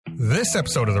This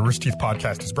episode of the Rooster Teeth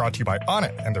Podcast is brought to you by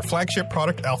Onnit and their flagship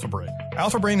product, Alpha Brain.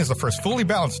 Alpha Brain is the first fully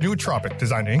balanced nootropic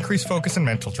designed to increase focus and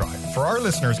mental drive. For our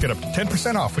listeners, get up to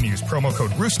 10% off when you use promo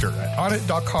code ROOSTER at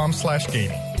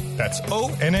onnit.com/gaming. That's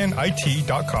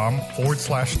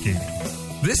ONNIT.com/gaming.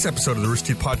 This episode of the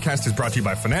Rooster Teeth Podcast is brought to you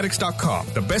by Fanatics.com,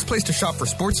 the best place to shop for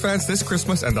sports fans this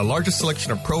Christmas and the largest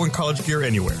selection of pro and college gear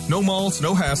anywhere. No malls,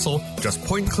 no hassle, just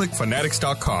point-and-click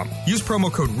Fanatics.com. Use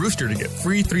promo code ROOSTER to get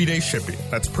free 3-day shipping.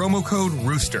 That's promo code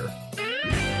ROOSTER.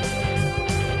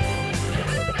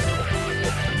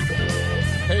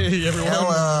 Hey, everyone.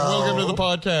 Hello. Welcome to the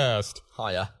podcast.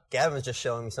 Hiya. Gavin was just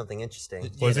showing me something interesting.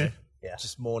 Was he? Yeah.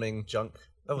 Just morning junk.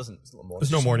 That wasn't. It's not morning.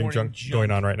 There's no morning junk going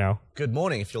on right now. Good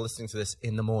morning if you're listening to this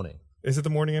in the morning. Is it the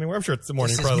morning anywhere? I'm sure it's the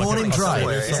morning. This is morning drive.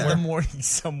 This is the morning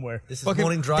somewhere. This is Fucking-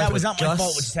 morning drive. That was with not my Gus.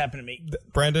 fault what just happened to me.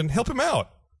 Brandon, help him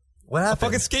out. What A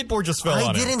happened? fucking skateboard just fell I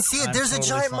on him. didn't see it. I'm There's totally a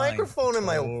giant fine. microphone in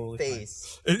my Totally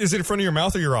face. Is it in front of your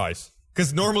mouth or your eyes?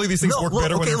 Because normally these things work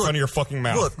better when they're in front of your fucking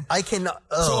mouth. Look, I can.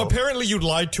 So apparently you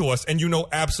lied to us, and you know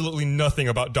absolutely nothing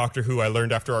about Doctor Who. I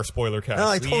learned after our spoiler cast. No,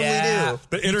 I totally Yeah. do.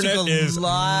 The internet took a is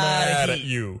lot of mad at heat.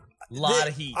 you. Lot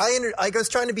of heat. I was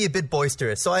trying to be a bit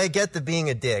boisterous, so I get the being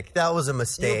a dick. That was a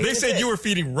mistake. They said you were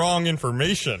feeding wrong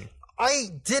information. I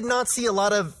did not see a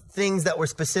lot of things that were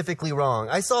specifically wrong.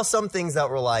 I saw some things that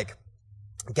were like,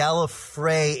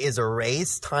 Gallifrey is a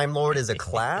race, Time Lord is a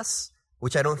class,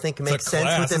 which I don't think makes It's a sense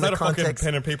class. within It's the not a fucking context.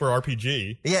 pen and paper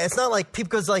RPG. Yeah, it's not like people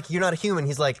goes like, you're not a human.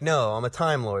 He's like, no, I'm a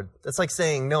Time Lord. That's like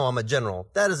saying, no, I'm a general.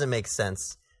 That doesn't make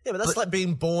sense. Yeah, but that's like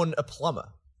being born a plumber.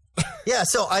 Yeah,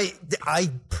 so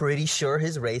I'm pretty sure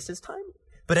his race is Time.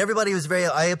 But everybody was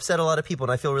I upset a lot of people,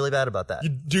 and I feel really bad about that.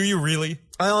 Do you really?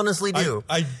 I honestly do.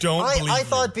 I don't believe I you.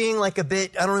 thought being like a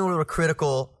bit, I don't even want to be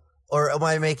critical or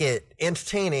might make it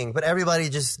entertaining, but everybody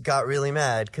just got really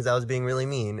mad because I was being really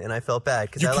mean, and I felt bad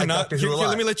because I like Doctor Who a lot.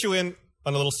 Let me let you in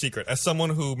on a little secret. As someone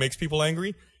who makes people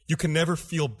angry, you can never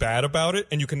feel bad about it,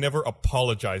 and you can never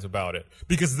apologize about it,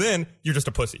 because then you're just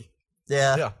a pussy.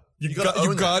 Yeah. Yeah.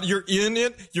 You're in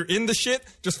it. You're in the shit.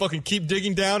 Just fucking keep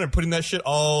digging down and putting that shit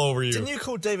all over you. Didn't you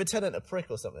call David Tennant a prick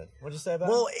or something? What'd you say about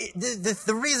Well, him?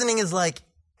 the reasoning is like,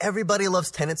 everybody loves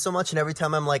Tenet so much, and every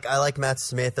time I'm like, I like Matt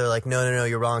Smith, they're like, no,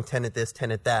 you're wrong, Tenet this,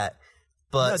 Tenet that.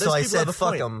 But, No, so those I people are said, the fuck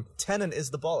point. him. Tennant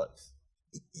is the bollocks.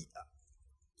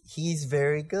 He's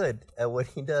very good at what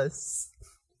he does.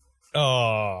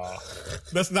 Oh,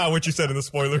 that's not what you said in the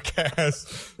spoiler cast.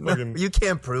 Fucking You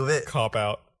can't prove it. cop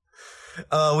out.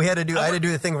 I had to do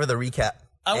the thing for the recap.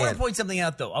 I want And- to point something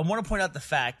out, though. I want to point out the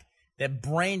fact that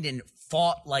Brandon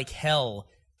fought like hell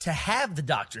to have the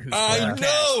Doctor Who spoiler I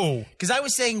know. Because I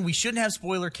was saying we shouldn't have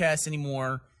spoiler casts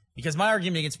anymore, because my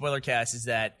argument against spoiler casts is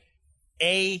that,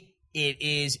 A, it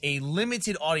is a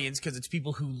limited audience because it's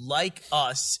people who like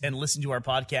us and listen to our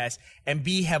podcast, and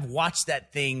B, have watched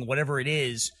that thing, whatever it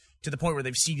is, to the point where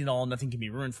they've seen it all and nothing can be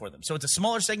ruined for them. So it's a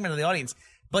smaller segment of the audience,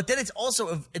 but then it's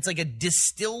also, it's like a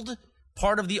distilled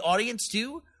part of the audience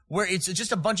too, where it's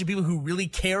just a bunch of people who really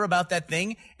care about that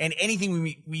thing, and anything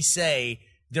we say,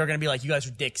 they're going to be like, you guys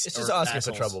are dicks. It's just or asking for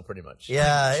assholes. trouble, pretty much.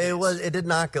 Yeah, it did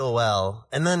not go well.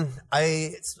 And then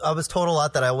I was told a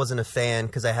lot that I wasn't a fan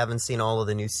because I haven't seen all of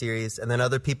the new series. And then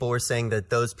other people were saying that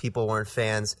those people weren't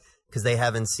fans because they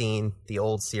haven't seen the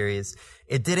old series.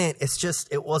 It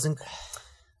wasn't.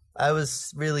 I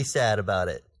was really sad about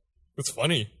it. It's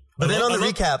funny. But then on the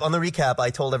love- recap, I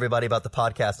told everybody about the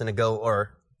podcast and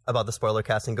about the spoiler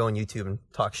cast and go on YouTube and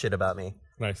talk shit about me.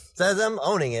 Nice. So as I'm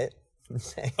owning it.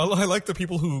 I like the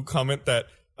people who comment that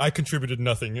I contributed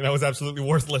nothing and I was absolutely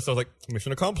worthless. I was like,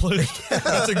 mission accomplished.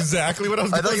 That's exactly what I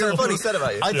was I thought you were funny. said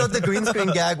about you. I thought the green screen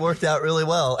gag worked out really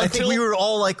well. I think we were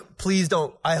all like, please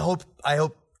don't. I hope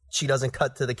she doesn't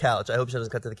cut to the couch. I hope she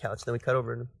doesn't cut to the couch. Then we cut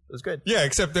over and it was good. Yeah,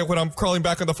 except that when I'm crawling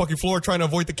back on the fucking floor trying to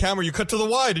avoid the camera, you cut to the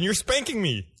wide and you're spanking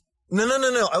me. No.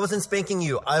 I wasn't spanking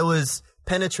you. I was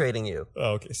penetrating you.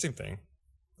 Oh, okay. Same thing.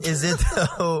 Is it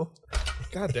though?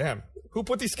 God damn. Who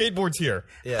put these skateboards here?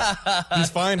 Yeah. These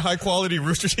fine, high-quality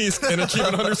Rooster Teeth and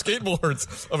Achievement Hunter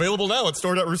skateboards. Available now at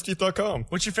store.roosterteeth.com.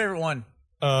 What's your favorite one?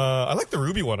 I like the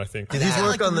Ruby one, I think. Do these I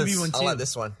work like on the the? Ruby one I too. like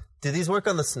this one. Do these work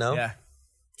on the snow? Yeah.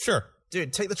 Sure.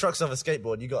 Dude, take the trucks off a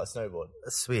skateboard. You got a snowboard.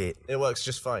 Sweet. It works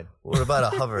just fine. What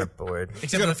about a hoverboard?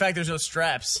 Except for the fact there's no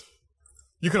straps.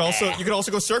 You could also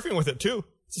go surfing with it, too.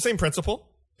 It's the same principle.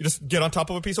 You just get on top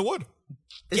of a piece of wood.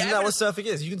 Isn't Yeah, that but what surfing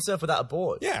is? You can surf without a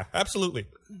board. Yeah, absolutely.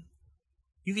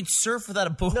 You can surf without a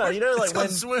board. No, you know, like It's when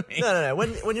called swimming. No.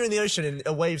 When you're in the ocean and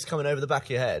a wave's coming over the back of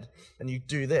your head, and you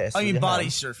do this. I with mean your body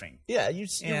hand. surfing. Yeah, you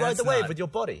Yeah, ride the that's wave not- with your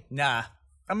body. Nah.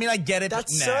 I mean, I get it.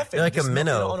 That's but nah. surfing. You're like a Just not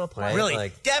minnow, on a plane. right? Really?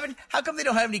 Like- Gavin, how come they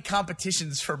don't have any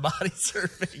competitions for body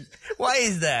surfing? Why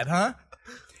is that, huh?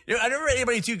 You know, I never read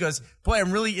anybody too goes, boy,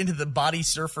 I'm really into the body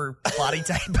surfer body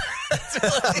type.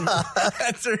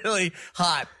 That's really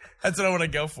hot. That's what I want to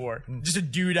go for. Just a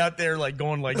dude out there like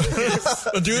going like this.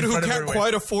 A dude who front of can't everyone.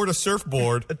 quite afford a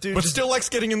surfboard, dude but just- still likes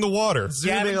getting in the water.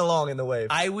 Zooming Gavin, along in the wave.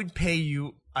 I would pay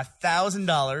you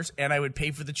 $1,000 and I would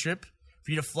pay for the trip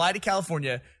for you to fly to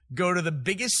California, go to the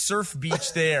biggest surf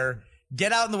beach there,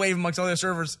 get out in the wave amongst all the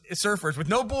surfers with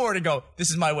no board and go,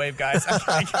 this is my wave, guys.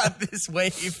 I got this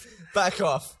wave. Back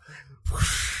off.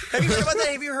 Have you heard about that?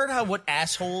 Have you heard how what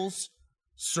assholes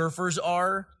surfers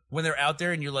are when they're out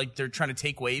there and you're like, they're trying to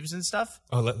take waves and stuff?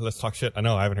 Oh, let's talk shit. I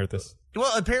know, I haven't heard this.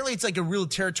 Well, apparently it's like a real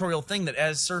territorial thing that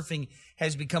as surfing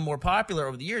has become more popular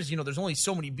over the years, you know, there's only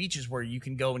so many beaches where you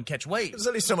can go and catch waves. There's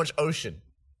only so much ocean.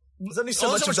 There's only so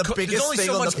Oh, much so of much the there's biggest only thing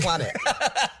so on much- the planet.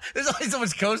 There's only so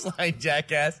much coastline,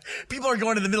 jackass. People are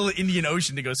going to the middle of the Indian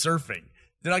Ocean to go surfing.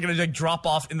 They're not going to like drop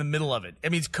off in the middle of it. I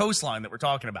mean, it's coastline that we're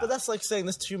talking about. But that's like saying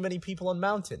there's too many people on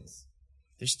mountains.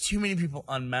 There's too many people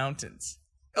on mountains.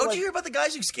 Oh, did Like- you hear about the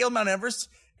guys who scaled Mount Everest?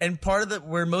 And part of the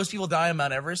where most people die on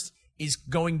Mount Everest is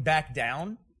going back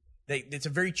down. It's a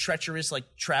very treacherous like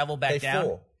travel back They down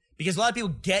fall. because a lot of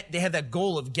people they have that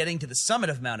goal of getting to the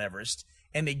summit of Mount Everest,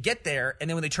 and they get there, and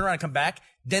then when they turn around and come back,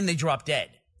 then they drop dead.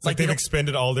 It's like they they've don't-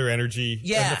 expended all their energy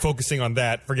Yeah. and they're focusing on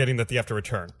that, forgetting that they have to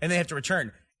return. and they have to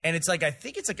return. And it's like I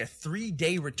think it's like a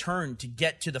 3-day return to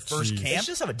get to the first Jeez. They camp.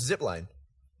 should just have a zip line.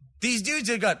 These dudes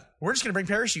have got, we're just going to bring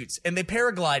parachutes. And they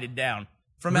paraglided down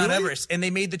from Mount Really? Everest. And they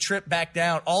made the trip back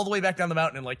down, all the way back down the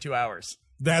mountain in like 2 hours.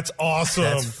 That's awesome.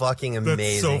 That's fucking amazing.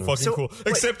 That's so fucking So, cool. wait.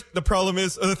 Except the problem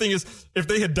is, the thing is, if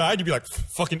they had died, you'd be like,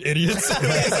 fucking idiots.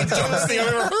 That's the dumbest thing I've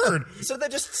ever heard. So they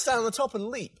just stand on the top and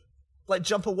leap. Like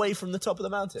jump away from the top of the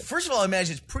mountain. First of all, I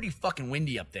imagine it's pretty fucking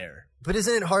windy up there. But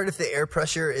isn't it hard if the air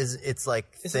pressure it's like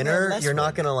Isn't there thinner? less You're not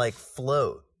wind? gonna like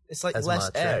float. It's like as less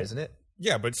much, air, right? isn't it?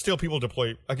 Yeah, but still people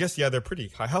deploy. I guess, yeah, they're pretty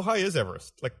high. How high is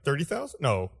Everest? Like 30,000?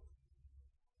 No.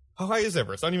 How high is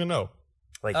Everest? I don't even know.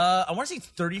 Like I want to say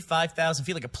 35,000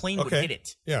 feet, like a plane would Okay. hit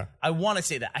it. Yeah. I want to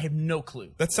say that. I have no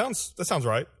clue. That sounds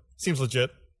right. Seems legit.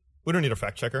 We don't need a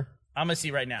fact checker. I'm going to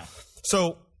see right now.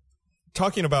 So,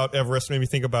 talking about Everest made me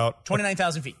think about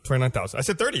 29,000 feet. 29,000. I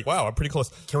said 30. Wow, I'm pretty close.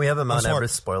 can we have a Mount smart.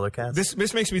 Everest spoiler cast? This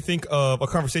makes me think of a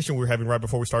conversation we were having right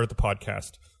before we started the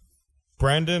podcast.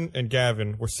 Brandon and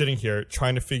Gavin were sitting here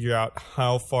trying to figure out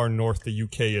how far north the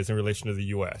UK is in relation to the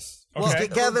US. Well, Okay.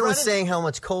 Gavin was Brandon- saying how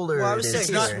much colder Well, I it was is saying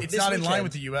It's not, here. it's This not in line weekend-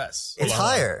 with the U.S. It's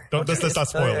higher. Let's not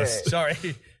spoil this. Okay.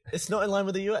 Sorry. It's not in line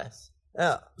with the US.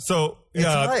 Yeah, So, it's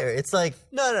yeah, higher. It's like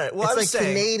No. Well, it's I was like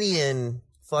saying, Canadian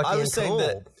fucking I was saying cold.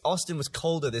 that Austin was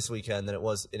colder this weekend than it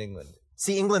was in England.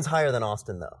 See, England's higher than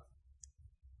Austin though.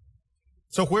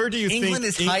 so where do you England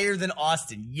think is higher than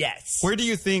Austin. Yes. Where do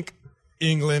you think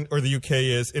England or the UK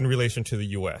is in relation to the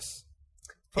US?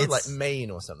 Probably It's- like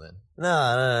Maine or something.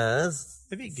 No, that's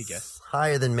That'd be a good guess.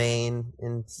 higher than Maine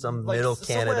in some Like middle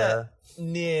Canada.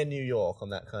 somewhere near New York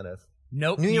on that kind of.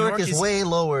 Nope. New York is way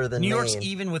lower than New Maine. York's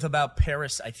even with about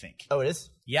Paris, I think. Oh, it is?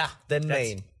 Yeah. Then That's-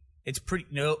 Maine. It's pretty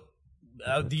no.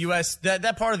 The U.S.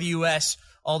 that part of the U.S.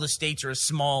 all the states are as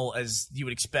small as you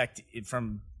would expect it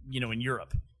from in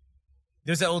Europe.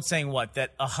 There's that old saying, what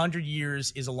that 100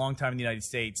 years is a long time in the United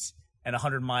States and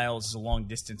 100 miles is a long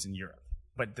distance in Europe.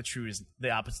 But the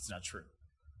opposite's not true.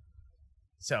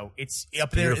 So it's up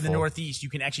there in the beautiful. Northeast. You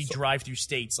can actually drive through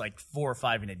states like 4 or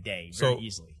 5 in a day very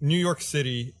easily. New York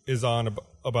City is on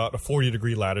about a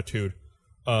 40-degree latitude.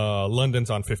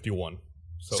 London's on 51.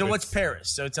 So what's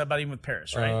Paris? So it's about even with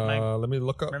Paris, right? Let me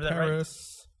look up remember that right?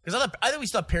 Paris. Because I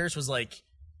always thought Paris was like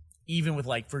even with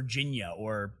like Virginia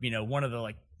or one of the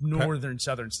like northern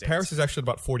southern states. Paris is actually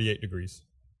about 48 degrees.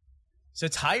 So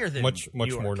it's higher than Much New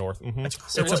York. more north. Mhm.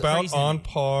 So It's what's about crazy- on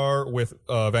par with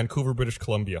Vancouver, British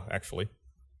Columbia, actually,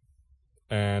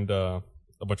 and a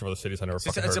bunch of other cities I never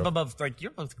So fucking it's heard up of. above like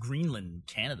you're above Greenland,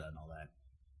 Canada, and all that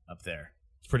up there.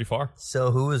 It's pretty far.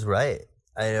 So who was right?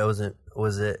 I wasn't.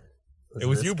 Was it? It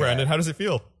was this you, guy? Brandon. How does it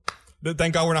feel?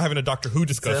 Thank God we're not having a Doctor Who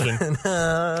discussion.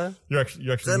 Nah, you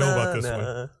actually know about this one.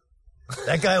 nah.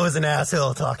 That guy was an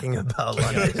asshole talking about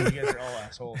London. You guys are all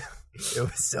assholes. It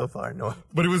was so far north.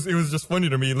 But it was just funny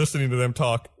to me listening to them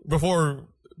talk before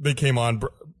they came on.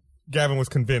 Gavin was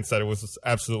convinced that it was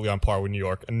absolutely on par with New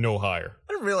York and no higher.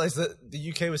 I didn't realize that the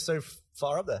UK was so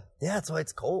far up there. Yeah, that's why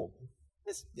it's cold.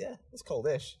 It's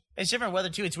coldish. It's different weather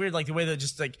too. It's weird, like the way that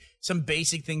just like some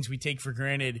basic things we take for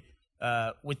granted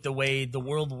with the way the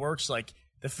world works, like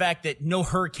the fact that no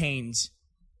hurricanes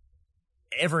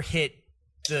ever hit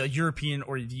the European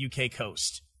or the UK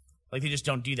coast. Like they just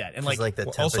don't do that. And Like the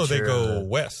temperature. Also, they go of the-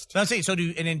 west. I'm saying so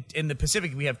do and in the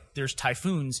Pacific there's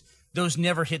typhoons. Those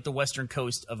never hit the western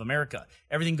coast of America.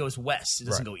 Everything goes west. It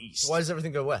doesn't go east. Why does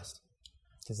everything go west?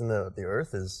 Isn't the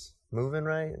Earth is moving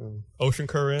right? And Ocean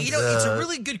current. You know, it's a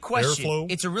really good question.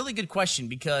 airflow? It's a really good question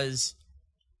because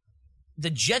the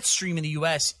jet stream in the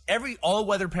U.S., all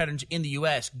weather patterns in the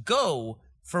U.S. go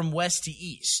from west to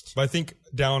east. But I think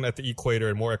down at the equator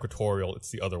and more equatorial,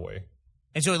 it's the other way.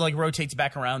 And so it like rotates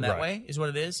back around that Right. way is what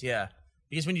it is? Yeah.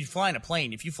 Because when you fly in a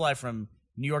plane, if you fly from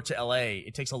New York to L.A.,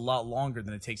 it takes a lot longer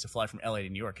than it takes to fly from L.A. to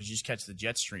New York because you just catch the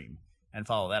jet stream and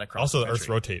follow that across Also, the the Earth's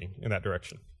country. rotating in that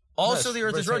direction. Also, No, the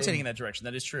Earth is rotating- rotating in that direction.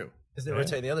 That is true. Isn't it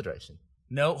rotating the other direction?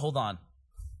 No, hold on.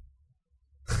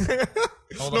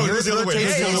 Hold No, on. it goes the other way.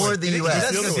 rotates It goes the other way. toward the It U.S.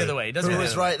 does the go other the other way. way. It does go Who the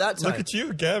was other way. right that time? Look at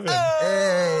you, Gavin.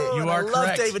 Hey, You And are I love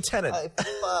correct. David Tennant.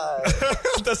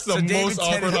 That's the So David most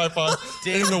awkward Tennant- high five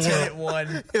in David the world. Tennant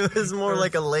won. it was more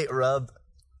like a late rub.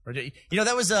 You know,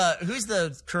 that was who's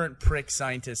the current prick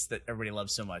scientist that everybody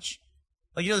loves so much?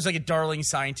 Like, you know, there's like a darling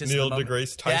scientist. Neil at the moment.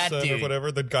 deGrasse That Tyson or dude.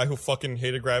 whatever, the guy who fucking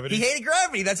hated gravity. He hated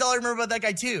gravity. That's all I remember about that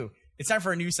guy too. It's time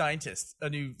for a new scientist, a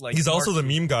new like. He's also the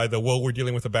marquee. meme guy. Whoa, we're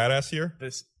dealing with a badass here.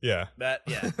 This Yeah, that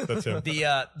yeah. that's him.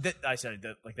 I said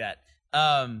it like that.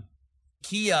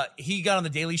 He got on the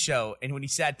Daily Show, and when he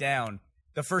sat down,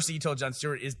 the first thing he told Jon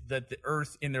Stewart is that the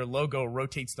Earth in their logo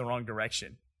rotates the wrong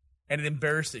direction, and it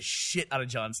embarrassed the shit out of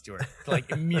Jon Stewart. Like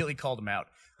immediately called him out.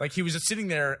 Like he was just sitting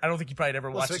there. I don't think he probably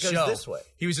ever watched so the it goes show. this way.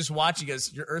 He was just watching. He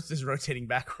goes, "Your Earth is rotating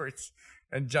backwards,"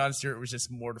 and Jon Stewart was just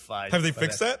mortified. Have they by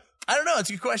fixed that? I don't know. It's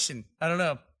a good question. I don't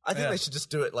know. I think Yeah. they should just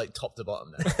do it like top to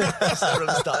bottom now. Just not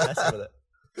really start messing with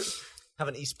it. Have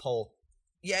an East Pole.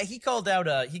 Yeah, he called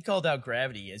out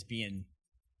Gravity as being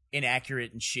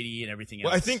inaccurate and shitty and everything else.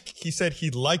 Well, I think he said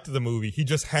he liked the movie. He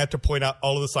just had to point out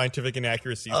all of the scientific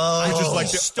inaccuracies. Oh. which is like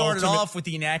he the started ultimate- off with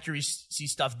the inaccuracy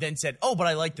stuff, then said, "Oh, but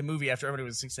I liked the movie." After everybody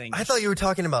was saying, I thought you were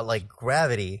talking about like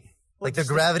gravity. Like the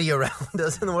gravity around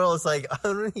us in the world. It's like, I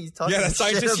don't know, he's talking Yeah, that shit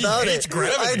scientist, he about hates it.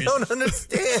 gravity. I don't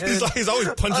understand. He's always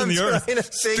punching I'm the earth. trying to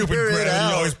Stupid figure it gravity,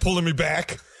 out. always pulling me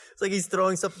back. It's like he's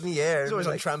throwing stuff in the air. He's always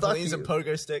on Like, fuck trampolines you. and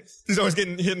pogo sticks. He's always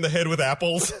getting hit in the head with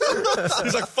apples.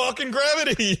 He's like, fucking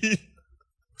gravity.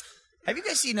 have you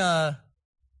guys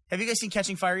seen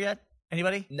Catching Fire yet?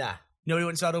 Anybody? Nah. Nobody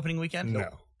went and saw it opening weekend? No. All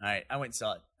right, I went and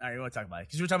saw it. All right, we want to talk about it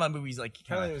because we were talking about movies like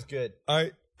Apparently it was good.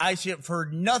 I I've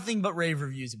heard nothing but rave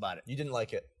reviews about it. You didn't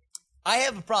like it. I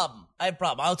have a problem.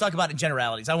 I'll talk about it in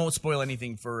generalities. I won't spoil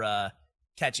anything for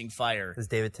Catching Fire. Is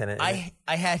David Tennant in it?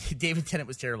 I had David Tennant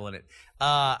was terrible in it.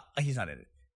 He's not in it.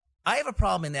 I have a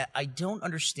problem in that I don't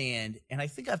understand, and I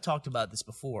think I've talked about this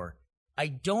before. I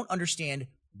don't understand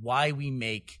why we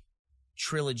make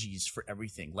trilogies for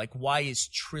everything. Like, why is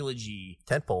trilogy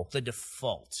Tentpole. the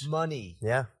default? Money.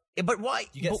 Yeah. But why?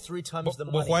 You get but, 3 times the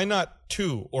but money. why not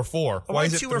 2 or 4? why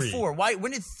is it 2 3? or 4? Why?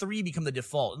 When did 3 become the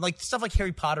default? Like stuff like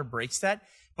Harry Potter breaks that.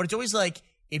 But it's always like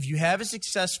if you have a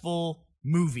successful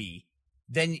movie,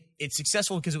 then it's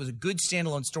successful because it was a good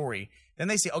standalone story. Then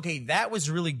they say, okay, that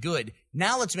was really good.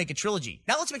 Now let's make a trilogy.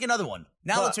 Now let's make another one.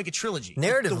 Now But let's make a trilogy.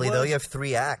 Narratively, The though, worst- you have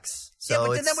 3 acts. So yeah, but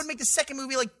then it's- that would make the second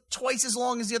movie like twice as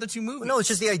long as the other 2 movies. No, it's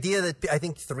just the idea that I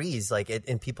think 3s, like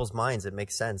in people's minds, it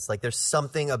makes sense. Like there's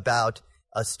something about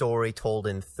a story told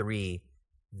in 3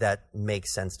 that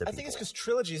makes sense to I people. think it's because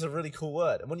trilogy is a really cool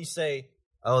word. And when you say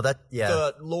Oh, yeah.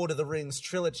 the Lord of the Rings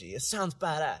trilogy, it sounds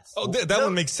badass. Oh, that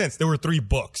one makes sense. There were 3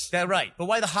 books. that right. But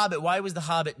why The Hobbit? Why was The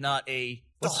Hobbit not a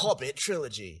The Hobbit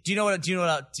trilogy. Do you know what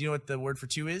the word for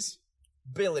 2 is?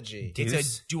 Bilogy. Deuce?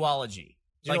 It's a duology.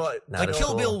 Do you know what? Not Like as Kill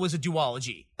cool. Bill was a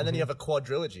duology. And then you have a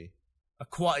quadrilogy. A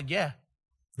quad, yeah.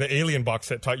 The Alien box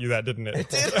set taught you that, didn't it?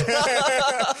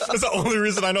 That's the only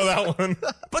reason I know that one.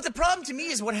 But the problem to me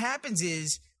is what happens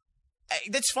is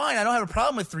that's fine. I don't have a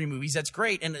problem with 3 movies. That's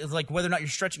great. And like whether or not you're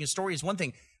stretching a story is one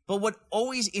thing. But what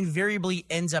always invariably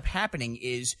ends up happening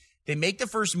is they make the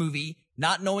first movie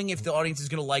not knowing if the audience is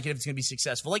going to like it, if it's going to be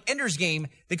successful. Like Ender's Game,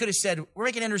 they could have said, we're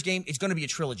making Ender's Game. It's going to be a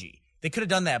trilogy. They could have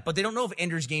done that, but they don't know if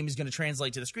Ender's Game is going to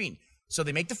translate to the screen. So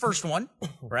they make the first one,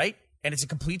 right? And it's a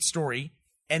complete story.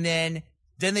 And then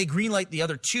they greenlight the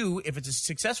other 2 if it's a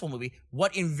successful movie.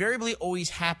 What invariably always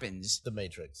happens, The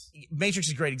Matrix. Matrix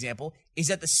is a great example, is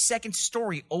that the second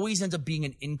story always ends up being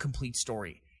an incomplete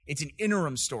story. It's an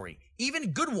interim story.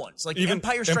 Even good ones, like Even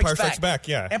Empire Strikes Back.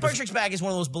 Yeah. Empire Strikes Back is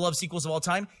one of those beloved sequels of all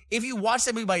time. If you watch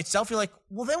that movie by itself, you're like,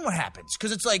 well, then what happens?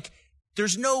 Because it's like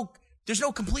there's no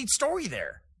complete story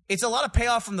there. It's a lot of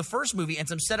payoff from the first movie and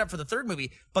some setup for the third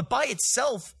movie, but by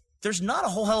itself, there's not a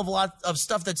whole hell of a lot of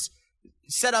stuff that's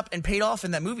set up and paid off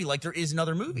in that movie like there is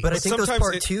another movie. But I think those sometimes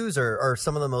part twos are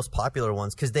some of the most popular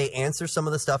ones because they answer some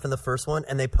of the stuff in the first one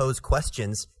and they pose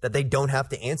questions that they don't have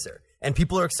to answer. And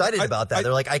people are excited about that.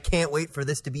 They're like, I can't wait for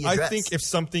this to be addressed. I think if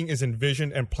something is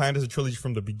envisioned and planned as a trilogy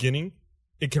from the beginning,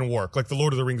 it can work. Like the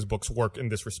Lord of the Rings books work in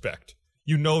this respect.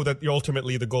 You know that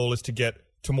ultimately the goal is to get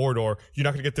to Mordor. You're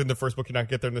not going to get there in the first book. You're not going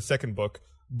to get there in the second book.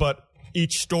 But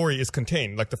each story is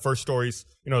contained. Like the first story's,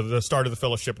 the start of the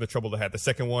Fellowship and the trouble they had. The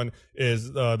second one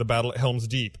is the battle at Helm's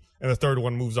Deep. And the third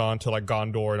one moves on to like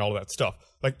Gondor and all of that stuff.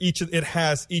 Like each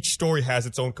story has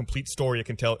its own complete story. It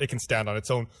can stand on its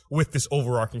own with this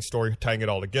overarching story tying it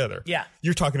all together. Yeah.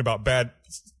 You're talking about bad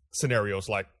scenarios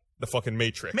like the fucking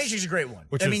Matrix. Matrix is a great one.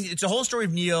 It's a whole story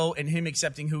of Neo and him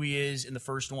accepting who he is in the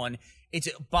first one. It's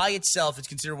by itself, it's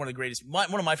considered one of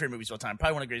my favorite movies of all time.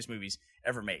 Probably one of the greatest movies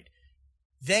ever made.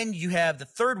 Then you have the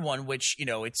third one, which,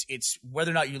 it's whether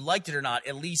or not you liked it or not,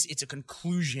 at least it's a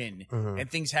conclusion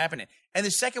and things happening. And the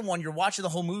second one, you're watching the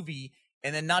whole movie,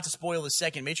 and then not to spoil the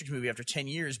second Matrix movie after 10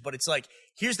 years, but it's like,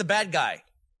 here's the bad guy.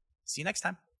 See you next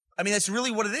time. I mean, that's really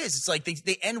what it is. It's like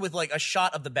they end with like a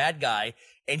shot of the bad guy,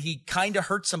 and he kind of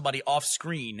hurts somebody off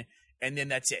screen, and then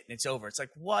that's it, and it's over. It's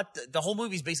like, what? The whole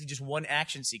movie is basically just one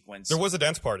action sequence. There was a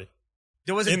dance party.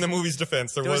 In the movie's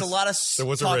defense, there was a lot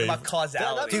of talk about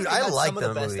causality. Dude, I like the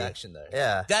movie. best action though.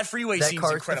 Yeah, that freeway seems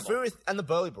incredible. And the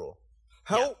Burly Brawl.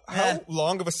 How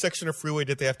long of a section of freeway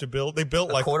did they have to build? They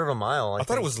built like a quarter of a mile. I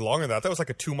thought it was longer than that. That was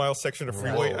like a 2-mile section of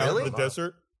freeway out in the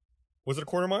desert. Was it a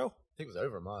quarter mile? I think it was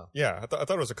over a mile. Yeah, I thought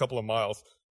it was a couple of miles.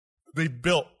 They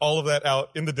built all of that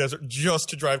out in the desert just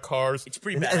to drive cars. It's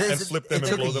pretty bad. And flip them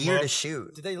and blow them up. It took a year to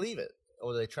shoot. Did they leave it,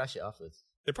 or did they trash it afterwards?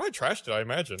 They probably trashed it, I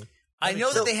imagine. I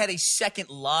know that they had a second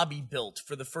lobby built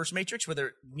for the first Matrix,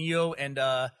 where Neo and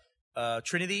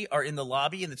Trinity are in the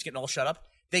lobby and it's getting all shut up.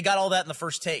 They got all that in the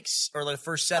first takes, or the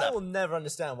first setup. I will never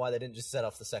understand why they didn't just set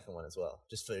off the second one as well,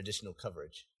 just for additional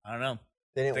coverage. I don't know.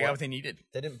 They got what they needed.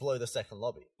 They didn't blow the second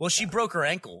lobby. Well, she broke her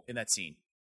ankle in that scene.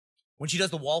 When she does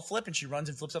the wall flip and she runs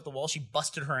and flips up the wall, she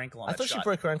busted her ankle on that shot. I thought she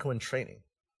broke her ankle in training.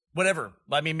 Whatever.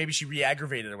 I mean, maybe she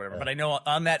re-aggravated or whatever. Yeah. But I know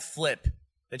on that flip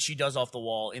that she does off the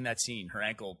wall in that scene, her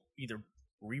ankle either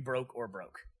re-broke or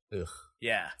broke. Ugh.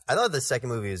 Yeah. I thought the second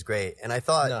movie was great, and I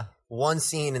thought one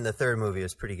scene in the third movie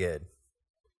was pretty good.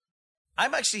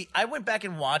 I went back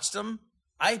and watched them.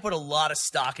 I put a lot of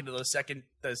stock into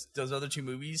those other two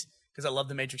movies because I love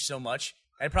The Matrix so much.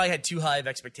 I probably had too high of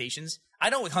expectations.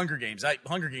 I know with Hunger Games,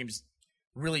 Hunger Games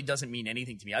really doesn't mean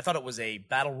anything to me. I thought it was a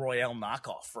battle royale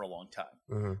knockoff for a long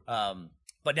time. Mm-hmm.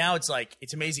 But now it's like,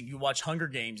 it's amazing. You watch Hunger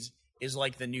Games is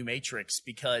like the new Matrix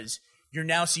because you're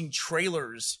now seeing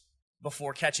trailers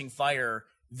before catching fire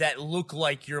that look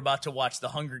like you're about to watch the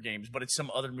Hunger Games, but it's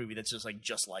some other movie that's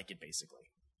just like it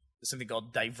basically. There's something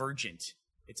called Divergent.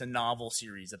 It's a novel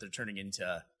series that they're turning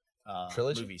into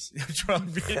trilogy? Movies. It'll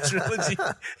probably be a trilogy.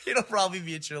 It'll probably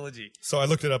be a trilogy. So I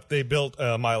looked it up. They built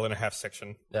a 1.5-mile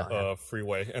section of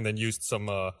freeway and then used some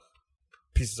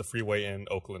pieces of freeway in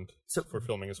Oakland for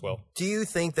filming as well. Do you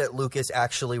think that Lucas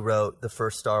actually wrote the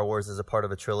first Star Wars as a part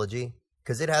of a trilogy?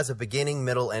 Because it has a beginning,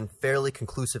 middle, and fairly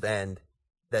conclusive end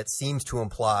that seems to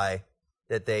imply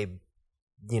that they,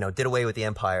 did away with the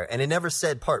Empire. And it never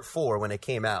said Part 4 when it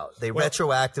came out. They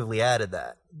retroactively added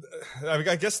that.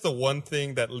 I guess the one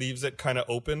thing that leaves it kind of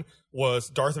open was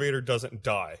Darth Vader doesn't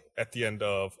die at the end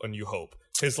of A New Hope.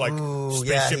 His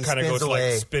spaceship kind of goes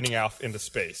away. Spinning off into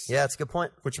space. Yeah, that's a good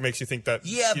point. Which makes you think that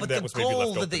but that the was maybe left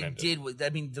goal that they open-ended. did was,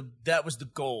 that was the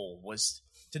goal was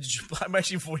to. I'm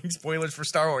actually avoiding spoilers for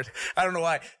Star Wars. I don't know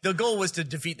why. The goal was to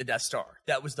defeat the Death Star.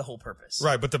 That was the whole purpose.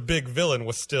 Right, but the big villain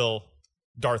was still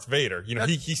Darth Vader.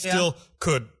 He still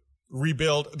could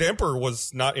rebuild. The Emperor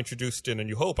was not introduced in A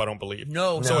New Hope, I don't believe.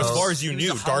 No. So as far as you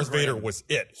knew, was Darth Vader was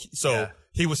it. So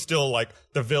he was still like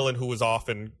the villain who was off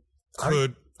and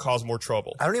could cause more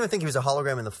trouble. I don't even think he was a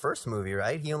hologram in the first movie,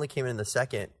 right? He only came in the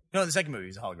second. No, the second movie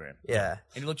was a hologram. Yeah.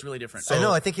 And he looked really different.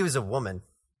 I think he was a woman.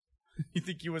 You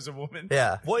think he was a woman?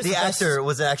 Yeah. The actor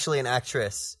was actually an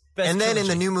actress. And then in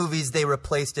the new movies, they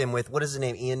replaced him with, what is his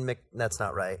name? That's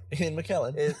not right. Ian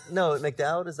McKellen. No,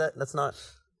 McDowd, that's not.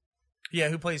 Yeah,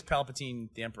 who plays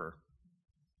Palpatine the Emperor?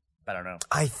 I don't know.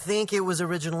 I think it was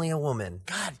originally a woman.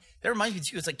 God, that reminds me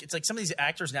too. It's like some of these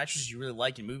actors and actresses you really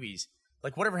like in movies.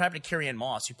 Like whatever happened to Carrie Ann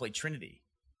Moss, who played Trinity?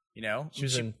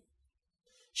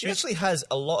 She actually has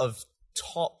a lot of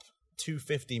top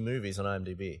 250 movies on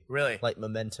IMDb. Really? Like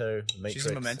Memento, Matrix. She's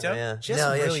in Memento? Yeah. She's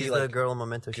the girl in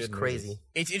Memento. She's crazy. Movies.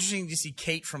 It's interesting to see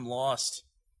Kate from Lost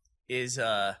is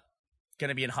going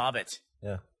to be in Hobbit.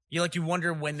 Yeah. You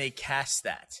wonder when they cast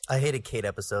that. I hated Kate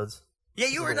episodes. Yeah,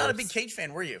 you were not a big Kate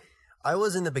fan, were you? I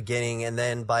was in the beginning, and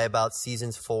then by about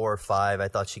seasons 4 or 5, I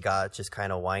thought she got just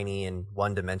kind of whiny and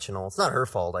one-dimensional. It's not her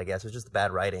fault, I guess. It was just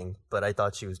bad writing, but I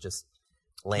thought she was just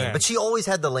lame. Man. But she always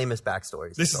had the lamest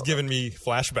backstories. This is giving me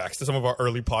flashbacks to some of our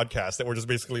early podcasts that were just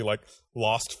basically like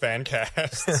Lost fan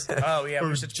casts. Oh yeah, we we're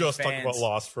were such just big talking about fans.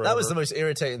 Lost forever. That was the most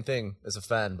irritating thing as a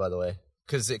fan, by the way,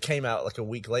 because it came out like a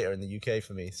week later in the UK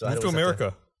for me. So I Move to always had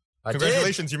America. I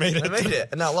Congratulations, did. you made it. I made it,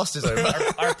 and now Lost is over.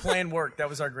 Our plan worked. That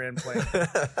was our grand plan.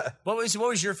 What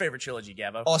was your favorite trilogy,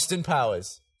 Gabo? Austin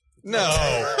Powers.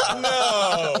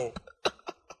 No.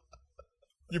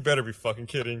 You better be fucking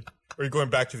kidding. Or you're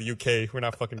going back to the UK. We're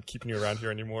not fucking keeping you around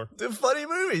here anymore. They're funny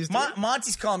movies, dude.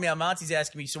 Monty's calling me out. Monty's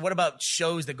asking me, so what about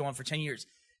shows that go on for 10 years?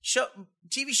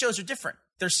 TV shows are different.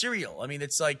 They're serial. I mean,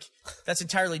 it's like, that's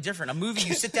entirely different. A movie,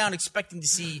 you sit down expecting to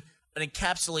see an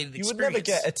encapsulated experience. You would never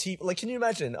get a TV. Like, can you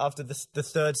imagine after the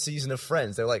third season of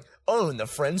Friends, they're like, "Oh, and the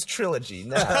Friends trilogy."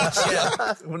 Nah,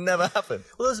 yeah, it would never happen.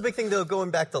 Well, that was a big thing, though,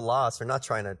 going back to Lost. They're not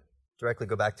trying to directly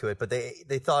go back to it, but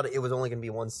they thought it was only going to be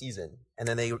one season. And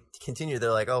then they continued.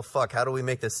 They're like, oh, fuck, how do we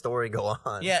make this story go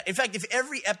on? Yeah, in fact, if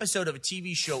every episode of a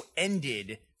TV show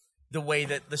ended the way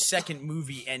that the second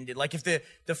movie ended, like if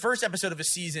the first episode of a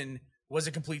season was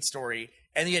a complete story,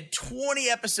 and you had 20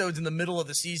 episodes in the middle of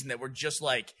the season that were just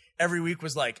like, every week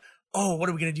was like, oh, what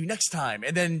are we going to do next time?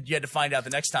 And then you had to find out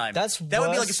the next time. That would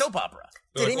be like a soap opera.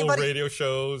 Did like anybody... old radio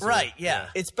shows. Right, yeah.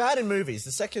 It's bad in movies.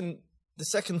 The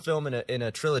second film in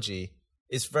a trilogy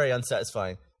is very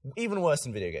unsatisfying. Even worse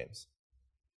in video games.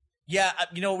 Yeah,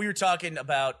 we were talking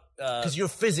about... Because you're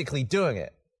physically doing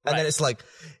it. And then it's like...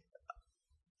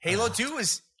 Halo 2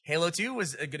 was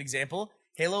a good example.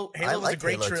 Halo was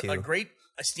a great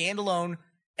standalone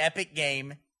epic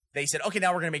game. They said, okay,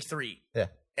 now we're going to make 3. Yeah.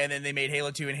 And then they made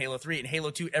Halo 2 and Halo 3. And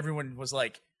Halo 2, everyone was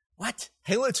like, what?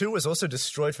 Halo 2 was also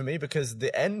destroyed for me because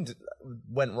the end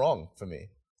went wrong for me.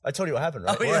 I told you what happened,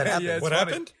 right? Oh, yeah, what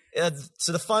happened?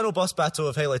 So the final boss battle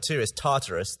of Halo 2 is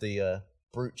Tartarus, the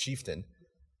brute chieftain.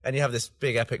 And you have this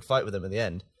big epic fight with him in the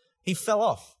end. He fell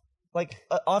off. Like,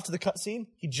 after the cutscene,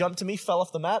 he jumped to me, fell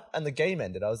off the map, and the game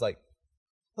ended. I was like,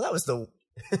 well, that was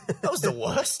the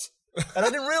worst. And I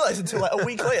didn't realize until like a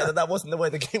week later that wasn't the way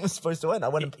the game was supposed to end. I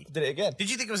went and did it again.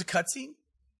 Did you think it was a cutscene?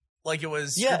 Like it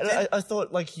was? Yeah, I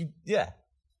thought like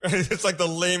It's like the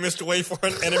lamest way for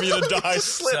an enemy to die.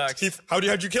 How'd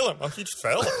you kill him? Oh, he just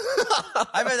fell.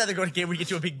 I've had that to go to a game where you get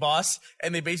to a big boss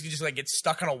and they basically just like get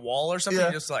stuck on a wall or something. Yeah.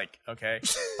 You're just like, okay.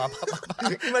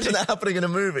 Imagine that happening in a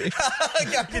movie.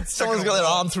 Someone's got their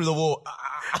arm through the wall.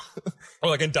 Or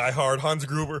like in Die Hard, Hans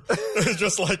Gruber is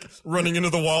just like running into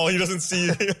the wall. He doesn't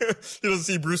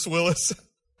see Bruce Willis.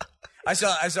 I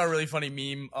saw a really funny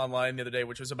meme online the other day,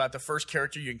 which was about the first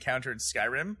character you encounter in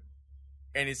Skyrim.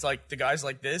 And it's like, the guy's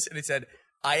like this, and it said,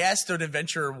 I asked an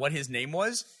adventurer what his name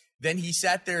was. Then he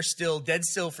sat there dead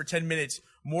still for 10 minutes,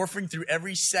 morphing through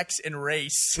every sex and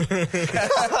race and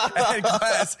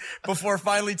class before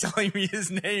finally telling me his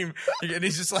name. And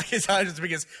he's just like, his eyes just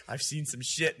because I've seen some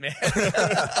shit, man.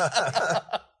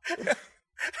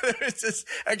 It's just,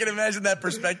 I can imagine that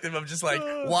perspective of just like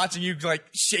watching you like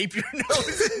shape your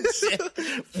nose and shit.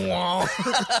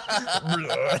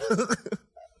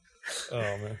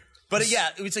 Oh, man. But yeah,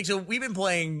 it's like, so we've been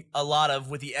playing a lot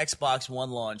with the Xbox One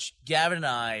launch. Gavin and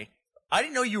I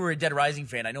didn't know you were a Dead Rising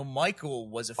fan. I know Michael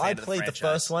was a fan of the franchise. I played the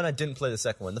first one. I didn't play the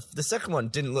second one. The second one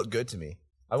didn't look good to me.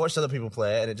 I watched other people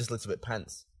play it, and it just looks a bit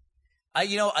pants.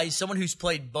 Someone who's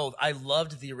played both, I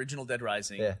loved the original Dead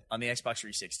Rising on the Xbox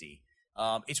 360.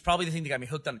 It's probably the thing that got me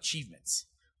hooked on achievements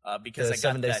because I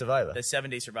got the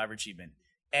 7-Day Survivor achievement.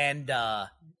 And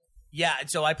yeah,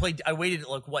 so I waited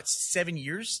like 7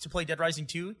 years to play Dead Rising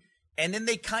 2. And then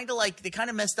they kind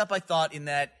of messed up, I thought, in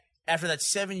that after that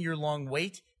 7-year-long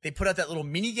wait, they put out that little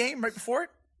mini game right before it,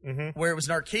 where it was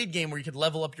an arcade game where you could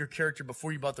level up your character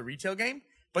before you bought the retail game.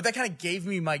 But that kind of gave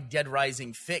me my Dead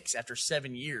Rising fix after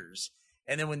 7 years.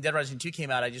 And then when Dead Rising 2 came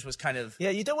out, I just was kind of... Yeah,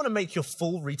 you don't want to make your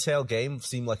full retail game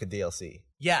seem like a DLC.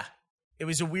 Yeah. It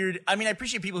was a weird... I mean, I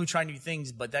appreciate people who try new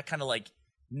things, but that kind of like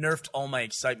nerfed all my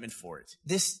excitement for it.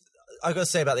 I got to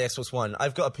say about the Xbox One,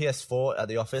 I've got a PS4 at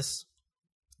the office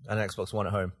and an Xbox One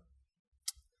at home.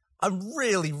 I'm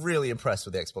really, really impressed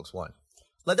with the Xbox One.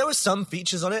 Like, there were some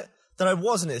features on it that I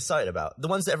wasn't excited about. The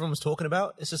ones that everyone was talking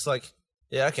about, it's just like,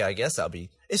 yeah, okay, I guess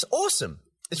it's awesome.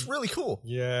 It's really cool.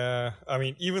 Yeah. I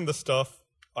mean, even the stuff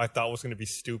I thought was going to be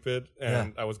stupid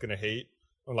and I was going to hate,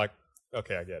 I'm like,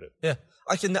 okay, I get it. Yeah.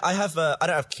 I don't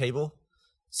have cable,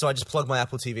 so I just plug my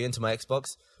Apple TV into my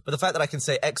Xbox. But the fact that I can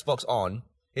say Xbox on,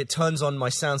 it turns on my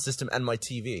sound system and my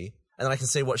TV. And then I can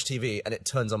say watch TV, and it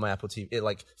turns on my Apple TV. It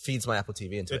like feeds my Apple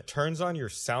TV into it. It turns on your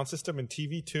sound system and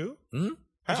TV too? Mm-hmm.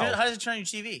 How does it turn on your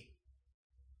TV?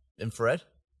 infrared.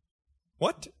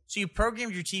 What? So you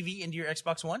programmed your TV into your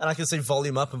Xbox One? And I can say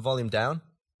volume up and volume down.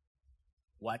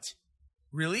 What?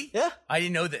 Really? Yeah. I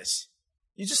didn't know this.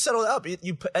 You just set all that up.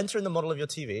 You enter in the model of your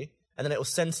TV, and then it will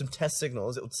send some test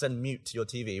signals. It will send mute to your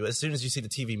TV. As soon as you see the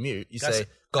TV mute, you say,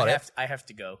 got it. I have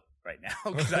to go right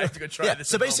now because I have to go try this.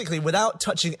 So basically, without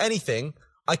touching anything,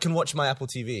 I can watch my Apple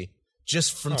TV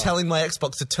just from telling my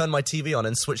Xbox to turn my TV on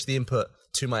and switch the input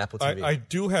to my Apple TV. I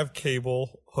do have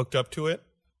cable hooked up to it,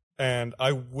 and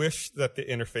I wish that the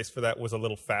interface for that was a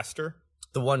little faster.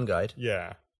 The One Guide.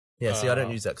 Yeah. Yeah, see, I don't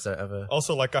use that because I don't have a...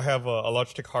 Also, like, I have a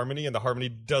Logitech Harmony, and the Harmony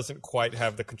doesn't quite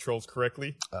have the controls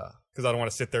correctly. Because I don't want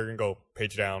to sit there and go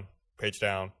page down, page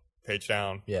down, page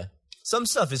down. Yeah. Some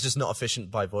stuff is just not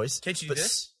efficient by voice. Can't you do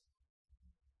this?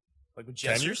 Like with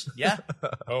Can you? gestures? Yeah.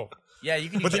 Oh. Yeah, you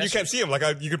can do But then you gestures. can't see them.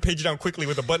 Like, you could page down quickly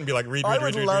with a button and be like, read, I read,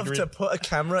 would read, love read, to read. put a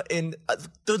camera in...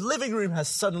 the living room has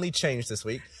suddenly changed this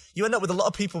week. You end up with a lot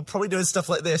of people probably doing stuff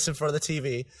like this in front of the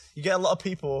TV. You get a lot of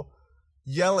people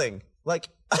yelling. Like...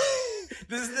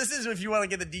 This is if you want to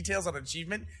get the details on an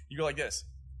achievement, you go like this.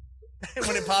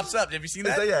 When it pops up, have you seen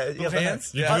that? Yeah, Little you have the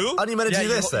hands. You Aren't do? you meant to do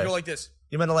this, You though? go like this.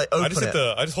 You're meant to, like, open I just it.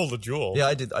 I just hold the jewel. Yeah,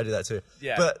 I do that too.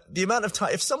 Yeah. But the amount of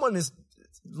time... If someone is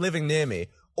living near me,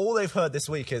 all they've heard this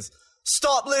week is,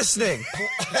 stop listening!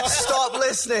 Stop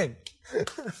listening!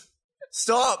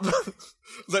 Stop!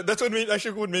 That's what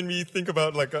what made me think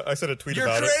about, like, I said a tweet You're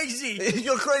about crazy.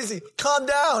 You're crazy! Calm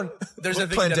down! There's a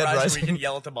thing Playing in Dead Dead Rising Rising. where you can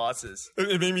yell at the bosses. it.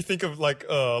 It made me think of, like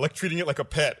treating it like a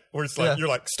pet, where it's like, Yeah. you're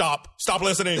like, stop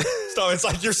listening, stop. It's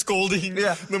like you're scolding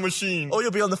Yeah. the machine. Or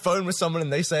you'll be on the phone with someone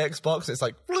and they say Xbox, it's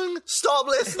like, "Bling, stop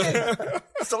listening!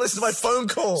 Stop listening to my phone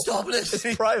call! Stop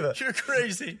listening. It's private. You're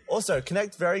crazy. Also,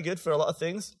 Connect, very good for a lot of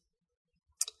things.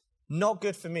 Not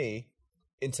good for me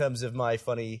in terms of my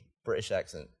funny British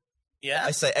accent. Yeah.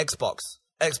 I say Xbox.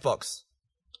 Xbox.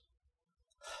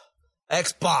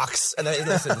 Xbox. And then it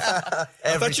listens I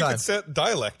every thought you time. could set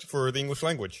dialect for the English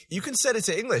language. You can set it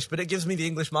to English, but it gives me the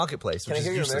English marketplace, Can which I is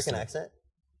hear your useless American to me. accent?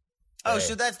 Oh,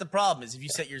 so that's the problem is if you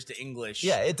set yours to English.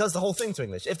 Yeah, it does the whole thing to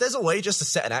English. If there's a way just to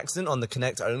set an accent on the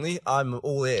Connect only, I'm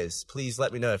all ears. Please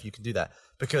let me know if you can do that.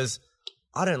 Because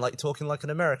I don't like talking like an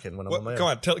American when I'm on my own. Come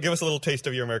on, give us a little taste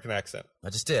of your American accent.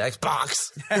 I just did. Xbox.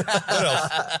 What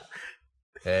else?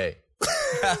 Hey.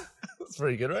 That's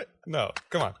pretty good, right? No,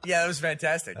 come on. Yeah, that was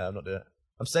fantastic. I'm not doing it.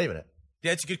 I'm saving it.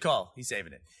 Yeah, it's a good call. He's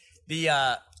saving it.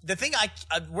 The thing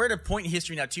we're at a point in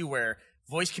history now too where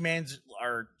voice commands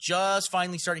are just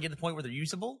finally starting to get to the point where they're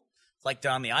usable, like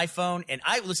on the iPhone. And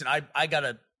I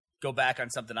gotta go back on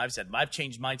something I've said. I've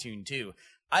changed my tune too.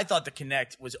 I thought the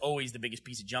Kinect was always the biggest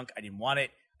piece of junk. I didn't want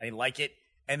it. I didn't like it.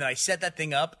 And then I set that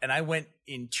thing up, and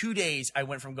in 2 days, I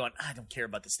went from going, I don't care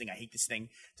about this thing, I hate this thing,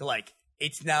 to like,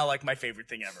 it's now like my favorite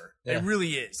thing ever. Yeah. It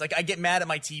really is. Like, I get mad at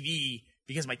my TV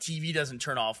because my TV doesn't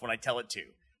turn off when I tell it to.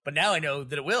 But now I know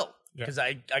that it will, because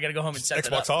I got to go home and set it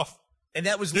Xbox up. off. And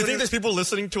that was Do you think there's people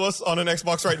listening to us on an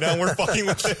Xbox right now? We're fucking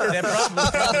with their, They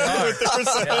probably are. with their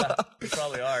setup. Yeah, they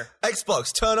probably are.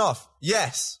 Xbox, turn off.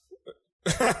 Yes.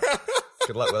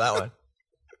 Good luck with that one.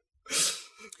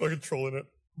 Fucking trolling it.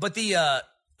 But the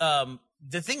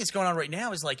thing that's going on right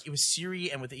now is like it was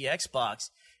Siri and with the Xbox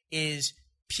is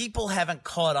people haven't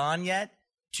caught on yet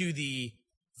to the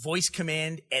voice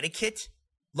command etiquette.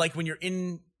 Like when you're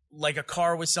in like a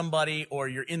car with somebody or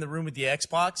you're in the room with the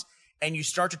Xbox and you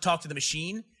start to talk to the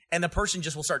machine and the person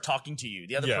just will start talking to you,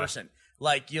 the other person.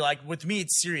 Like you like with me,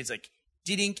 it's Siri. It's like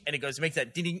ding, and it goes make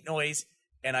that ding noise,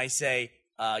 and I say,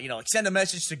 like send a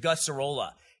message to Gus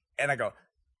Sorolla, and I go.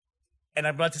 And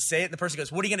I'm about to say it, and the person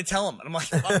goes, what are you going to tell him? And I'm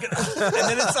like, I'm gonna... and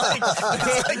then it's like,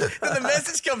 then the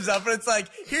message comes up, and it's like,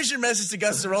 here's your message to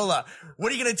Gus Sorolla. What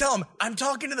are you going to tell him? I'm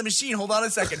talking to the machine. Hold on a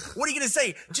second. What are you going to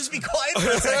say? Just be quiet for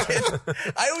a second.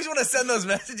 I always want to send those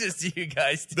messages to you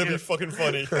guys, too. That'd be fucking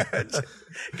funny.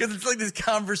 Because it's like this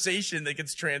conversation that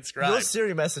gets transcribed. Your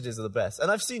Siri messages are the best.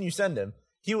 And I've seen you send him.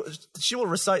 She will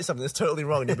recite something that's totally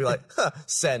wrong, and you'll be like,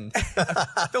 send.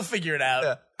 They'll figure it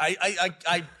out.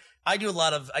 Yeah.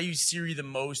 I use Siri the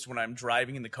most when I'm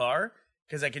driving in the car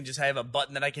because I can just have a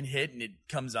button that I can hit and it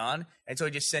comes on. And so I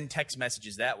just send text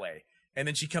messages that way. And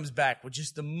then she comes back with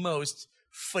just the most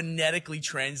phonetically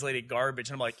translated garbage.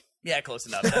 And I'm like, yeah, close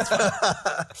enough. That's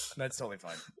fine. That's totally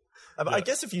fine. I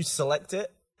guess if you select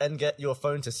it and get your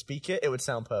phone to speak it, it would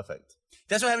sound perfect.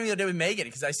 That's what happened the other day with Megan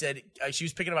because I said she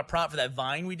was picking up a prop for that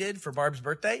Vine we did for Barb's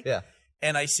birthday. Yeah.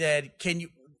 And I said,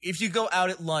 if you go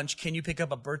out at lunch, can you pick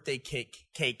up a birthday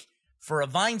cake for a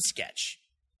Vine sketch?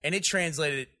 And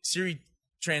Siri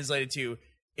translated to,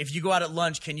 if you go out at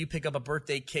lunch, can you pick up a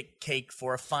birthday cake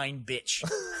for a fine bitch?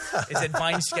 It said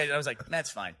Vine schedule. I was like, that's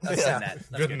fine. I'll send that. That's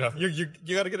Good enough. You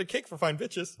got to get a cake for fine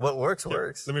bitches. What works, Here,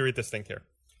 works. Let me read this thing here.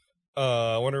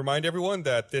 I want to remind everyone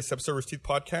that this episode of Rooster Teeth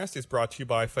Podcast is brought to you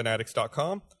by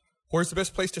Fanatics.com. Where's the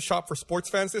best place to shop for sports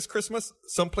fans this Christmas?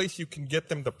 Someplace you can get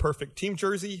them the perfect team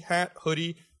jersey, hat,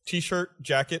 hoodie, t-shirt,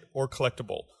 jacket, or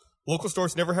collectible. Local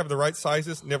stores never have the right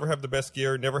sizes, never have the best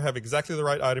gear, never have exactly the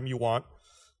right item you want.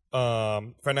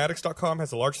 Fanatics.com has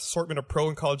the largest assortment of pro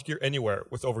and college gear anywhere,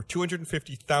 with over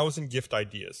 250,000 gift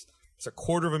ideas. It's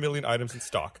 250,000 items in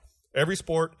stock. Every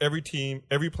sport, every team,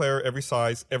 every player, every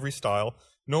size, every style.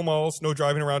 No malls, no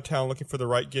driving around town looking for the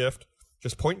right gift.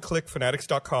 Just point and click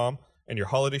Fanatics.com and your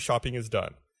holiday shopping is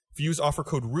done. If you use offer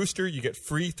code ROOSTER, you get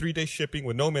free 3-day shipping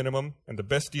with no minimum and the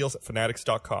best deals at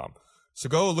Fanatics.com. So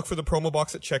go look for the promo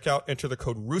box at checkout, enter the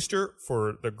code ROOSTER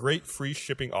for the great free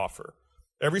shipping offer.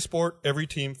 Every sport, every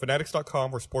team,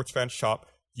 Fanatics.com, where sports fans shop,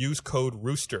 use code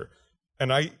ROOSTER.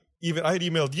 And I had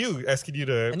emailed you asking you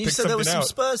to And you pick said there was something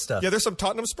some out. Spurs stuff. Yeah, there's some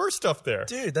Tottenham Spurs stuff there.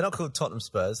 Dude, they're not called Tottenham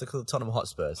Spurs. They're called Tottenham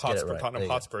Hotspurs. Get it Hotspur, right. Tottenham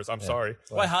Hotspurs. I'm sorry.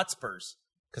 Why Hotspurs?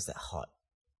 Because they're hot.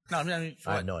 No, I mean,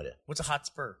 I have no idea. what's a hot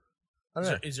spur? I don't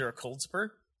know. Is there a cold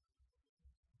spur?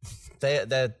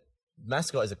 Their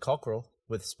mascot is a cockerel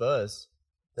with spurs.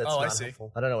 That's Oh, I not see.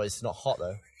 helpful. I don't know. It's not hot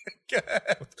though.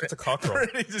 What's a cockerel?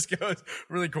 He just goes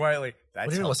really quietly. That's What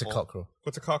do you mean? What's a helpful. cockerel?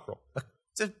 What's a cockerel?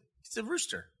 It's a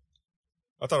rooster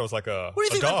I thought it was like a do you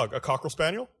think dog, a cockerel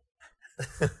spaniel.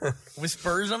 with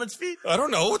spurs on its feet. I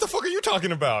don't know. What the fuck are you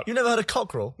talking about? You never heard of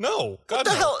cockerel? No. What God,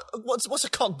 the no. hell? What's a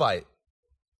cock bite?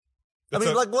 It's I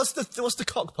mean, a- what's the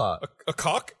cock part? A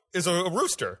cock is a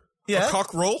rooster. Yeah. A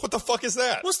cockerel? What the fuck is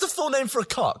that? What's the full name for a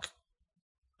cock?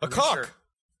 A rooster. cock.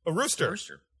 A rooster.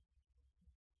 Rooster.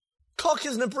 Cock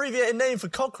is an abbreviated name for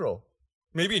cockerel.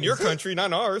 Maybe in your country, not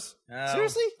in ours. Oh,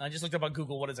 Seriously? I just looked up on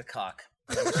Google. What is a cock?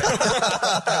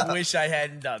 I wish I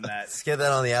hadn't done that. Let's get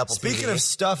that on the Apple Speaking TV. of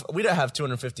stuff, we don't have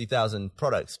 250,000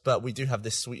 products, but we do have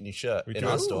this sweet new shirt in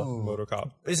our store.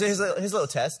 Motocop. Here's a little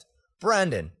test.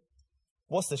 Brandon,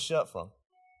 what's this shirt from?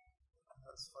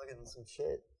 That's fucking some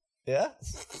shit. Yeah?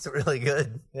 It's really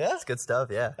good. Yeah? It's good stuff,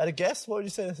 yeah. At a guess, what would you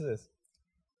say this is?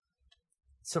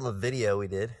 It's from a video we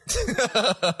did.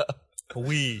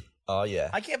 We. Oh, yeah.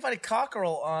 I can't find a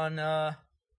cockerel on.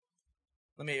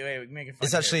 Let me make it.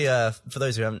 It's actually, for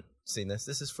those who haven't seen this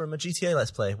is from a GTA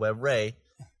Let's Play where Ray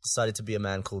decided to be a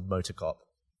man called Motorcop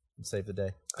and save the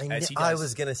day. As he I does.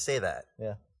 was going to say that.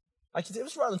 Yeah. It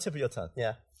was right on the tip of your tongue.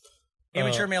 Yeah.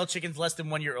 Immature male chickens less than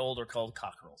 1 year old are called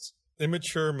cockerels.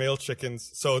 Immature male chickens.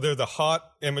 So they're the hot,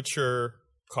 immature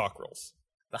cockerels.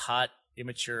 The hot,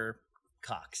 immature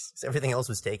cocks. So everything else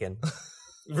was taken.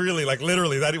 Really, like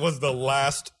literally, that was the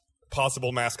last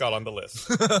possible mascot on the list.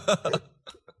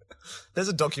 There's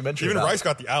a documentary. Even about Rice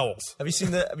got the owls. Have you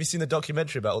seen the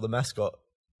documentary about all the mascot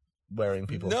wearing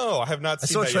people? No, I have not seen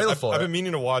saw a that trailer yet. for I've it. been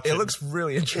meaning to watch it. It looks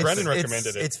really interesting. Brandon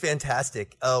recommended it. It's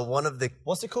fantastic. One of the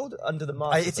What's it called? Under the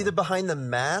Mask. it's either behind the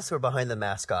mask or behind the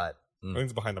mascot. I think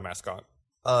it's behind the mascot.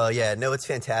 Yeah, no, it's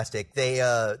fantastic. They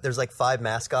there's like 5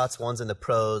 mascots. One's in the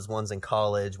pros, one's in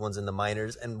college, one's in the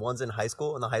minors, and one's in high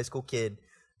school. And the high school kid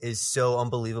is so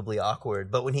unbelievably awkward.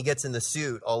 But when he gets in the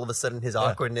suit, all of a sudden his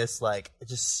awkwardness it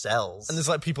just sells. And there's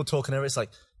like people talking over. It's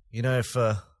like,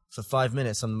 for 5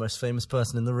 minutes, I'm the most famous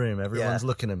person in the room. Everyone's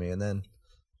looking at me, and then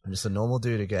I'm just a normal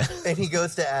dude again. And he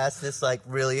goes to ask this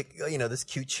really, this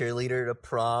cute cheerleader to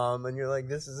prom, and you're like,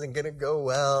 this isn't gonna go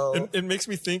well. It makes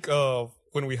me think of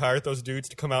when we hired those dudes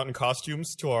to come out in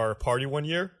costumes to our party one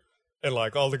year, and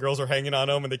like all the girls are hanging on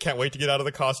them, and they can't wait to get out of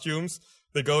the costumes.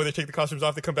 They go, they take the costumes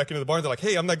off, they come back into the bar, and they're like,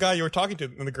 "Hey, I'm that guy you were talking to,"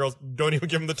 and the girls don't even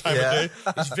give them the time of day.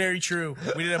 It's very true.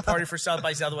 We did a party for South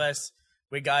by Southwest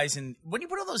with guys, and when you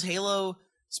put on those Halo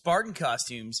Spartan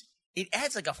costumes, it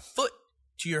adds like a foot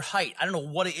to your height. I don't know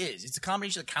what it is. It's a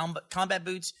combination of combat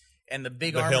boots and the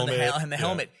big The armor helmet, and the yeah.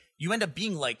 helmet. You end up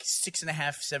being like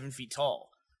 6.5, 7 feet tall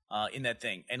in that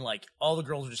thing, and like all the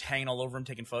girls were just hanging all over him,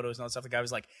 taking photos and all that stuff. The guy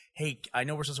was like, "Hey, I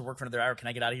know we're supposed to work for another hour. Can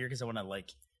I get out of here? Because I want to like."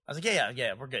 I was like,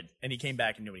 yeah, we're good. And he came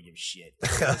back and nobody gave a shit.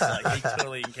 It was like, he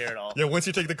totally didn't care at all. Yeah, once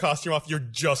you take the costume off, you're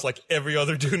just like every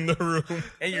other dude in the room.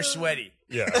 And you're sweaty.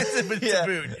 Yeah. to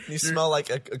boot. You smell like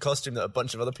a costume that a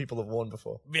bunch of other people have worn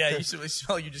before. Yeah, you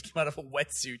smell you just came out of a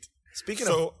wetsuit. Speaking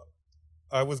of, So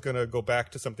I was going to go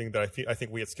back to something that I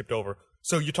think we had skipped over.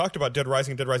 So you talked about Dead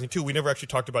Rising, Dead Rising 2. We never actually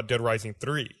talked about Dead Rising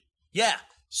 3. Yeah.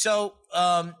 So,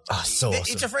 so awesome.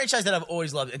 It's a franchise that I've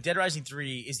always loved, and Dead Rising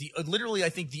 3 is literally I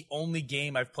think the only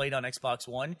game I've played on Xbox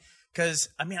One. Because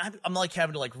I'm like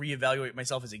having to like reevaluate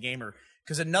myself as a gamer.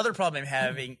 Because another problem I'm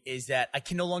having is that I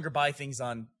can no longer buy things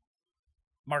on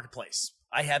Marketplace.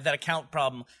 I have that account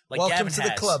problem like Welcome Gavin to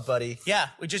has. the club, buddy. Yeah,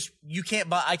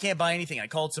 I can't buy anything. I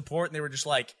called support and they were just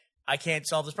like, I can't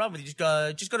solve this problem with you.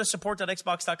 Just go to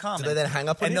support.xbox.com. Do they then hang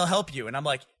up on and you? they'll help you. And I'm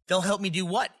like, they'll help me do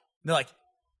what? And they're like,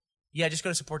 yeah, just go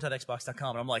to support.xbox.com.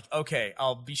 And I'm like, okay,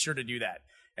 I'll be sure to do that.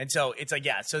 And so it's like,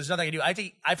 yeah, so there's nothing I can do. I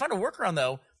think I found a workaround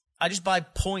though. I just buy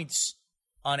points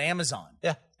on Amazon.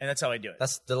 Yeah. And that's how I do it.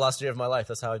 That's the last year of my life.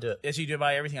 That's how I do it. Yes, you do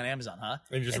buy everything on Amazon, huh?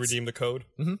 And you just redeem the code.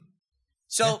 Mm-hmm.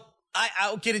 So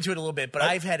I'll get into it a little bit, but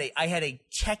I had a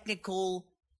technical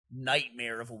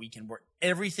nightmare of a weekend where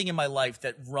everything in my life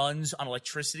that runs on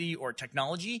electricity or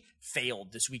technology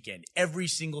failed this weekend. Every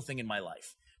single thing in my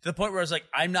life. To the point where I was like,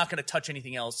 I'm not going to touch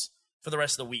anything else for the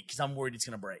rest of the week because I'm worried it's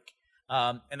going to break.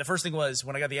 And the first thing was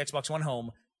when I got the Xbox One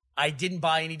home, I didn't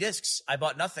buy any discs. I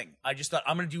bought nothing. I just thought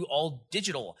I'm going to do all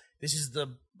digital.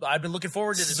 I've been looking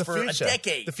forward to this for a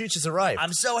decade. The future's arrived.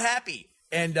 I'm so happy.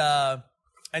 And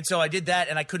so I did that,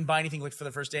 and I couldn't buy anything for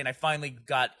the first day, and I finally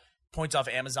got points off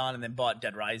Amazon and then bought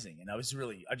Dead Rising. And I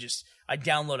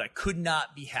downloaded. I could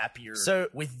not be happier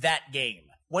with that game.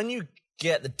 When you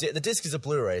get the disc is a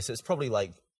Blu-ray, so it's probably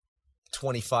like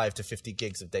 25 to 50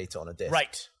 gigs of data on a disc.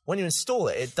 Right. When you install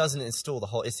it, it doesn't install the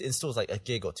whole. It installs like a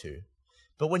gig or two.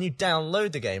 But when you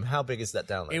download the game, how big is that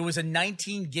download? It was a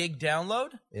 19 gig download.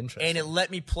 Interesting. And it let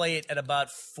me play it at about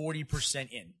 40%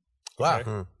 in. Wow. Okay.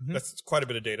 Mm-hmm. That's quite a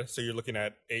bit of data. So you're looking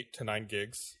at 8 to 9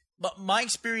 gigs. But my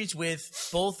experience with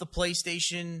both the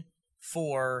PlayStation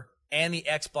 4 and the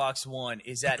Xbox One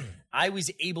is that I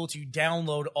was able to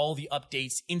download all the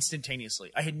updates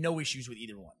instantaneously. I had no issues with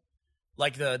either one.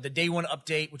 Like the day one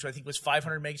update, which I think was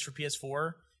 500 megs for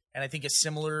PS4, and I think a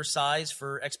similar size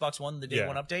for Xbox One, the day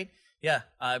one update. Yeah,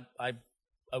 I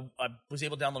was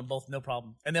able to download them both, no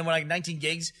problem. And then when I had 19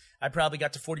 gigs, I probably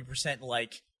got to 40% in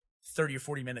like 30 or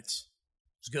 40 minutes.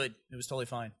 It was good. It was totally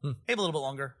fine. Maybe a little bit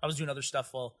longer. I was doing other stuff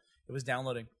while it was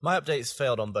downloading. My updates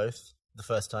failed on both the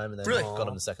first time, and then Really? got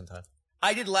them the second time.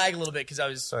 I did lag a little bit because I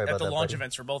was Sorry at about the that, launch buddy.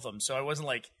 events for both of them. So I wasn't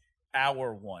like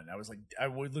hour one. I was like,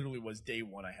 literally was day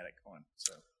one. I had it going.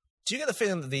 So Do you get the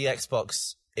feeling that the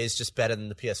Xbox is just better than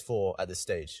the PS4 at this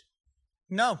stage?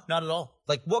 no, not at all.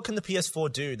 Like, what can the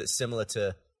PS4 do that's similar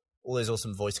to all those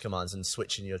awesome voice commands and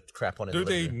switching your crap on in Do the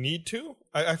living they room? need to?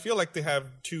 I feel like they have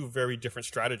two very different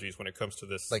strategies when it comes to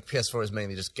this. Like, PS4 is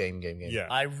mainly just game. yeah.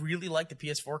 I really like the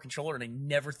PS4 controller, and I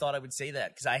never thought I would say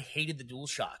that because I hated the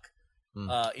DualShock.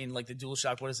 In like the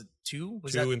DualShock, what is it? 2?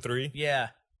 Was 2 and 3. Yeah.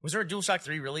 Was there a DualShock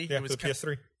 3 really? Yeah, it was for the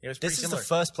PS3. It was pretty This is similar. the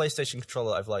first PlayStation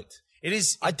controller I've liked. It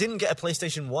is. I didn't get a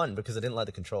PlayStation 1 because I didn't like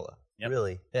the controller. Yep.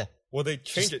 Really? Yeah. Well, they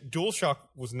changed it. DualShock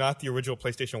was not the original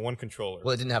PlayStation 1 controller.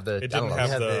 Well, it didn't have the it didn't analog.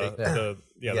 have It had the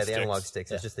the sticks. analog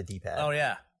sticks. It's just the D-pad. Oh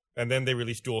yeah. And then they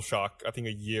released DualShock, I think,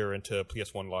 a year into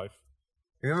PS1 Live.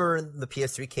 Remember the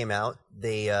PS3 came out?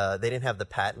 They didn't have the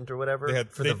patent or whatever They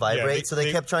had- for they- the vibrate, yeah, so they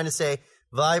they- kept trying to say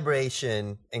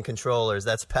vibration and controllers.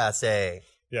 That's passe.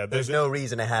 Yeah, There's no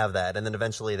reason to have that. And then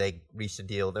eventually they reached a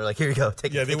deal. They're like, here you go,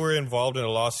 take Yeah, it. they were involved in a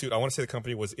lawsuit. I want to say the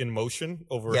company was In Motion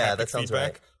over Yeah, haptic that sounds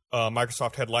feedback.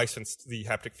 Microsoft had licensed the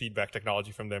haptic feedback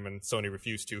technology from them, and Sony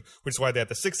refused to, which is why they had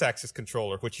the 6-axis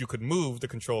controller, which you could move the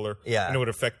controller, Yeah. and it would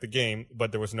affect the game,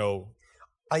 but there was no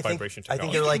vibration I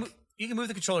think technology. they're like, You can move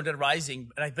the controller Dead Rising,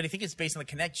 but I think it's based on the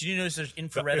Kinect. Did you notice there's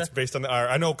infrared? It's based on the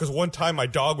I know, because one time my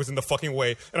dog was in the fucking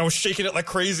way, and I was shaking it like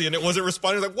crazy, and it wasn't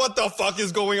responding. Like, what the fuck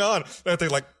is going on? And I had to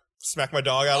like smack my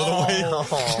dog out of the way.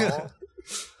 aw.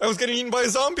 I was getting eaten by a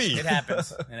zombie. It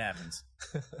happens. It happens.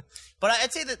 But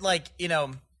I'd say that, like, you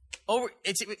know,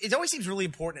 it always seems really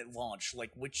important at launch, like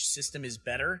which system is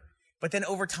better. But then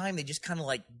over time, they just kind of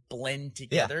like blend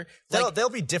together. Like, They'll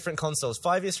be different consoles.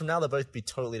 5 years from now, they'll both be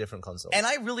totally different consoles. and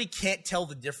I really can't tell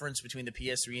the difference between the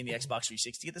PS3 and the Xbox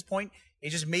 360 at this point.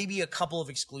 It's just maybe a couple of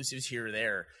exclusives here or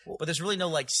there. But there's really no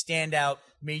like standout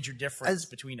major difference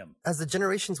between them. As the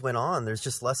generations went on, there's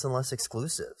just less and less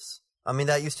exclusives. I mean,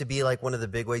 that used to be like one of the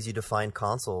big ways you define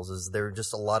consoles is there are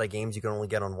just a lot of games you can only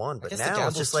get on one. But guess the now it's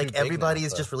gamble's just too like big everybody now,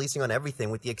 is but- just releasing on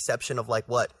everything with the exception of like,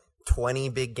 what, 20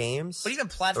 big games? But even Or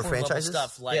platform level franchises?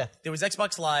 stuff, like Yeah. there was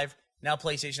Xbox Live, now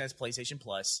PlayStation has PlayStation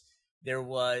Plus. There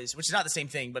was, which is not the same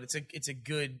thing, but it's a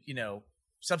good, you know,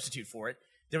 substitute for it.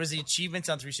 There was the achievements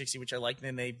on 360, which I liked,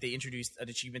 and then they introduced an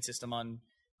achievement system on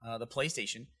the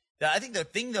PlayStation. I think the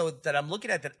thing though that I'm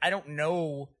looking at that I don't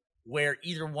know where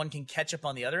either one can catch up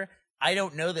on the other. I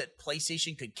don't know that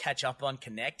PlayStation could catch up on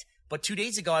Kinect, but 2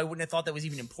 days ago I wouldn't have thought that was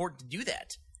even important to do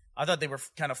that. I thought they were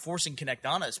kind of forcing Kinect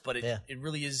on us, but it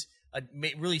really is.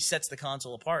 It really sets the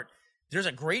console apart. There's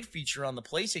a great feature on the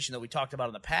PlayStation that we talked about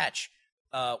in the patch,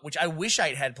 which I wish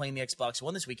I had playing the Xbox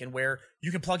One this weekend, where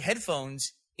you can plug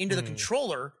headphones into the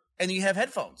controller and then you have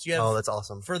headphones. You have Oh, that's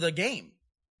awesome. for the game,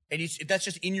 and that's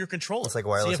just in your controller. It's like So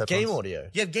wireless you have headphones. game audio.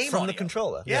 You have game from audio. the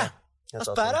controller. Yeah. That's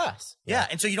awesome. badass. Yeah,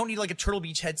 and so you don't need like a Turtle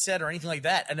Beach headset or anything like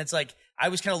that. And it's like I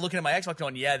was kind of looking at my Xbox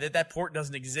going, yeah, that port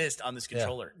doesn't exist on this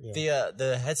controller.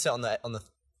 The headset on the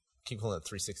keep calling it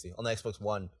 360 on the Xbox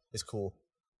One is cool.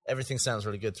 Everything sounds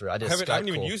really good through it. I I haven't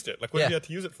even used it. Like, what have you had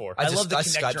to use it for? I love the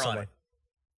Skyped connector on someone. it.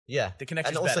 Yeah, The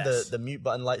connector's and also badass. the mute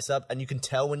button lights up, and you can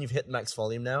tell when you've hit max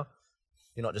volume now.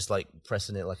 You're not just like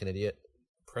pressing it like an idiot.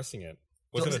 Pressing it.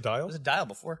 Was it a dial? It was a dial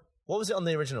before. What was it on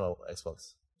the original Xbox? It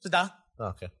was a dial, Oh,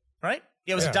 okay. right?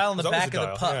 Yeah, it was Yeah, a dial on the it was always back a of the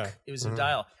dial, puck. yeah. It was a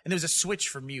dial, and there was a switch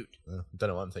for mute. Don't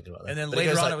know what I'm thinking about. That. And then But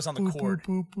later goes on, like, it was on the boop, cord. boop,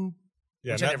 boop, boop.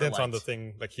 Yeah, which I and never that's on the liked.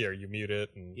 thing. Like here, you mute it.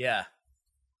 And Yeah.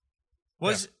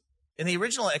 And the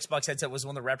original Xbox headset was the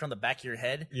one that wrapped around the back of your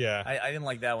head. Yeah. I didn't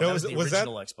like that one. That That was was- the was that-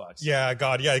 original Xbox. Yeah,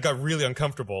 God, yeah, it got really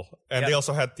uncomfortable. And Yeah. they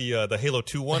also had the Halo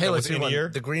 2 one Halo that was 2 in one, ear.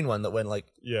 the green one that went like.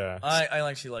 Yeah. I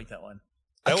actually like that one.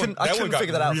 I That couldn't one got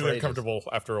figure that out for really ages. uncomfortable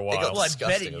after a while. got Well, I bet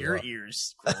disgusting in as your well.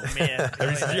 ears. Oh, man.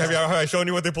 have I shown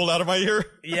you what they pulled out of my ear?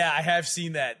 Yeah, I have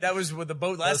seen that. That was with the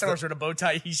boat. Last time I was wearing a bow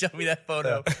tie, he showed me that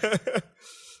photo.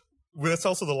 Well, that's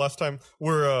also the last time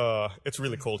it's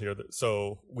really cold here,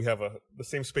 so we have the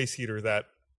same space heater that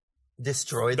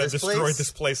Destroyed destroyed place?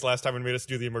 this place last time and made us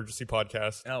do the emergency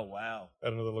podcast Oh, wow.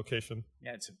 at another location.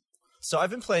 Yeah, it's So I've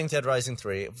been playing Dead Rising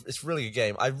 3. It's a really good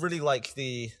game. I really like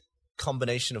the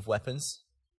combination of weapons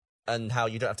and how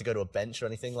you don't have to go to a bench or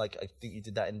anything. Like, I think you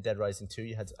did that in Dead Rising 2.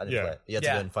 You had to, I didn't Yeah. play it. You had to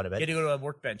yeah. go and find a You bench. had to go to a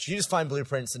workbench. You just find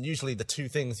blueprints, and usually the two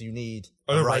things you need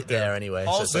Oh, are they're right right there. there anyway.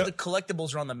 So it's Also, like- the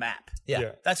collectibles are on the map.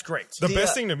 yeah. That's great. The The,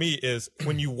 best thing to me is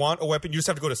when you want a weapon, you just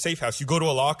have to go to safe house. You go to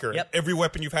a locker, Yep. and every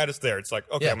weapon you've had is there. It's like,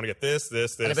 okay, Yeah. I'm going to get this, And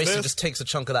it basically this. just takes a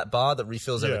chunk of that bar that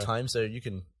refills Yeah. over time, so you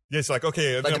can... Yeah, it's like,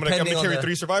 okay, Like, I'm going depending to on carry the-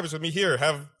 3 survivors with me here.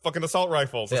 Have fucking assault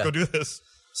rifles. Let's Yeah. go do this.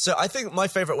 So I think my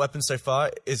favorite weapon so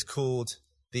far is called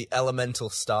the Elemental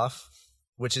Staff,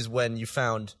 which is when you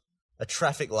found a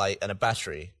traffic light and a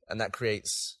battery, and that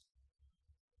creates...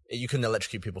 You can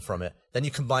electrocute people from it. Then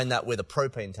you combine that with a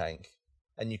propane tank,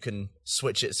 and you can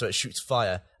switch it so it shoots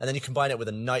fire. And then you combine it with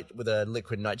a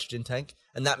liquid nitrogen tank,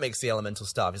 and that makes the Elemental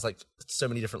Staff. It's like so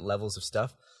many different levels of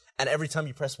stuff. And every time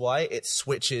you press Y, it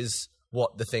switches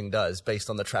what the thing does based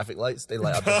on the traffic lights. They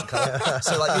light up different colors.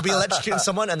 So like you'll be electrocuting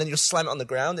someone, and then you'll slam it on the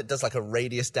ground. It does like a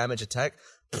radius damage attack,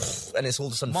 and it's all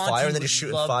just on Monty fire, and then would you're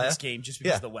shooting love fire. this game just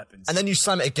because of the weapons. And then you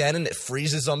slam it again, and it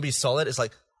freezes zombies solid. It's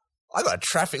like, I got a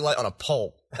traffic light on a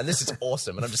pole, and this is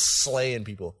awesome, and I'm just slaying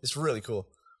people. It's really cool.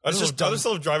 I just dumb.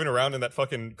 love driving around in that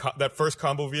fucking that first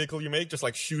combo vehicle you make, just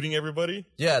like shooting everybody.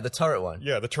 Yeah, the turret one.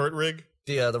 Yeah, the turret rig.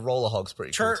 The roller hog's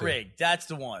pretty Turret cool too. rig. That's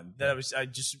the one that I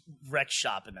just wrecked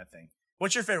shop in that thing.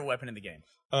 What's your favorite weapon in the game?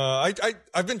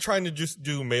 I've been trying to just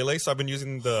do melee, so I've been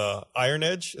using the Iron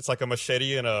Edge. It's like a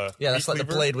machete and a Yeah, that's meat like the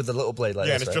cleaver. blade with the little blade like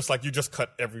Yeah, this, and it's right? just like you just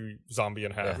cut every zombie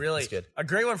in half. Really? that's good. A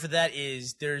great one for that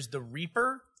is there's the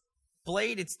Reaper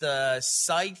blade. It's the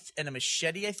scythe and a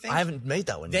machete, I think. I haven't made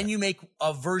that one Then yet. you make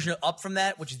a version up from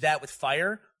that, which is that with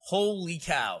fire. Holy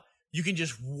cow. You can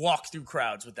just walk through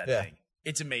crowds with that Yeah. thing.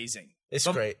 It's amazing. It's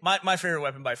But great. My favorite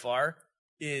weapon by far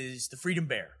is the Freedom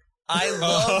Bear. I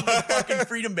love the fucking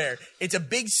Freedom Bear. It's a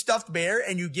big stuffed bear,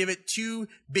 and you give it 2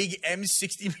 big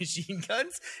M60 machine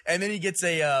guns, and then he gets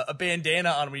a bandana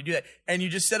on him when you do that, and you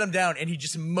just set him down, and he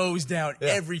just mows down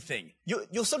everything.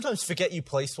 You'll sometimes forget you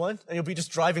placed one, and you'll be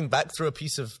just driving back through a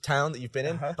piece of town that you've been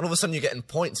in, and all of a sudden you're getting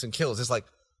points and kills. It's like,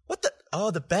 what the? Oh,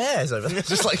 the bear's over there.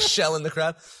 Just like shelling the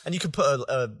crowd. And you can put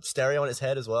a stereo on its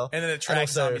head as well. And then it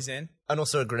tracks zombies in. And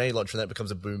also a grenade launcher, and then it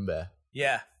becomes a boom bear.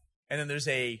 Yeah. And then there's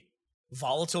a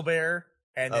volatile bear,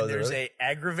 and then Oh, there's really? a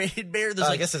aggravated bear. There's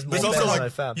I guess there's more also bears like- than I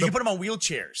found. you can put them on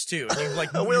wheelchairs too. And you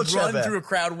like you wheelchair run bear. through a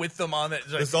crowd with them on it.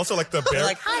 There's also like the They're bear.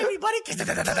 like, hi everybody.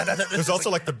 There's also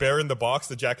like the bear in the box,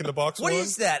 the Jack in the Box What one.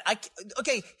 is that?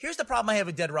 Okay, here's the problem I have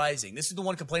with Dead Rising. This is the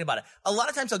one complaining about it. A lot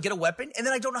of times I'll get a weapon and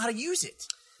then I don't know how to use it.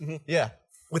 Yeah.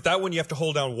 With that one, you have to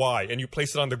hold down Y and you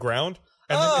place it on the ground.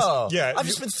 And Oh, then yeah, I've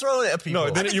just been throwing it at people. no.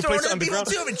 Then been you throwing place it it at on the people ground,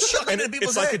 too. I've been chucking and it at people's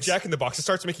it's like a heads. Jack in the Box. It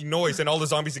starts making noise, and all the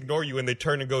zombies ignore you, and they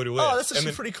turn and go to it. Oh, that's And actually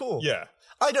then- pretty cool. Yeah,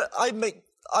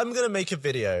 I'm gonna make a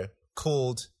video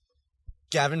called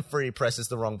Gavin Free presses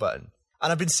the wrong button.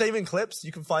 And I've been saving clips.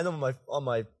 You can find them on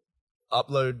my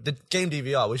upload, the game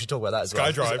DVR. We should talk about that as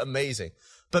well. SkyDrive. It's amazing.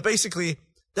 But basically,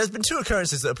 there's been 2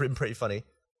 occurrences that have been pretty funny.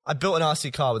 I built an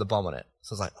RC car with a bomb on it.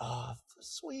 So I was like, oh,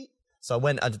 sweet. So I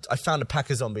went and I found a pack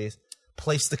of zombies,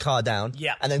 placed the car down,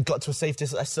 Yeah. and then got to a safe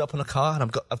distance. I stood up on a car and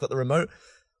I've got the remote,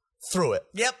 threw it.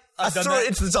 Yep, I I've done threw that. it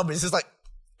into the zombies. It's like,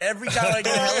 Every time I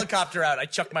get a helicopter out, I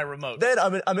chuck my remote. then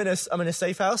I'm in a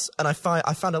safe house, and I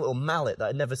found a little mallet that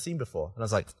I'd never seen before, and I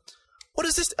was like, "What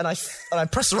is this?" And I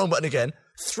pressed the wrong button again,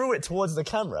 threw it towards the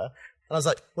camera, and I was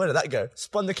like, where did that go?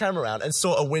 Spun the camera around and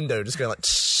saw a window just going like,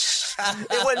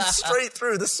 it went straight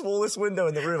through the smallest window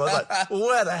in the room. I was like,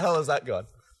 where the hell has that gone?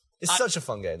 It's such a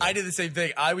fun game. I did the same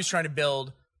thing. I was trying to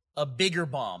build a bigger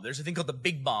bomb. There's a thing called the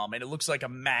big bomb, and it looks like a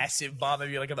massive bomb,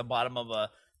 maybe like at the bottom of a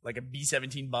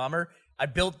B-17 bomber. I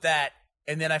built that,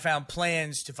 and then I found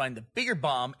plans to find the bigger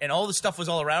bomb, and all the stuff was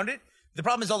all around it. The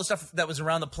problem is all the stuff that was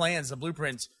around the plans, the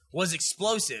blueprints, was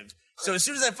explosive. So as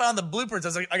soon as I found the blueprints,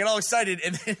 I got all excited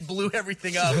and then blew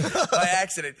everything up by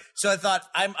accident. So I thought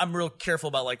I'm real careful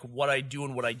about like what I do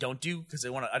and what I don't do because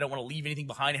I don't want to leave anything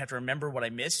behind. I have to remember what I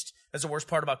missed. That's the worst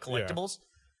part about collectibles. Yeah.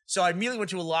 So I immediately went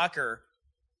to a locker,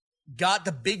 got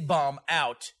the big bomb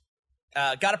out,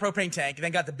 got a propane tank, and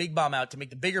then got the big bomb out to make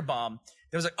the bigger bomb.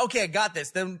 Then I was like, okay, I got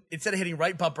this. Then instead of hitting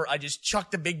right bumper, I just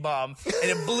chucked the big bomb,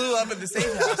 and it blew up in the safe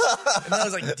house. And then I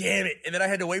was like, damn it. And then I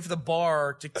had to wait for the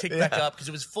bar to tick back up because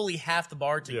it was fully half the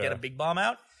bar to get a big bomb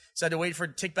out. So I had to wait for it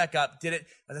to tick back up, did it.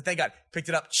 I said, thank God. Picked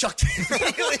it up, chucked it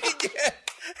really again.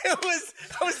 I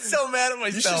was so mad at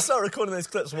myself. You should start recording those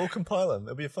clips. We'll compile them.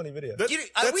 It'll be a funny video.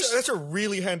 That's a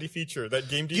really handy feature, that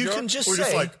game DVR. You can just We're say,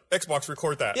 just like, Xbox,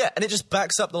 record that. Yeah, and it just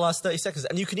backs up the last 30 seconds.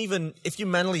 And you can even, if you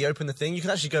manually open the thing, you can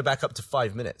actually go back up to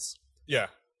 5 minutes. Yeah.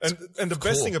 And the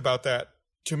best thing about that,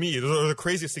 to me, the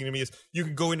craziest thing to me is you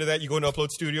can go into that, you go into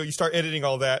Upload Studio, you start editing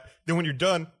all that, then when you're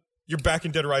done, you're back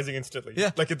in Dead Rising instantly.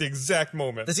 Yeah. Like at the exact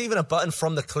moment. There's even a button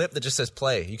from the clip that just says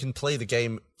play. You can play the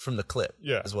game from the clip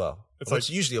as well. It's like,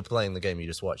 usually you're playing the game you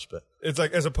just watched, but it's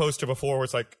like as opposed to before where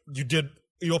it's like you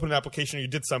open an application, you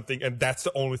did something, and that's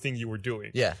the only thing you were doing.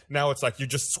 Yeah. Now it's like you're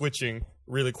just switching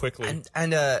really quickly.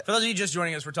 And for those of you just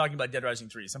joining us, we're talking about Dead Rising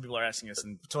 3. Some people are asking us.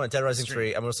 We're talking about Dead Rising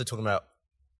 3, and we're also talking about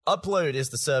Upload is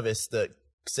the service that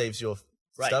saves your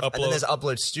stuff. And then there's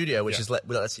Upload Studio, which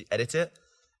lets you edit it.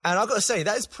 And I've got to say,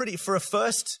 that is pretty, for a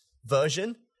first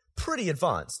version, pretty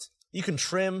advanced. You can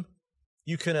trim,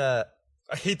 you can...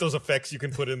 I hate those effects you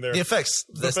can put in there. The effects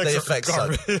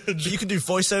suck. But you can do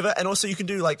voiceover, and also you can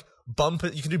do like bump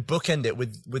it. You can do bookend it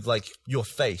with like your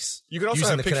face. You can also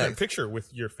have picture-in-picture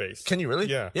with your face. Can you really?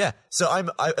 Yeah. Yeah. So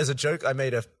as a joke, I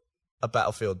made a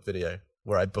Battlefield video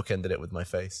where I bookended it with my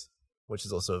face, which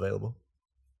is also available.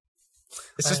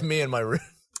 It's just me in my room.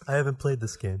 I haven't played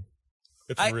this game.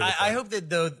 It's really fun. I hope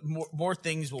that more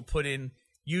things will put in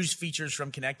use features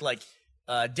from Kinect, like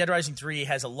Dead Rising 3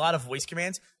 has a lot of voice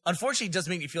commands. Unfortunately, it does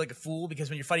make me feel like a fool because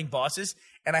when you're fighting bosses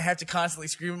and I have to constantly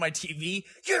scream at my TV,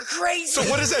 "You're crazy!" So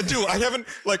what does that do? I haven't,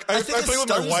 like, I play with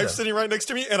my wife sitting right next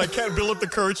to me and I can't build up the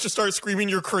courage to start screaming,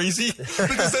 "You're crazy,"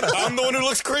 because then I'm the one who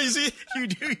looks crazy. You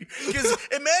do. Because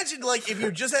imagine, like, if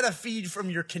you just had a feed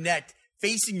from your Kinect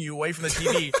facing you away from the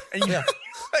TV and you're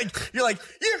like,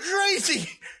 "You're crazy!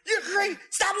 You're crazy!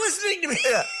 Stop listening to me!"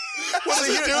 Yeah. What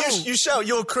do you do? You shout,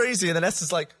 "You're crazy," and then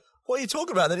Esther's like, "What are you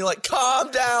talking about?" And then you're like,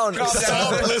 "Calm down.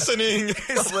 Stop listening.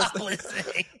 Stop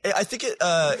listening." I think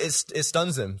it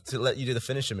stuns him to let you do the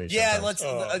finisher move. Yeah,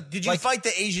 sometimes. did you fight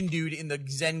the Asian dude in the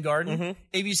Zen Garden? Mm-hmm.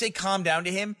 If you say "calm down"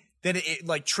 to him, then it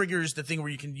like triggers the thing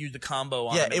where you can use the combo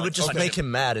on him. Yeah, it would just make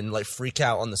him mad and like freak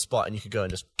out on the spot, and you could go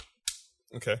and just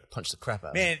punch the crap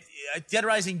out of him. Man, Dead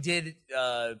Rising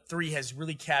 3 has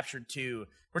really captured too.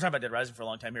 We're talking about Dead Rising for a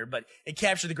long time here, but it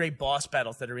captured the great boss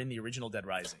battles that are in the original Dead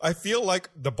Rising. I feel like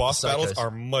the boss battles are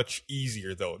much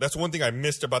easier, though. That's one thing I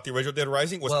missed about the original Dead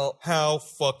Rising was how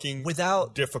fucking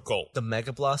difficult. The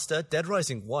Mega Blaster, Dead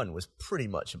Rising 1 was pretty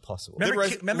much impossible.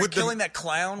 Remember killing that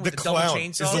clown with the double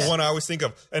chainsaws? Is the one I always think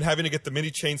of, and having to get the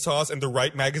mini chainsaws and the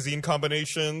right magazine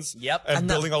combinations. Yep, and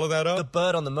building all of that up. The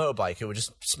bird on the motorbike, it would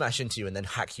just smash into you and then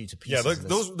hack you to pieces. Yeah,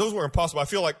 those were impossible.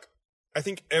 I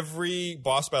think every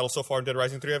boss battle so far in Dead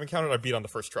Rising 3 I've encountered, I beat on the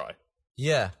first try.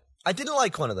 Yeah. I didn't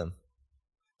like one of them.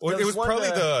 Well, it was probably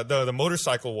the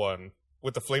motorcycle one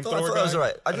with the flamethrower guy. That was all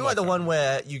right. I didn't like the one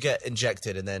where you get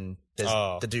injected and then there's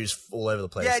the dudes all over the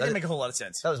place. Yeah, it didn't make a whole lot of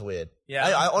sense. That was weird. Yeah.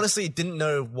 I honestly didn't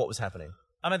know what was happening.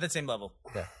 I'm at that same level.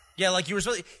 Yeah. Yeah, like you were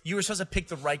supposed to pick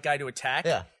the right guy to attack.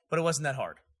 Yeah. But it wasn't that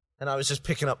hard. And I was just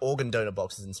picking up organ donor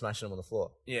boxes and smashing them on the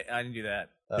floor. Yeah, I didn't do that.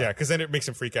 Yeah, because then it makes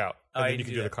him freak out. And then you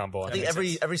can do the combo. I think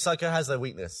every psycho has their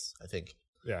weakness, I think.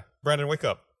 Yeah. Brandon, wake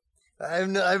up. I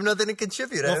have nothing to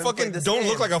contribute. Well, fucking don't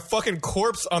look like a fucking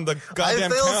corpse on the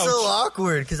goddamn couch. I feel so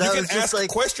awkward because I was just ask like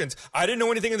questions. I didn't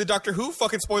know anything in the Doctor Who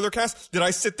fucking spoiler cast. Did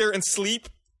I sit there and sleep?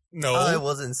 No. I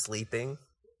wasn't sleeping.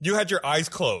 You had your eyes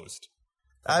closed.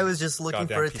 I was just looking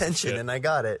for attention and I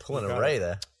got it. Pulling a Ray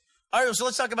there. All right, so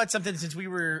let's talk about something since we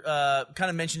were kind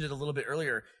of mentioned it a little bit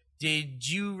earlier. Did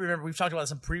you remember, we've talked about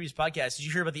this on previous podcasts, did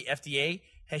you hear about the FDA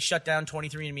has shut down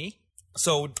 23andMe?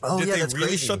 So did they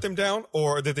really shut them down,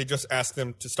 or did they just ask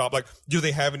them to stop? Like, do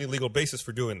they have any legal basis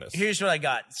for doing this? Here's what I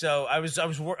got. So I was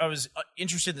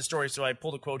interested in the story, so I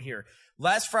pulled a quote here.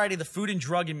 Last Friday, the Food and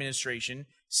Drug Administration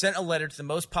sent a letter to the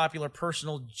most popular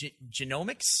personal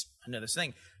genomics. I know this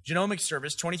thing. Genomics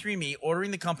service, 23andMe,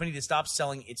 ordering the company to stop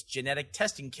selling its genetic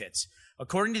testing kits.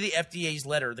 According to the FDA's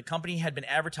letter, the company had been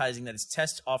advertising that its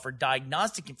tests offer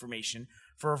diagnostic information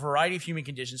for a variety of human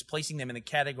conditions, placing them in the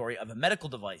category of a medical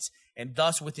device and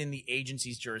thus within the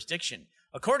agency's jurisdiction.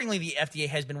 Accordingly, the FDA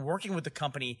has been working with the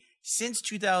company since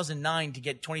 2009 to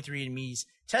get 23andMe's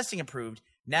testing approved.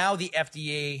 Now the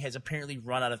FDA has apparently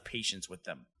run out of patience with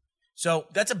them. So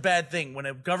that's a bad thing. When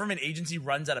a government agency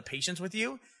runs out of patience with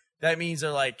you, that means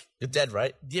they're like, you're dead,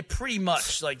 right? Yeah, pretty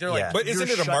much. Like they're like, but isn't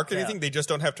it a marketing down. thing? They just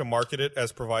don't have to market it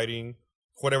as providing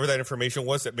whatever that information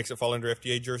was that makes it fall under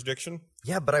FDA jurisdiction.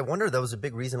 Yeah, but I wonder that was a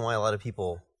big reason why a lot of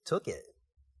people took it.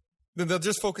 Then they'll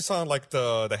just focus on like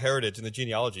the heritage and the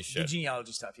genealogy shit. The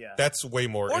genealogy stuff, yeah. That's way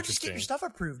more or interesting. Just get your stuff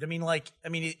approved. I mean,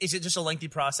 is it just a lengthy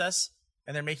process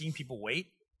and they're making people wait?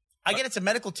 I get it's a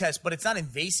medical test, but it's not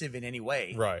invasive in any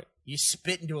way. Right. You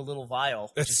spit into a little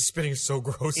vial. Spitting is so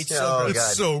gross. It's so gross.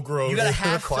 It's so gross. You got to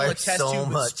half fill a requires test so tube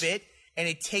with much. spit, and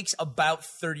it takes about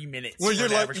 30 minutes. Well, for you're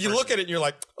an like, average you person. look at it and you're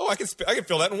like, oh, I can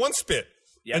fill that in one spit.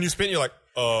 Yep. And you spit and you're like,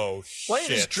 oh, Why don't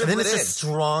you just shit. dribble And then it it's in? the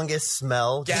strongest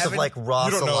smell, just of Gavin, like raw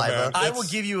you don't know, saliva. man. I will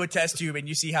give you a test tube, and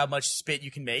you see how much spit you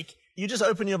can make. You just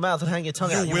open your mouth and hang your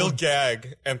tongue out. You will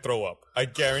gag and throw up. I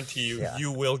guarantee you,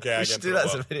 you will gag We and should throw do that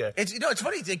up. as a video. It's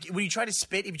funny. It's like when you try to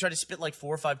spit, if you try to spit like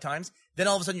 4 or 5 times, then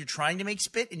all of a sudden you're trying to make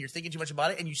spit, and you're thinking too much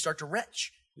about it, and you start to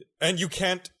retch. And you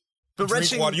can't drink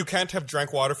retching- water. You can't have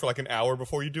drank water for like an hour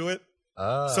before you do it.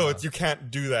 So you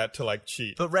can't do that to like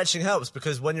cheat. But retching helps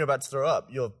because when you're about to throw up,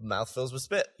 your mouth fills with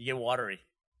spit. You get watery.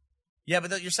 Yeah,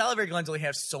 but your salivary glands only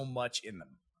have so much in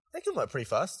them. They can work pretty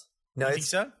fast. No, You think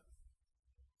it's so?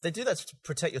 They do that to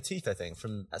protect your teeth, I think,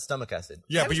 from stomach acid.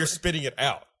 Yeah, but you're spitting it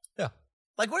out. Yeah.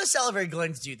 Like, what do salivary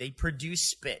glands do? They produce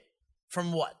spit.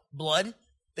 From what? Blood?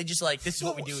 They just like, this is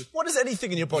what we do. What does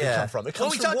anything in your body Yeah. come from? It Well,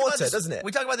 comes we from talked about water, this, doesn't it?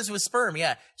 We talked about this with sperm,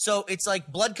 yeah. So it's like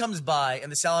blood comes by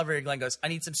and the salivary gland goes, I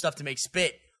need some stuff to make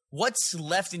spit. What's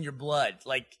left in your blood?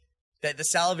 Like, that the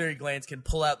salivary glands can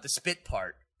pull out the spit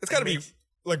part. It's got to be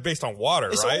like based on water,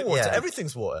 It's right? all water. Yeah.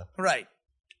 Everything's water. Right.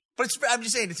 But I'm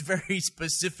just saying it's very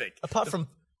specific. Apart from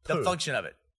The poo. function of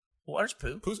it. Water's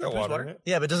poo. Poo's got water in it.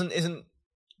 Yeah, but isn't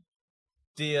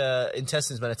the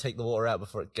intestines meant to take the water out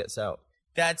before it gets out?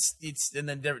 And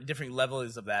then different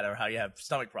levels of that or how you have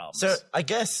stomach problems. So I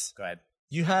guess Go ahead.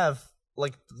 you have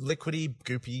like liquidy,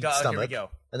 goopy Here stomach, we go.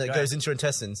 and then Go it goes ahead. into your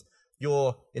intestines.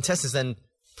 Your intestines then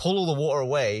pull all the water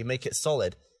away, make it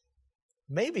solid.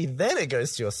 Maybe then it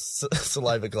goes to your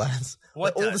saliva glands.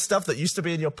 What Like, all does? the stuff that used to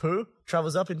be in your poo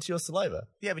travels up into your saliva.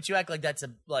 Yeah, but you act like that's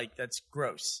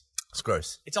gross. It's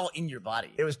gross. It's all in your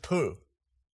body. It was poo.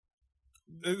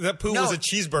 That poo No. was a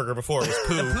cheeseburger before it was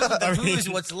poo. The poo is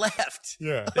what's left.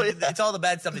 Yeah. It's all the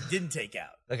bad stuff that didn't take out.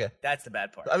 Okay. That's the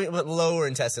bad part. I mean, but lower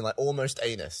intestine, like almost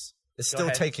anus, it's Go still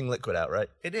ahead. taking liquid out, right?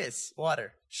 It is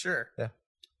water. Sure. Yeah.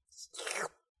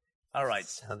 All right.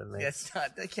 sound amazing. Yeah, it's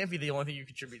not. That can't be the only thing you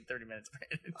contribute in 30 minutes,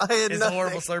 Brandon. I had It's a nothing.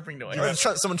 horrible slurping noise.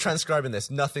 Someone transcribing this.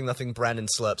 Nothing, Brandon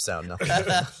slurp sound. Nothing.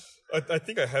 I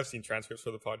think I have seen transcripts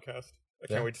for the podcast. I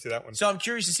can't wait to see that one. So I'm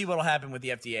curious to see what will happen with the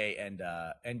FDA and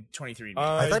 23andMe.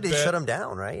 I thought they bet- shut them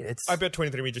down, right? I bet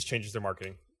 23andMe just changes their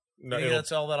marketing. No, You think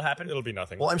that's all that'll happen? it'll be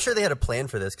nothing. Well, I'm sure they had a plan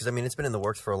for this because I mean it's been in the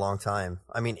works for a long time.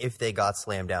 I mean, if they got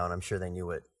slammed down, I'm sure they knew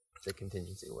what the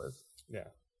contingency was. Yeah.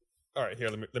 All right, here,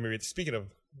 let me read. Speaking of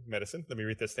medicine, let me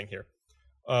read this thing here.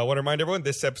 I want to remind everyone,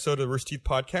 this episode of the Rooster Teeth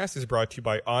Podcast is brought to you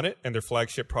by Onnit and their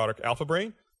flagship product, Alpha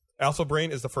Brain. Alpha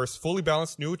Brain is the first fully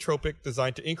balanced nootropic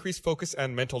designed to increase focus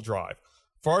and mental drive.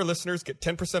 For our listeners, get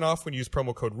 10% off when you use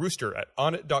promo code ROOSTER at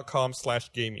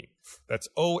onnit.com/gaming. That's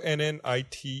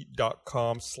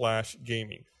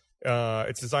ONNIT.com/gaming.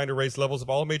 It's designed to raise levels of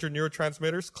all major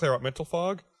neurotransmitters, clear out mental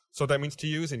fog. So what that means to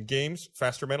you is in games,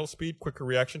 faster mental speed, quicker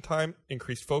reaction time,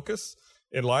 increased focus.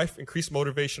 In life, increased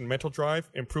motivation, mental drive,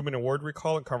 improvement in word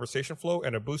recall and conversation flow,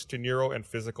 and a boost to neuro and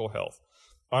physical health.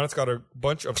 Onnit's got a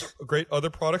bunch of great other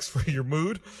products for your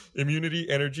mood, immunity,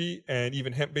 energy, and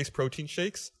even hemp-based protein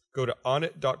shakes. Go to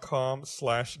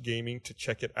onnit.com/gaming to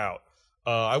check it out.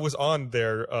 I was on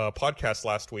their podcast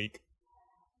last week.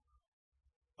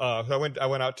 I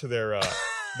went out to their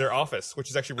office, which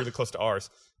is actually really close to ours.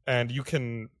 And you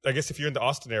can, I guess if you're in the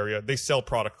Austin area, they sell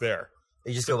product there.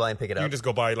 You just go by and pick it You up. can just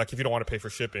go by, like if you don't want to pay for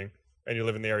shipping and you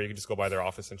live in the area, you can just go by their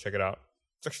office and check it out.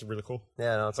 It's actually really cool.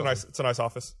 Yeah, no, It's a nice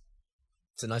office.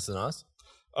 Is it nicer than ours? Is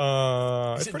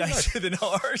It's it pretty nice. nicer than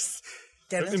ours?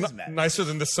 Gavin, that doesn't matter. Nicer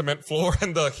than the cement floor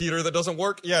and the heater that doesn't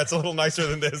work? Yeah, it's a little nicer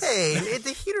than this. Hey,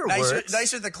 the heater works.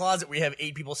 Nicer than the closet where we have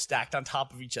 8 people stacked on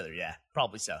top of each other. Yeah,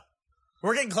 probably so.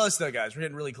 We're getting close though, guys. We're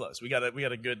getting really close. We got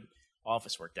a good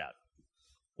office worked out.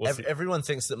 We'll see. Everyone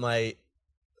thinks that my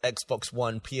Xbox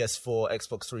One, PS4,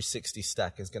 Xbox 360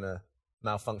 stack is going to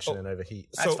malfunction and overheat.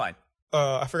 That's fine.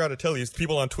 I forgot to tell you,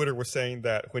 people on Twitter were saying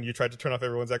that when you tried to turn off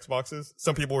everyone's Xboxes,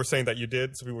 some people were saying that you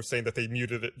did, some people were saying that they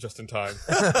muted it just in time.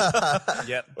 Yep. Or All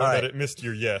that right. it missed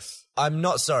your yes. I'm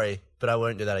not sorry, but I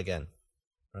won't do that again.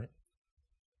 Right?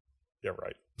 Yeah,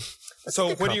 right.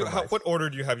 So what order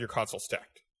do you have your console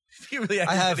stacked? You really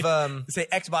I have say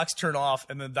Xbox turn off,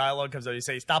 and then the dialogue comes out. You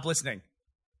say stop listening.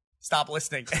 Stop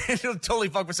listening. And it'll totally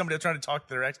fuck with somebody trying to talk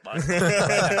to their Xbox.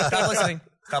 Stop listening.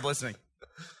 Stop listening.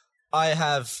 I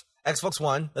have Xbox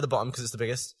One at the bottom because it's the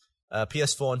biggest,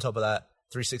 PS4 on top of that,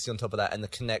 360 on top of that, and the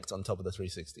Kinect on top of the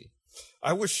 360.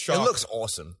 I was shocked. It looks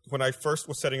awesome. When I first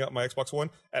was setting up my Xbox One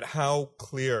at how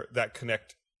clear that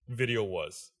Kinect video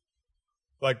was.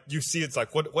 Like, you see, it's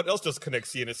like, what else does Kinect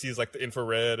see? And it sees, like, the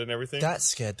infrared and everything. That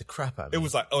scared the crap out of me. It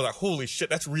was like, holy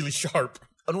shit, that's really sharp.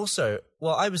 And also,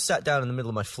 well, I was sat down in the middle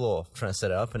of my floor trying to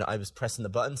set it up, and I was pressing the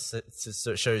buttons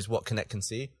so it shows what Kinect can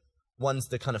see. One's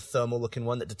the kind of thermal-looking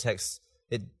one that detects,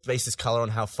 it bases color on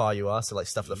how far you are. So, like,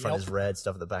 stuff at the front is red,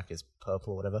 stuff at the back is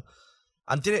purple or whatever.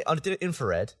 I did it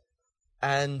infrared,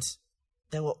 and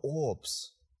there were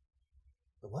orbs.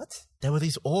 What? There were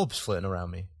these orbs floating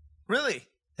around me. Really?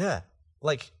 Yeah.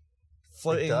 Like,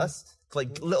 floating, Like dust?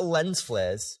 like little lens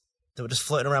flares that were just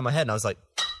floating around my head, and I was like,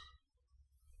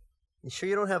 You sure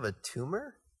you don't have a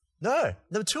tumor? no,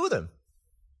 there were 2 of them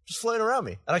just floating around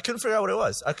me, and I couldn't figure out what it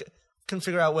was. I couldn't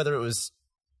figure out whether it was,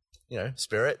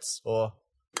 spirits or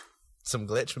some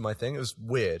glitch with my thing. It was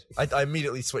weird. I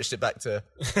immediately switched it back to.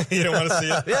 You don't want to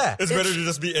see it? Yeah. It's better to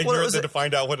just be ignorant than to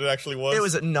find out what it actually was. It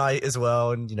was at night as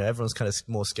well, and everyone's kind of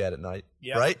more scared at night,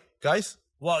 Yeah. right, guys?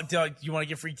 Well, do you want to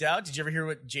get freaked out? Did you ever hear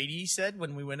what JD said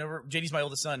when we went over? JD's my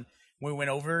oldest son. When we went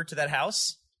over to that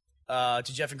house, to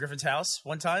Jeff and Griffin's house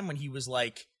one time when he was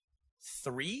like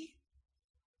 3,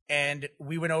 and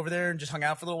we went over there and just hung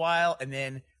out for a little while, and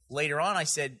then later on, I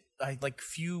said, like a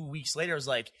few weeks later, I was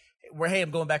like, "Hey,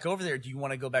 I'm going back over there. Do you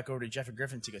want to go back over to Jeff and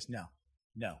Griffin's?" He goes, "No."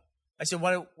 I said,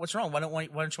 "What's wrong? Why don't you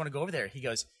want to go over there?" He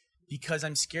goes, "Because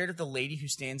I'm scared of the lady who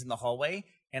stands in the hallway,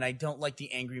 and I don't like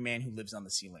the angry man who lives on the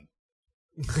ceiling."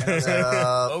 And I was like,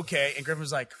 okay. And Griffin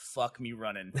was like, fuck me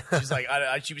running. She's like,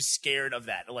 she was scared of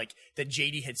that. Like, that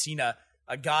JD had seen a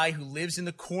guy who lives in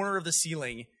the corner of the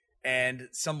ceiling and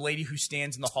some lady who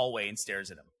stands in the hallway and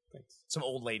stares at him. Thanks. Some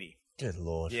old lady. Good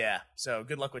lord. Yeah. So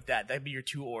good luck with that. That'd be your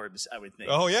 2 orbs, I would think.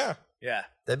 Oh, yeah. Yeah.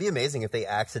 That'd be amazing if they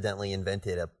accidentally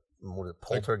invented a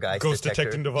poltergeist ghost detector.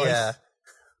 detecting device. Yeah.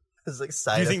 It's like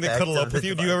side Do you think they effects cuddle of up the with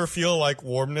you? Do you device. ever feel like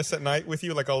warmness at night with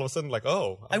you? Like all of a sudden, like,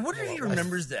 oh. I wonder if he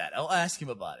remembers that. I'll ask him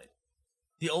about it.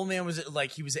 The old man was like,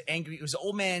 he was angry. It was an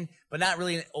old man, but not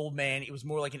really an old man. It was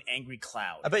more like an angry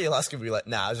cloud. I bet you'll ask him, be like,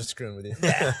 nah, I was just screwing with you.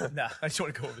 Yeah. Nah, I just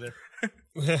want to go over there.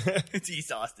 It's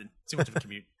East Austin. Too much of a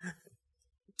commute.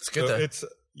 It's good though. It's,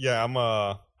 yeah,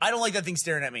 I don't like that thing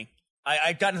staring at me.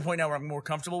 I've gotten to the point now where I'm more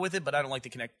comfortable with it, but I don't like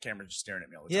the Kinect camera just staring at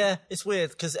me all the time. Yeah, it's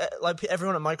weird because like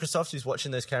everyone at Microsoft who's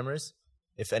watching those cameras,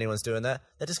 if anyone's doing that,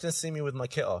 they're just going to see me with my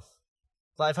kit off.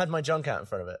 Like I've had my junk out in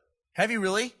front of it. Have you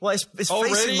really? Well, it's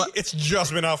already. facing my... It's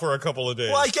just been out for a couple of days.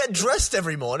 Well, I get dressed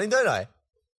every morning, don't I?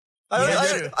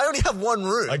 I only have one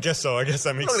room. I guess so. I guess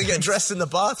that I'm makes not going sense. to get dressed in the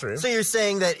bathroom. So you're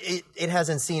saying that it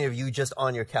hasn't seen of you just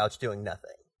on your couch doing nothing.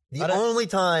 The only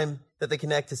time that they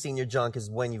connect to seeing your junk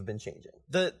is when you've been changing.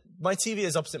 My TV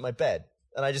is opposite my bed,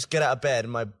 and I just get out of bed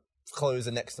and my clothes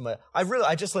are next to my...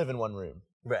 I just live in one room.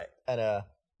 Right. And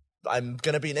I'm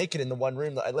going to be naked in the one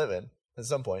room that I live in at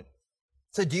some point.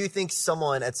 So do you think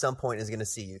someone at some point is going to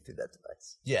see you through that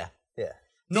device? Yeah. Yeah.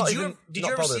 Did you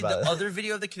ever see the other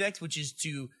video of the Kinect, which is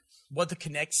to what the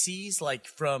Kinect sees, like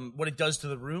from what it does to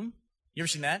the room? You ever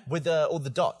seen that? With all the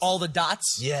dots. All the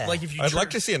dots? Yeah. Like if you I'd like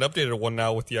to see an updated one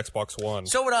now with the Xbox One.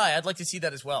 So would I. I'd like to see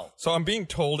that as well. So I'm being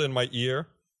told in my ear,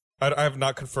 I have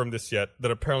not confirmed this yet,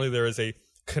 that apparently there is a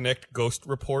Connect Ghost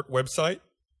Report website.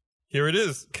 Here it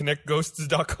is,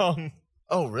 connectghosts.com.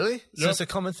 Oh, really? So Yep. it's a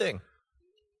common thing.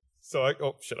 So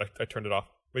I turned it off.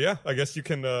 But yeah, I guess you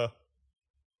can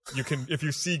if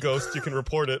you see ghosts, you can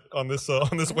report it on this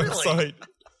website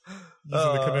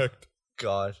using the Connect.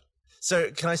 God. So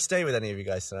can I stay with any of you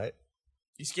guys tonight?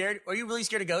 You scared? Are you really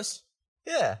scared of ghosts?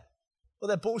 Yeah. Well,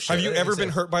 they're bullshit. Have you They don't ever been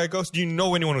exist. hurt by a ghost? Do you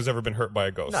know anyone who's ever been hurt by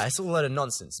a ghost? No, it's all a load of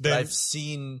nonsense. But Then- I've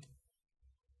seen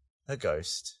a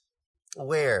ghost.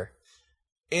 Where?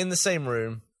 In the same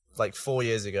room, like 4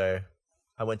 years ago,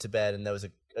 I went to bed and there was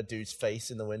a dude's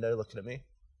face in the window looking at me.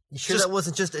 You sure that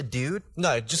wasn't just a dude?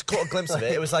 No, just caught a glimpse of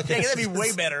it. It was like Yeah, that'd be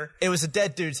way better. It was a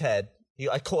dead dude's head.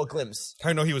 I caught a glimpse. How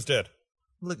do you know he was dead?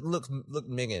 Look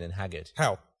minging and haggard.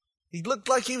 How? He looked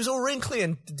like he was all wrinkly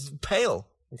and pale.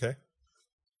 Okay.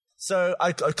 So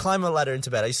I climb a ladder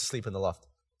into bed. I used to sleep in the loft.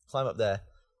 Climb up there.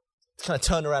 Kind of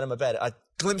turn around in my bed. I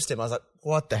glimpsed him. I was like,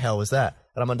 what the hell was that?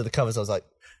 And I'm under the covers. I was like,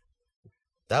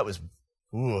 that was...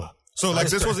 Ooh. So, like,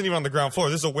 this wasn't even on the ground floor.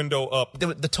 This is a window up.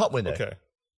 The top window. Okay.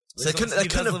 So there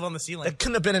couldn't live on the ceiling. There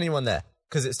couldn't have been anyone there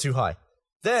because it's too high.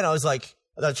 Then I was like,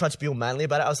 I tried to be all manly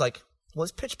about it. I was like, well,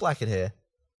 it's pitch black in here.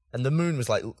 And the moon was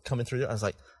like coming through. I was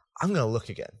like, I'm going to look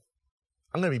again.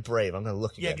 I'm going to be brave. I'm going to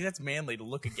look Yeah, again. because that's manly to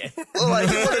look again. I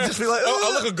didn't want to just be like,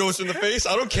 I'll look a ghost in the face.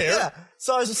 I don't care. Yeah.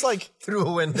 So I was just like, Through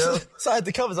a window. so I had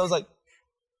the covers. I was like,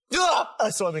 ah! I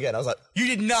saw him again. I was like, You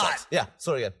did not. yeah,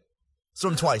 saw him again. Saw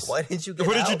him twice. Why didn't you get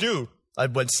What did you out? do? I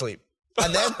went to sleep.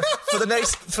 And then for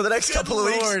the next couple of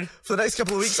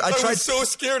weeks, I I tried was so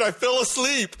scared. I fell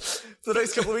asleep. for the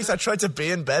next couple of weeks, I tried to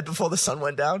be in bed before the sun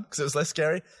went down because it was less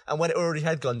scary. And when it already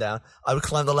had gone down, I would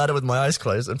climb the ladder with my eyes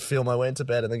closed and feel my way into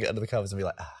bed and then get under the covers and be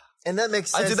like, ah. And that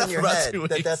makes I sense did that in your for about head 2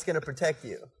 that weeks. that's going to protect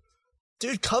you.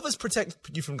 Dude, covers protect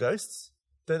you from ghosts.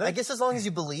 Don't they? I guess as long as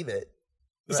you believe it.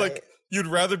 It's Right. like you'd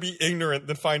rather be ignorant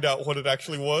than find out what it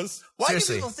actually was. Why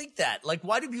Seriously. do people think that? Like,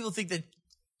 why do people think that,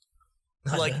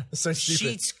 like, It's so stupid.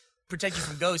 sheets protect you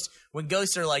from ghosts when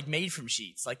ghosts are, like, made from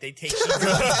sheets? Like, they take sheets.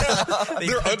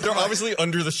 They're obviously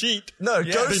under the sheet. No,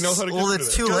 They ghosts. know how to get Well, rid it's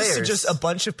of it. two Ghosts are layers. just a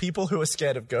bunch of people who are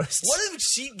scared of ghosts. What if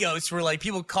sheet ghosts were like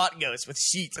people caught ghosts with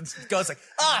sheets and ghosts like,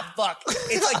 ah, fuck.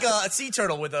 It's like a sea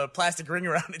turtle with a plastic ring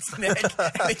around its neck and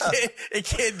it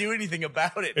can't do anything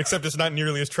about it. Except it's not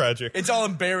nearly as tragic. It's all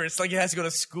embarrassed. Like it has to go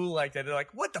to school like that. They're like,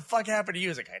 what the fuck happened to you?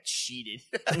 It's like, I cheated.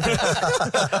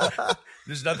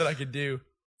 There's nothing I can do.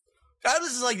 How does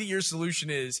this like that your solution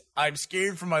is, I'm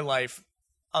scared for my life.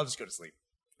 I'll just go to sleep.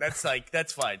 That's like,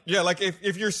 that's fine. Yeah, like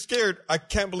if you're scared, I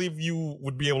can't believe you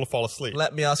would be able to fall asleep.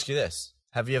 Let me ask you this: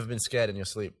 have you ever been scared in your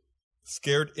sleep?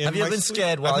 Scared in Have you my ever been sleep?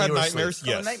 scared while I've had you were nightmares.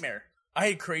 asleep? Oh, Yes. a nightmare. I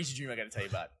had a crazy dream I got to tell you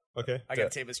about. Okay. I got to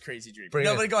tell you this crazy dream. Bring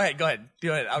No, it. but go ahead. I'll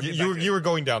get back to it. You were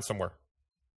going down somewhere.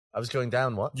 I was going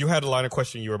down. What? You had a line of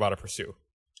questioning you were about to pursue.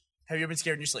 Have you ever been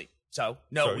scared in your sleep? So,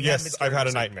 no. So, we haven't been yes, scared I've in had our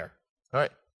a sleep. nightmare. All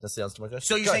right, that's the answer to my question.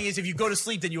 So you're Go saying ahead. is if you go to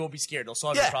sleep, then you won't be scared. It'll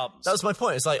solve your yeah, problems. that was my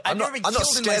point. It's like I've I'm never not, been I'm not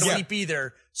killed in my scared. of- sleep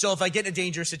either. So if I get in a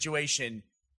dangerous situation,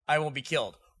 I won't be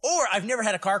killed. Or I've never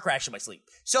had a car crash in my sleep.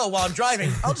 So while I'm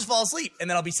driving, I'll just fall asleep and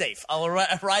then I'll be safe. I'll arrive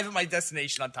at my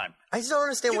destination on time. I just don't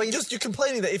understand why you You're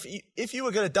complaining that if you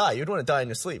were going to die, you'd want to die in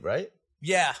your sleep, right?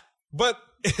 Yeah, But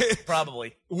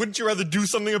probably. wouldn't you rather do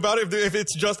something about it if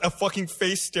it's just a fucking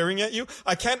face staring at you?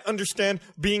 I can't understand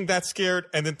being that scared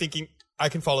and then thinking I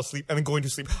can fall asleep and then going to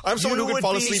sleep. I'm someone who can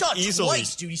fall He asleep saw it easily.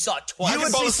 twice, dude. He saw it twice. I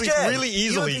can fall asleep really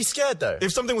You would easily. be scared though.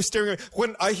 If something was staring at me,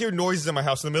 when I hear noises in my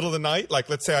house in the middle of the night, like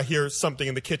let's say I hear something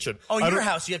in the kitchen. Oh, I in your don't-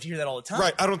 house, you have to hear that all the time.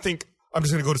 Right. I don't think I'm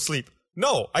just going to go to sleep.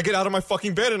 No, I get out of my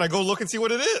fucking bed and I go look and see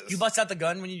what it is. You bust out the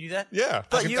gun when you do that? Yeah.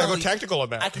 But I you go only- tactical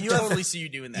on that. I can totally see you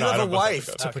doing that. you No, I have a don't bust out the wife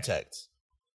gun. to Okay. protect.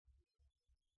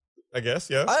 I guess,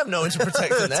 yeah. I have no one to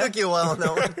protect in it there. took you a while.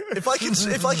 No, If I can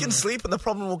sleep and the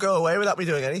problem will go away without me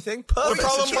doing anything, perfect. the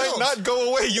problem might not go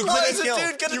away. You What could is a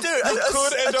dude gonna you, do? You A-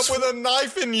 could end a up with a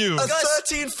knife in you. A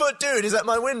 13-foot dude is at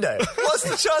my window. What's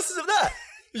the chances of that?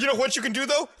 You know what you can do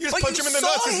though? You just But punch you him in the saw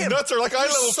nuts. His him. nuts are like eye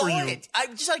level saw for you. it. I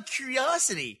just like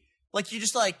curiosity. Like you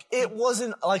just like It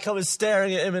wasn't like I was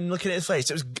staring at him and looking at his face.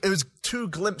 It was two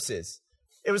glimpses.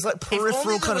 It was like if only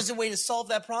peripheral there kind was of. a way to solve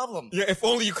that problem, Yeah, if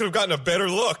only you could have gotten a better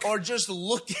look. or just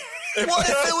looked. What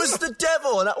if it was the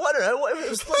devil? And I don't know. What if it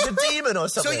was like a demon or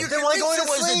So something? you're Then why convinced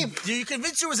go to there was you're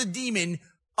convinced there was a demon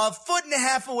a foot and a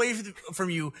half away from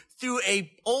you through a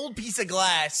old piece of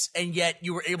glass, and yet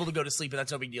you were able to go to sleep, and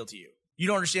that's no big deal to you. You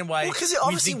don't understand why? Because it we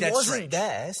obviously think that's wasn't strange.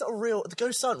 there. It's not real. The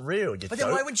ghosts aren't real. But then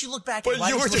why wouldn't you look back? But Why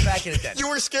you did were you look back at it then? you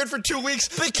were scared for 2 weeks.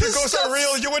 Because the ghosts stuff- are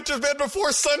real. You went to bed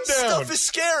before sundown. Stuff is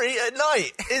scary at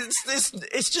night.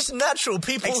 It's just natural.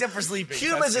 People, Except for sleeping.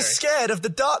 Humans That's are scary. scared of the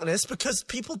darkness because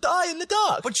people die in the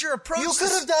dark. But your approach. you could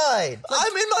have died.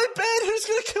 I'm in my bed. Who's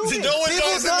gonna kill me? No one People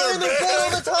dies die in in their their bed. bed all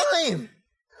the time.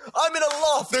 I'm in a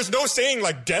loft. There's no saying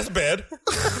like deathbed.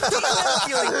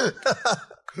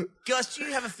 Gus, do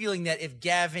you have a feeling that if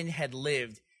Gavin had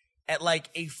lived at like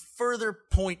a further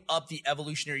point up the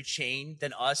evolutionary chain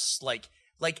than us, like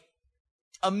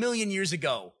a million years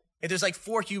ago, if there's like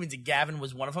 4 humans and Gavin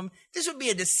was one of them, this would be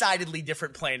a decidedly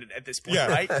different planet at this point, Yeah.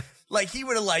 right? Like he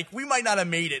would have we might not have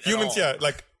made it. Humans, at all. yeah,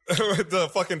 like the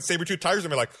fucking saber-tooth tigers are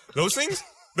like, those things?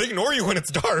 They ignore you when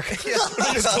it's dark. They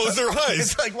just close their eyes.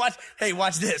 It's like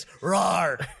watch this,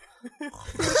 rawr.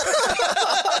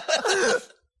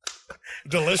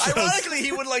 Delicious. Ironically,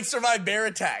 he would like survive bear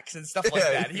attacks and stuff like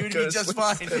that. He would be just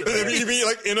fine. He'd be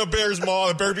like in a bear's maw,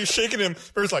 the bear be shaking him.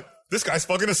 Bear's like, this guy's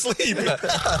fucking asleep.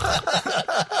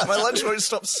 My lunch won't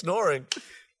stop snoring.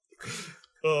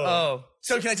 Oh.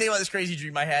 So can I tell you about this crazy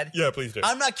dream I had? Yeah, please do.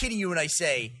 I'm not kidding you when I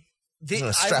say...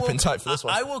 Strap in tight for this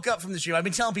one. I woke up from this dream. I've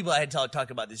been telling people I had to talk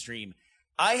about this dream.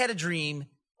 I had a dream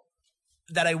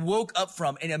that I woke up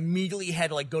from and immediately had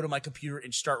to like go to my computer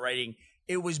and start writing.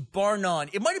 It was bar none.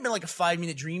 It might have been like a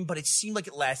 5-minute dream, but it seemed like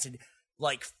it lasted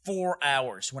like 4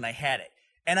 hours when I had it.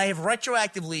 And I have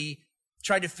retroactively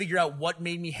tried to figure out what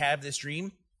made me have this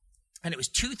dream. And it was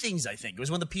 2 things, I think. It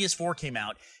was when the PS4 came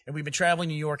out and we've been traveling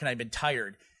to New York and I'd been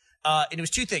tired. And it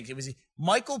was 2 things. It was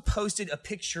Michael posted a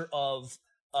picture of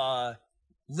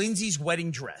Lindsay's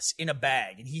wedding dress in a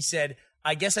bag. And he said,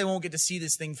 I guess I won't get to see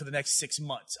this thing for the next 6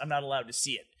 months. I'm not allowed to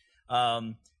see it.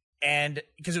 And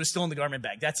because it was still in the garment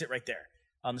bag. That's it right there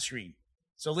on the screen.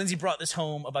 So Lindsay brought this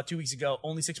home about 2 weeks ago.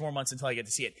 Only 6 more months until I get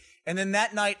to see it. And then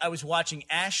that night I was watching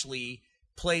Ashley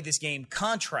play this game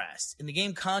Contrast. In the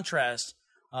game Contrast,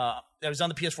 that was on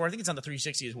the PS4. I think it's on the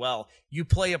 360 as well. You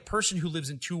play a person who lives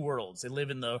in 2 worlds. They live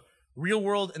in the real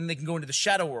world and they can go into the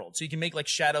shadow world. So you can make like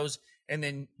shadows and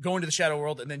then go into the shadow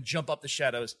world and then jump up the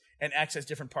shadows and access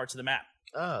different parts of the map.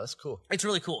 Oh, that's cool. It's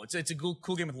really cool. It's a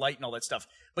cool game with light and all that stuff.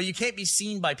 But you can't be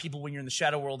seen by people when you're in the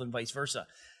shadow world and vice versa.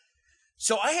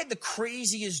 So I had the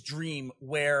craziest dream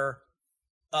where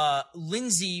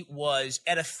Lindsay was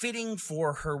at a fitting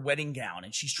for her wedding gown.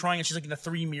 And she's like in the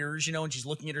 3 mirrors, and she's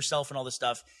looking at herself and all this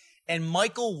stuff. And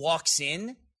Michael walks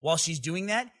in while she's doing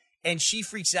that. And she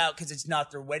freaks out because it's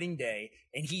not their wedding day.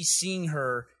 And he's seeing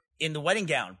her in the wedding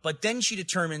gown. But then she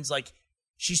determines like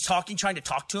she's trying to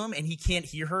talk to him and he can't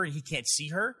hear her and he can't see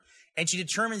her. And she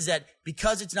determines that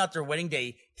because it's not their wedding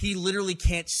day, he literally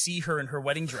can't see her in her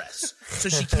wedding dress. So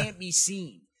she can't be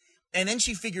seen. And then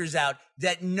she figures out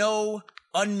that no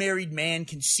unmarried man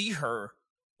can see her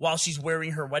while she's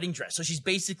wearing her wedding dress. So she's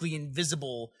basically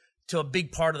invisible to a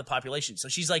big part of the population. So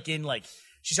she's like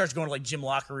she starts going to like gym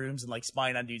locker rooms and like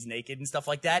spying on dudes naked and stuff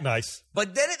like that. Nice.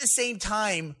 But then at the same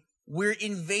time, we're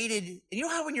invaded. And you know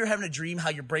how when you're having a dream,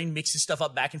 how your brain mixes stuff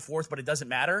up back and forth, but it doesn't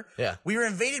matter? Yeah. We were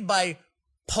invaded by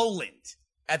Poland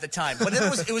at the time, but then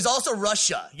it was also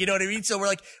Russia. You know what I mean? So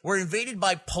we're invaded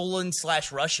by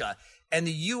Poland/Russia, and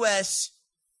the U.S.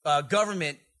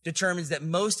 Government determines that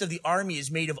most of the army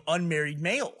is made of unmarried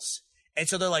males, and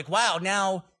so they're like, "Wow,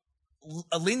 now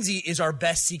Lindsay is our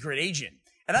best secret agent."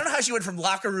 And I don't know how she went from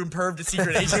locker room perv to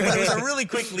secret agent, but it was a really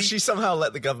quickly. She somehow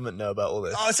let the government know about all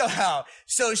this. Oh, somehow.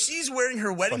 So she's wearing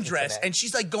her wedding dress, and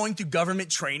she's like going through government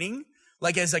training,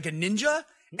 like as like a ninja.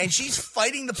 And she's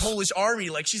fighting the Polish army,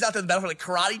 like she's out there in the battle for like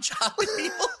karate chopping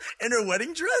people in her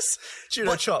wedding dress.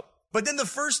 Judo chop. But then the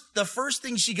first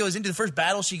thing she goes into, the first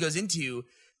battle she goes into,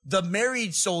 the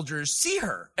married soldiers see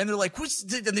her and they're like,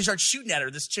 and they start shooting at her,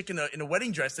 this chick in a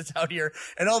wedding dress that's out here.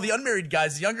 And all the unmarried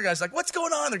guys, the younger guys, are like, what's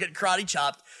going on? They're getting karate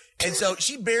chopped. And so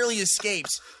she barely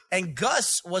escapes. And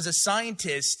Gus was a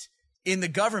scientist in the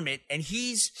government and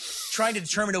he's trying to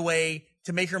determine a way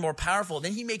to make her more powerful.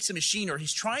 Then he makes a machine, or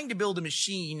he's trying to build a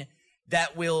machine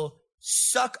that will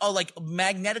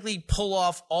magnetically pull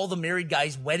off all the married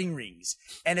guys' wedding rings.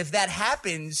 And if that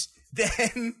happens,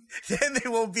 then they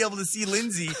won't be able to see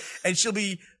Lindsay and she'll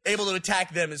be able to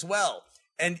attack them as well.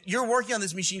 And you're working on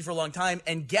this machine for a long time.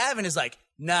 And Gavin is like,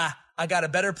 nah, I got a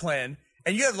better plan.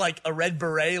 And you have like a red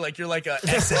beret, like you're like a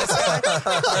SS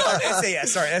guy.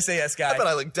 SAS guy. But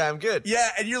I look damn good. Yeah.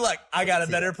 And you're like, I got a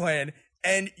better plan.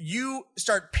 And you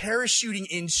start parachuting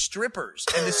in strippers,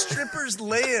 and the strippers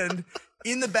land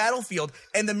in the battlefield.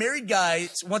 And the married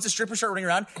guys, once the strippers start running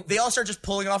around, they all start just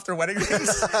pulling off their wedding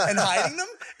rings and hiding them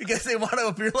because they want to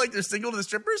appear like they're single to the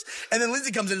strippers. And then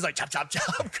Lindsay comes in and is like, chop, chop,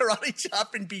 chop, karate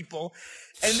chopping people.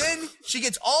 And then she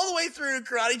gets all the way through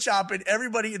karate chopping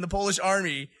everybody in the Polish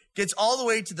army, gets all the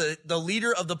way to the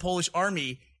leader of the Polish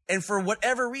army. And for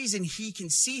whatever reason, he can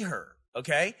see her.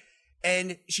 Okay.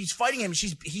 And she's fighting him.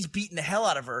 He's beating the hell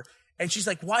out of her. And she's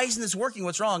like, why isn't this working?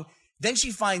 What's wrong? Then she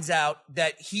finds out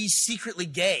that he's secretly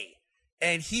gay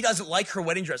and he doesn't like her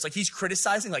wedding dress. Like he's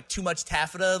criticizing like too much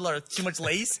taffeta or too much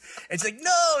lace. And it's like,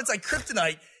 no, it's like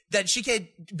kryptonite that she can't,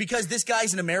 because this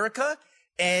guy's in America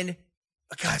and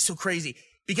God, it's so crazy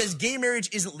because gay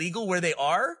marriage isn't legal where they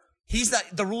are.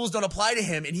 The rules don't apply to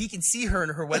him and he can see her in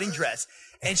her wedding dress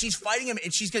and she's fighting him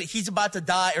and she's about to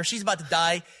die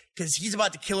because he's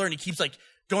about to kill her and he keeps like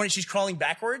going and she's crawling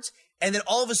backwards. And then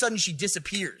all of a sudden she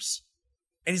disappears.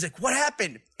 And he's like, what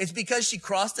happened? It's because she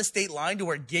crossed the state line to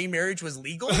where gay marriage was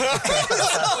legal. So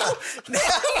now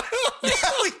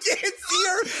we can't see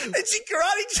her and she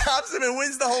karate chops him and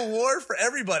wins the whole war for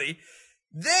everybody.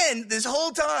 Then this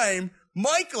whole time,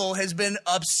 Michael has been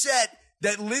upset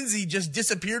that Lindsay just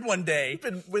disappeared one day. You've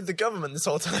been with the government this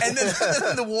whole time. And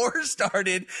then the war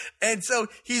started. And so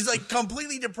he's like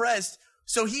completely depressed.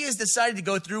 So he has decided to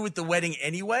go through with the wedding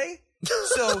anyway.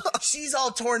 So she's all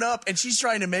torn up and she's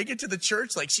trying to make it to the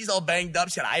church. Like she's all banged up.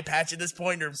 She had an eye patch at this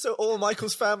point. So all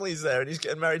Michael's family's there and he's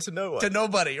getting married to no one. To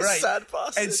nobody, right. Sad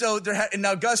bastard. And so and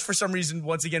now Gus, for some reason,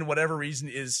 once again, whatever reason,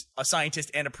 is a scientist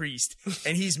and a priest.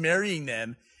 And he's marrying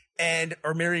them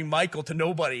or marrying Michael to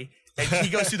nobody. And he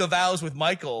goes through the vows with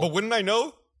Michael. But wouldn't I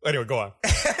know? Anyway, go on.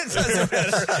 It doesn't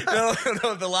matter.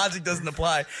 No, the logic doesn't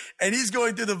apply. And he's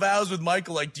going through the vows with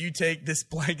Michael, like, do you take this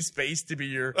blank space to be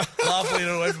your lawfully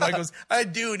wedded wife? And Michael goes, I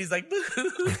do. And he's like, boo.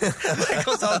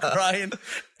 Michael's all crying.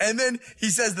 And then he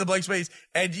says to the blank space,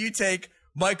 and do you take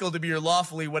Michael to be your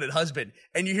lawfully wedded husband?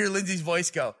 And you hear Lindsay's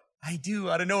voice go, I do,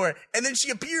 out of nowhere. And then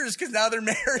she appears because now they're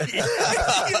married. And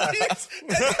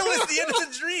that was the end of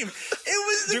the dream. It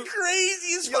was the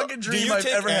craziest fucking dream I've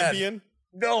ever had.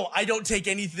 No, I don't take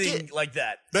anything like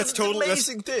that. That's totally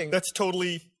amazing thing. That's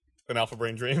totally an alpha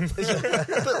brain dream.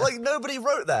 But like nobody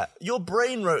wrote that. Your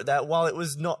brain wrote that while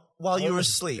you were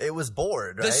asleep. It was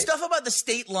bored, right? The stuff about the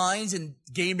state lines and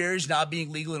gay marriage not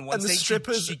being legal in one And the state,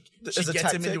 strippers she as a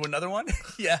gets him tactic? into another one.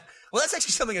 Yeah. Well, that's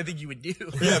actually something I think you would do.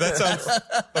 Yeah, that sounds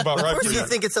about right. Of course for you you.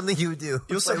 think it's something you would do.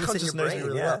 Your It's like what's in subconscious your knows you brain,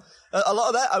 really yeah. well. A lot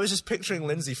of that, I was just picturing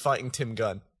Lindsay fighting Tim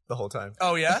Gunn the whole time.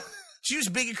 Oh, yeah? She was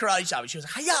big at karate chopping. She was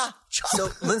like, hiya, chop. So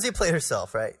Lindsay played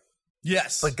herself, right?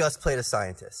 Yes. But Gus played a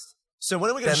scientist. So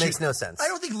when are we going That to makes no sense. I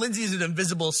don't think Lindsay is an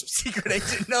invisible secret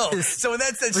agent. No. So in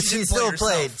that sense, But she she didn't play still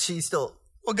herself. played. She still.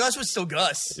 Well, Gus was still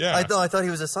Gus. Yeah. I thought he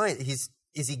was a scientist.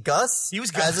 Is he Gus? He was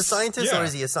Gus. As a scientist, Yeah. or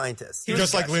is he a scientist?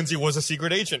 Just like Lindsay was a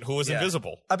secret agent who was Yeah.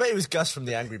 invisible. I bet it was Gus from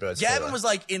the Angry Birds. Gavin photo. was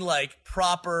like in like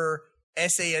proper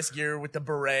SAS gear with the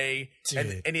beret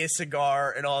and his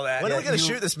cigar and all that. When are we going to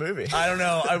you- shoot this movie? I don't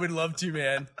know. I would love to,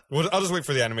 man. Well, I'll just wait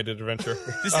for the animated adventure.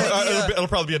 This idea It'll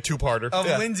probably be a two-parter. of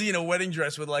Lindsay in a wedding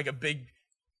dress with like a big,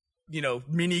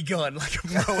 mini gun, like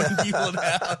mowing people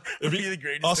down. It'd be the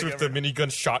greatest Also, thing if ever. the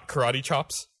minigun shot karate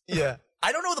chops. Yeah.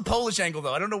 I don't know the Polish angle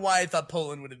though. I don't know why I thought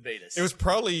Poland would invade us. It was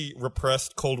probably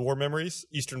repressed Cold War memories,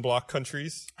 Eastern Bloc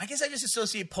countries. I guess I just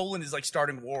associate Poland as like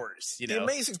starting wars. The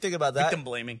amazing thing about that victim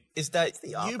blaming. is that the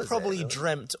you opposite, probably really.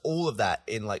 dreamt all of that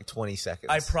in like 20 seconds.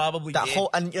 I probably that did.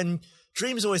 whole and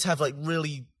dreams always have like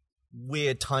really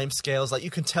weird time scales. Like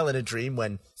you can tell in a dream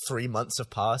when 3 months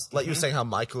have passed. Like you were saying how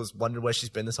Michael's wondered where she's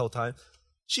been this whole time.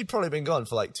 She'd probably been gone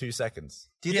for like 2 seconds.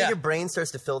 Do you Yeah. think your brain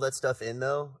starts to fill that stuff in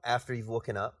though after you've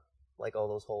woken up, like all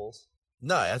those holes?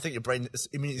 No, I think your brain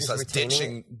immediately starts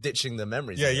retaining ditching the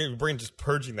memories. Yeah, your brain just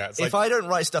purging that. It's If like, I don't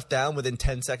write stuff down within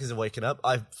 10 seconds of waking up,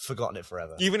 I've forgotten it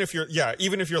forever. even if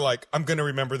you're like, I'm gonna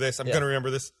remember this, I'm Yeah. gonna remember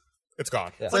this, it's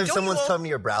gone. It's like if don't someone's you all- telling me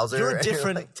your browser. You're a and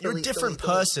different, like, you're a delete, different delete,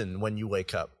 delete. person when you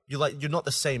wake up. You're not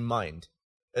the same mind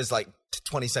as like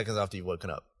 20 seconds after you've woken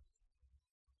up.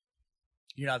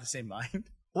 You're not the same mind.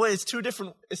 Well, it's two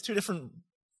different.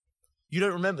 You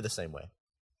don't remember the same way.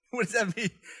 What does that mean?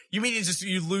 You mean it's just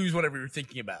you lose whatever you're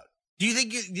thinking about? Do you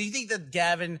think that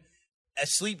Gavin,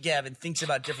 asleep Gavin, thinks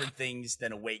about different things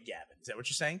than awake Gavin? Is that what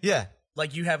you're saying? Yeah,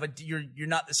 Like you have you're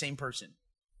not the same person.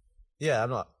 yeah, I'm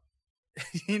not.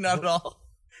 You're not at all.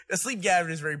 Asleep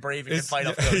Gavin is very brave and can fight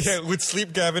off ghosts. Yeah, would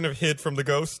Sleep Gavin have hid from the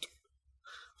ghost?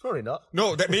 Probably not.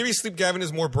 No, that maybe Sleep Gavin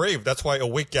is more brave. That's why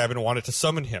Awake Gavin wanted to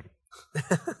summon him.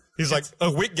 He's like,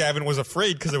 Awake Gavin was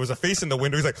afraid because there was a face in the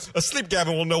window. He's like, Asleep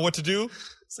Gavin will know what to do.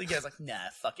 Sleep Gavin's like, nah,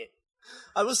 fuck it.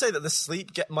 I will say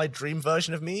that my dream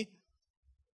version of me,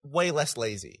 way less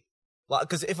lazy. Like,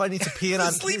 because if I need to pee and The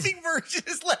I'm sleeping version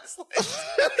is less lazy.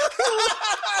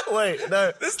 wait,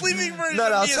 no, The sleeping version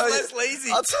no, of me is less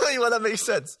lazy. I'll tell you why that makes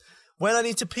sense. When I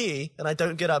need to pee and I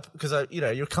don't get up because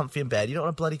you're comfy in bed, you don't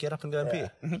want to bloody get up and go and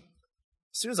pee. As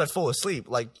soon as I fall asleep,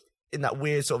 like in that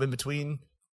weird sort of in between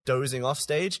dozing off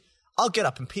stage, I'll get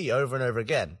up and pee over and over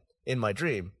again in my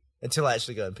dream until I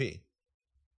actually go and pee.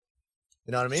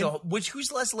 You know what I mean? So,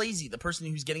 who's less lazy? The person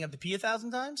who's getting up to pee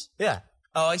 1,000 times? Yeah,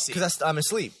 Oh, I see. because I'm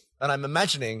asleep and I'm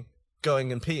imagining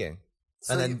going and peeing,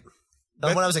 So and then.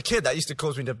 And when I was a kid, that used to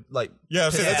cause me to like. Yeah,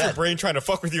 so that's Yeah. your brain trying to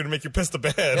fuck with you to make you piss the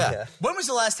bed. Yeah. Yeah. When was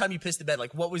the last time you pissed the bed?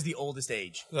 Like, what was the oldest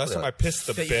age? Last time I pissed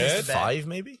the That you pissed bed, the bed? 5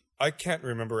 maybe. I can't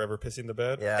remember ever pissing the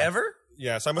bed. Yeah. Ever?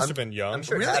 Yeah, so I must have been young. I'm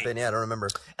sure Really? it happened. Yeah, I don't remember.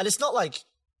 And it's not like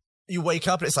you wake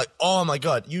up and it's like, oh my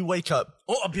god, you wake up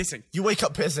I'm pissing.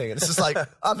 pissing, and it's just like,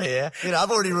 I'm here.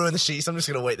 I've already ruined the sheets. I'm just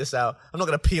gonna wait this out. I'm not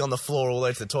gonna pee on the floor all the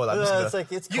way to the toilet. I'm just gonna, it's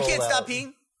like it's You cold can't stop out.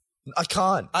 peeing? I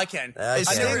can't. I can. I It's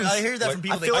can. serious. I hear that from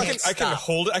people. I feel they like can't I can stop.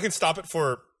 hold it. I can stop it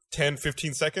for 10,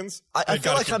 15 seconds. I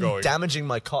feel like I'm going. damaging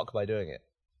my cock by doing it.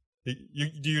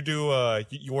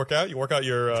 You work out? You work out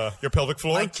your pelvic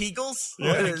floor? Like Kegels? Yeah.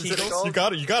 What are Is it Kegels?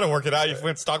 called? You got to work it out. You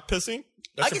went stock pissing?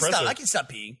 That's impressive. I can stop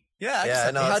peeing. Yeah, I Yeah, can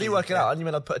stop no, peeing. How do you work it out? You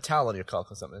mean I'd put a towel on your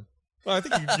cock or something? Well, I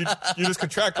think you just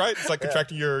contract, right? It's like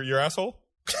contracting your asshole.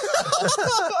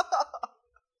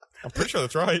 I'm pretty sure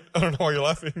that's right. I don't know why you're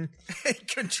laughing.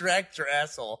 Contract your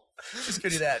asshole. Just go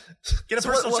do that. Get a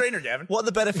personal trainer, Gavin. What are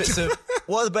the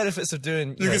benefits of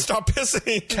doing You can stop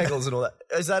pissing. kegels and all that?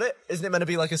 Is that it? Isn't it meant to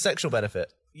be like a sexual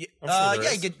benefit? Yeah, I'm sure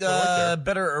there you is. get They're right there.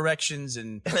 better erections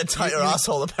and And a tighter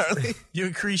asshole, apparently. you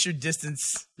increase your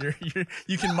distance.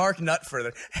 You can mark nut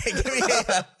further. Hey, give me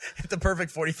the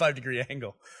perfect 45-degree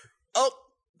angle. Oh,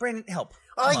 Brandon, help.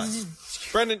 Come on.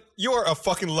 Brandon, you are a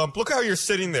fucking lump. Look how you're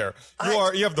sitting there.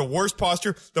 You have the worst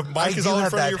posture. The mic is do all in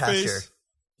have front of bad your posture.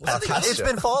 face. It's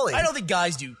been falling. I don't think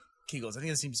guys do Kegels. I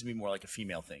think it seems to be more like a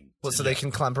female thing. Well, so they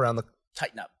can clamp around the...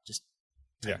 Tighten up. Just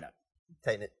tighten up.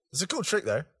 Tighten it. It's a cool trick,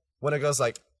 though. When it goes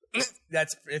like, It's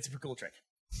a cool trick.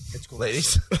 It's cool.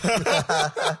 ladies.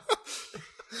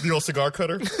 The old cigar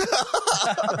cutter.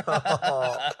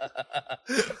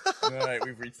 All right,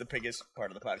 we've reached the biggest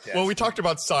part of the podcast. Well, we talked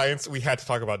about science. We had to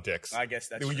talk about dicks. I guess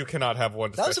that's You cannot have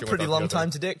one That was a discussion pretty without long the other. time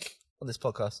to dick on this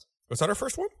podcast. Was that our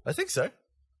first one? I think so.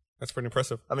 That's pretty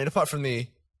impressive. I mean, apart from the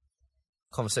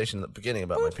conversation at the beginning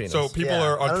about my penis. So people Yeah.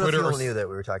 are I on don't know if Twitter. people knew that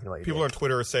we were talking about you. People on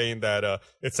Twitter are saying that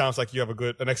it sounds like you have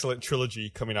an excellent trilogy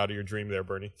coming out of your dream there,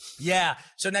 Bernie. Yeah.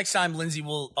 So next time, Lindsay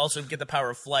will also get the power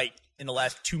of flight in the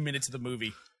last 2 minutes of the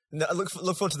movie. No, look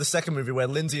forward to the second movie where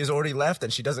Lindsay has already left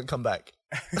and she doesn't come back.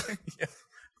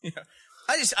 Yeah.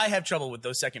 I have trouble with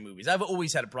those second movies. I've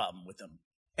always had a problem with them.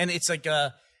 And it's like,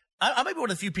 I might be one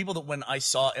of the few people that when I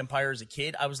saw Empire as a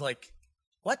kid, I was like,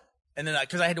 what? And then,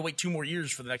 because I had to wait 2 more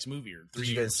years for the next movie or 3 Did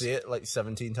you go and years. see it like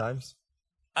 17 times?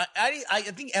 I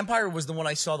think Empire was the one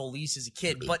I saw the least as a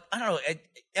kid, but I don't know.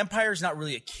 Empire's not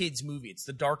really a kid's movie. It's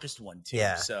the darkest one, too.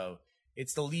 Yeah. So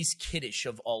it's the least kiddish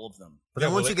of all of them. But then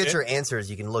Yeah, once well, you get it- your answers,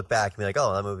 you can look back and be like,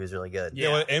 oh, that movie's really good. Yeah.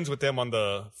 Yeah, well, it ends with them on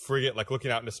the frigate, like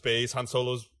looking out into space. Han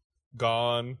Solo's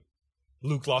gone.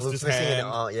 Luke lost Luke's his missing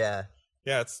hand. yeah.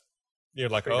 Yeah, you're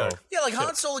like, Pretty oh. dark. Yeah, like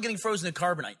Han Solo getting frozen in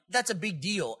carbonite. That's a big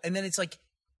deal. And then it's like,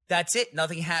 that's it.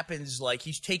 Nothing happens. Like,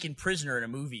 he's taken prisoner in a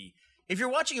movie. If you're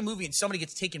watching a movie and somebody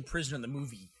gets taken prisoner in the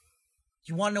movie,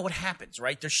 you want to know what happens,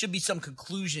 right? There should be some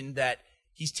conclusion that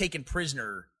he's taken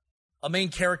prisoner, a main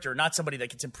character, not somebody that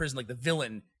gets in prison like the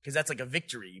villain, because that's like a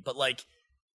victory. But like,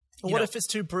 Well, what if it's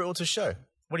too brutal to show?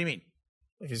 what do you mean?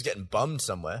 If he's getting bummed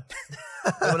somewhere.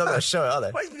 We're not going to show it, are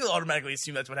they? Why do people automatically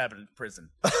assume that's what happened in prison?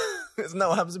 Isn't that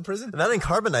what happens in prison? Not in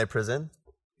Carbonite prison.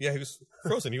 Yeah, he was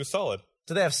frozen. He was solid.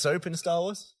 Do they have soap in Star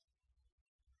Wars?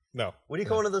 No. What do you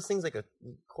call one of those things, like a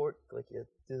cork? Like you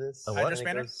do this? A what? And it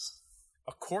Hydrospanner? goes-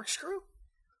 A corkscrew?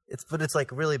 But it's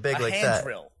like really big, A like hand that.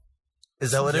 drill.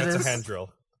 Is that what Yeah, it it's is? a hand drill.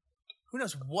 Who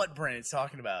knows what Brandon's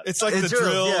talking about? It's like It the drills,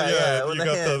 drill. yeah, Yeah, with you the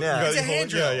got hand, the. yeah. You got It's a the hand whole-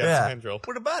 drill. Yeah, it's Yeah. a hand drill.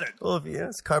 What about it? Well, if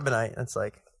it's Carbonite, it's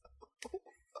like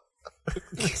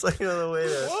it's like another way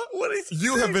to. What is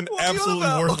You have been What are you absolutely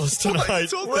about? worthless What are you tonight.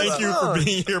 talking Thank you about? for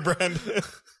being here, Brandon.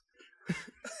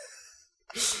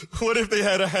 What if they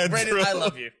had a hand Brandon, drill? I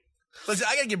love you. Listen,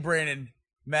 I gotta give Brandon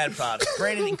mad props.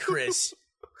 Brandon and Chris,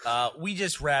 we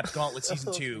just wrapped Gauntlet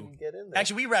Season 2. Get in there.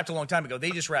 Actually, we wrapped a long time ago.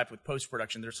 They just wrapped with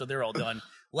post-production, so they're all done.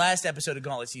 Last episode of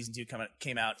Gauntlet Season 2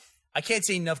 came out. I can't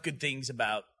say enough good things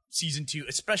about Season 2,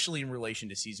 especially in relation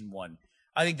to Season 1.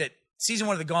 I think that Season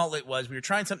 1 of the Gauntlet was we were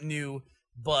trying something new,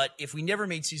 but if we never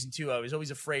made Season 2, I was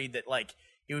always afraid that, like,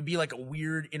 it would be like a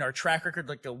weird, in our track record,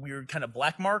 like a weird kind of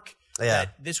black mark. Yeah.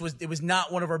 That it was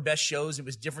not one of our best shows. It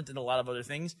was different than a lot of other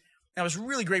things. And I was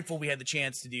really grateful we had the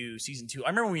chance to do Season 2. I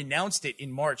remember when we announced it in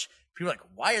March, people were like,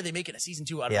 why are they making a Season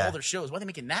 2 out of Yeah. all their shows? Why are they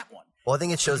making that one? Well, I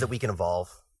think it shows that we can evolve,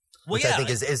 Well, which yeah. I think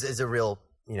is a real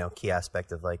key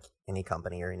aspect of like any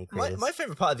company or any creative. my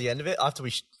favorite part at the end of it, after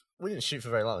we didn't shoot for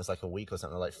very long, it was like a week or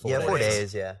something, like 4 days. 4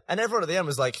 days. Yeah. And everyone at the end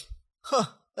was like, huh,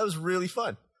 that was really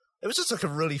fun. It was just like a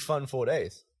really fun 4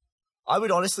 days. I'd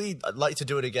like to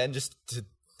do it again just to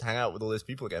hang out with all those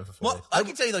people again for 4 Well, days. I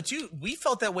can tell you, though, too, we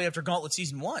felt that way after Gauntlet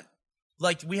Season 1.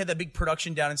 Like, we had that big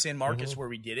production down in San Marcos where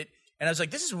we did it. And I was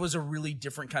like, this was a really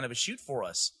different kind of a shoot for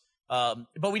us.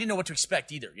 But we didn't know what to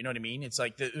expect either. You know what I mean? It's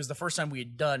like it was the first time we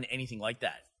had done anything like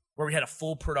that, where we had a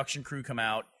full production crew come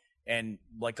out. And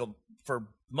like for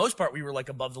most part, we were like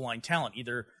above the line talent,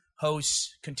 either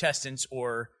hosts, contestants,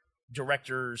 or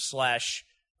directors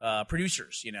 /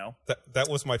 producers, That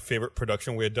was my favorite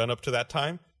production we had done up to that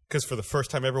time, because for the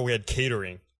first time ever, we had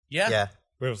catering. Yeah. Yeah.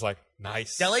 It was like,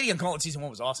 nice. That lady on Gauntlet Season 1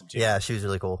 was awesome, too. Yeah. She was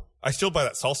really cool. I still buy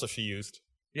that salsa she used.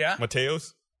 Yeah?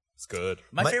 Mateo's It's good.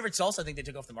 My favorite salsa, I think they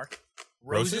took off the market.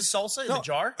 Roses salsa in the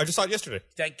jar? I just saw it yesterday.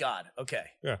 Thank God. Okay.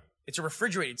 Yeah. It's a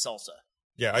refrigerated salsa.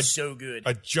 Yeah. So good.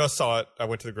 I just saw it. I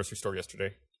went to the grocery store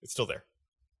yesterday. It's still there.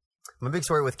 My big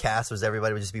story with Cass was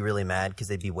everybody would just be really mad because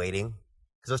they'd be waiting.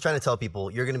 Because I was trying to tell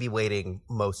people, you're going to be waiting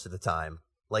most of the time.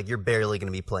 Like, you're barely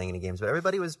going to be playing any games. But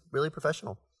everybody was really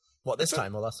professional. What, this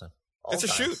time or last time? It's a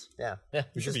shoot. Yeah.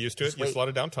 We should be used to it. It's a lot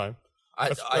of downtime.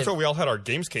 That's I why we all had our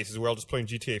games cases. We're all just playing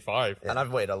GTA 5. And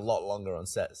I've waited a lot longer on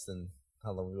sets than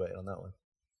how long we waited on that one.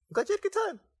 I'm glad you had a good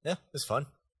time. Yeah, it was fun.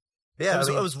 Yeah,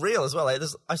 it was real as well. Like,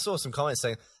 I saw some comments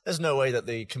saying there's no way that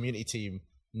the community team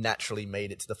naturally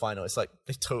made it to the final. It's like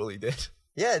they totally did.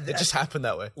 Yeah, it just happened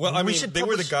that way. Well, I mean, they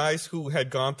were the guys who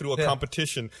had gone through a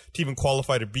competition to even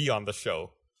qualify to be on the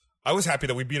show. I was happy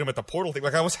that we beat them at the portal thing.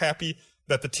 Like, I was happy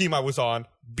that the team I was on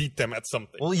beat them at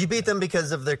something. Well, you beat them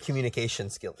because of their communication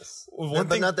skills,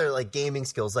 but not their like gaming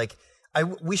skills. Like,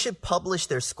 we should publish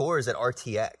their scores at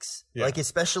RTX. Yeah. Like,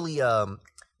 especially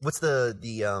what's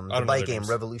the bike game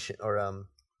Revolution or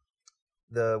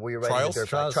where you're riding the dirt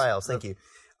bike. Trials. Thank you.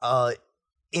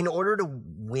 In order to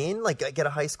win, like get a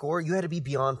high score, you had to be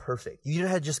beyond perfect. You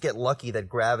had to just get lucky that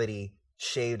gravity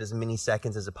shaved as many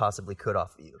seconds as it possibly could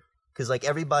off of you. Because like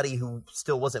everybody who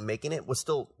still wasn't making it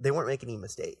they weren't making any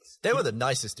mistakes. They were the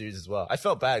nicest dudes as well. I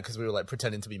felt bad because we were like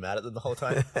pretending to be mad at them the whole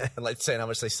time and like saying how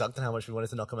much they sucked and how much we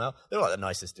wanted to knock them out. They were like the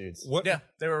nicest dudes. Yeah,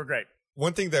 they were great.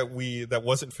 One thing that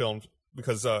wasn't filmed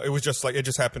because it was just like it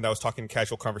just happened. I was talking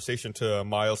casual conversation to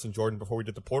Miles and Jordan before we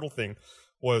did the portal thing.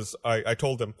 Was I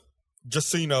told them, just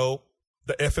so you know,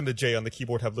 the F and the J on the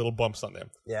keyboard have little bumps on them.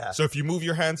 Yeah. So if you move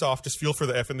your hands off, just feel for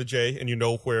the F and the J, and you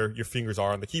know where your fingers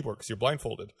are on the keyboard because you're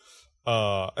blindfolded.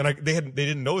 They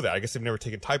didn't know that. I guess they've never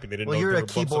taken typing. They didn't know. Well, you're there a were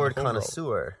bumps on keyboard the home row.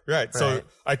 connoisseur, right? So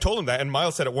I told him that, and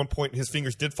Miles said at one point his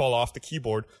fingers did fall off the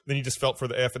keyboard. Then he just felt for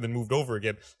the F and then moved over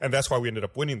again, and that's why we ended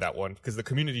up winning that one because the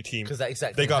community team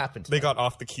happened. They got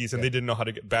off the keys and they didn't know how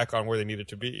to get back on where they needed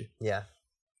to be. Yeah.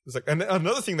 It's like, and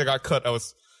another thing that got cut, I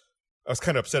was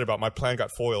kind of upset about. My plan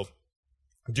got foiled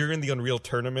during the Unreal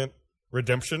Tournament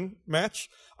redemption match.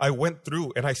 I went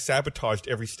through and I sabotaged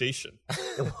every station.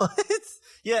 What?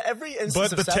 Yeah, every instance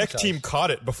But the tech team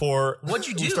caught it before What'd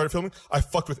you do? we started filming. I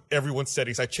fucked with everyone's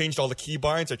settings. I changed all the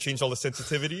keybinds. I changed all the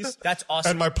sensitivities. That's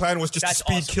awesome. And my plan was just to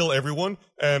speed kill everyone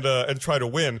and try to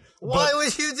win. Why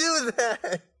would you do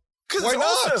that? Why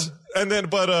not? Awesome. And then,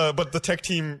 but the tech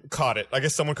team caught it. I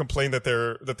guess someone complained that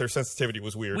their sensitivity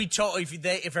was weird. We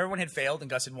if everyone had failed and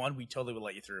Gus had won, we totally would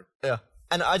let you through. Yeah.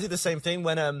 And I did the same thing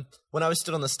when I was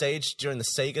stood on the stage during the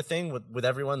Sega thing with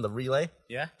everyone, the relay.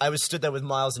 Yeah. I was stood there with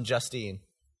Miles and Justine,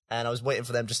 and I was waiting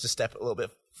for them just to step a little bit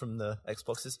from the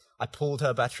Xboxes. I pulled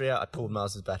her battery out. I pulled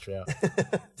Miles' battery out.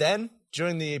 Then,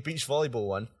 during the beach volleyball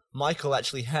one, Michael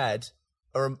actually had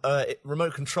a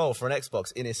remote control for an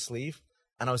Xbox in his sleeve,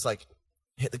 and I was like,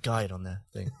 hit the guide on there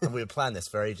thing. And we had planned this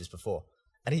for ages before.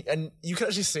 And you can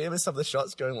actually see him in some of the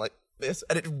shots going like this,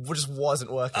 and it just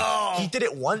wasn't working. Oh. He did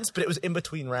it once, but it was in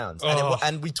between rounds.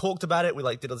 And we talked about it. We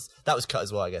like did all this. That was cut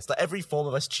as well, I guess. Like every form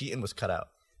of us cheating was cut out.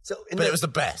 But it was the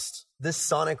best. This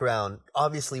Sonic round,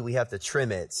 obviously we have to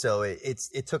trim it, so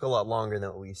it took a lot longer than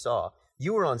what we saw.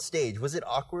 You were on stage. Was it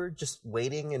awkward just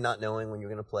waiting and not knowing when you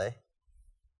were going to play?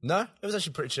 No, it was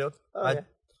actually pretty chilled. I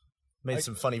made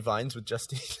some funny vines with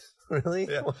Justine. Really?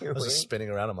 Yeah. I was just spinning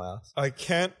around on my ass. I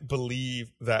can't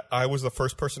believe that I was the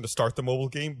first person to start the mobile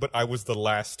game, but I was the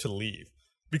last to leave.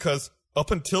 Because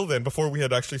up until then, before we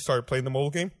had actually started playing the mobile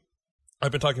game,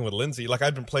 I've been talking with Lindsay. Like,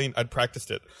 I'd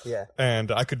practiced it. Yeah.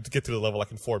 And I could get to the level like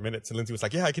in 4 minutes. And Lindsay was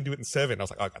like, yeah, I can do it in 7. I was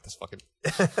like, oh,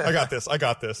 I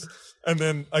got this. And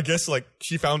then I guess like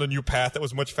she found a new path that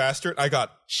was much faster. I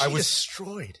was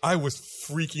destroyed. I was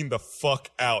freaking the fuck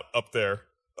out up there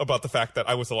about the fact that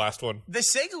I was the last one. The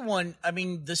Sega one, I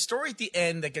mean, the story at the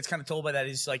end that gets kind of told by that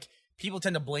is like people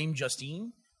tend to blame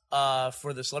Justine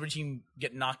for the celebrity team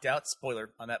getting knocked out. Spoiler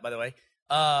on that, by the way.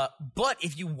 But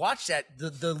if you watch that,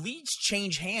 the leads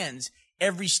change hands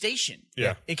every station.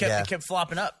 Yeah. It kept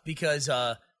flopping up because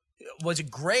was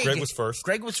it Greg? Greg was first.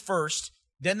 Greg was first.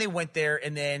 Then they went there,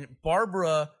 and then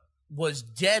Barbara was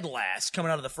dead last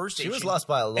coming out of the first station. She was lost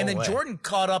by a long way. And then Jordan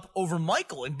caught up over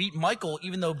Michael and beat Michael,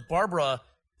 even though Barbara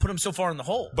put him so far in the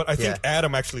hole. But I think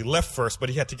Adam actually left first, but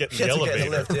he had to get in the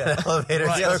elevator.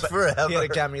 Elevator took forever. He had a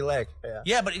gammy leg.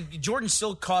 Yeah, but Jordan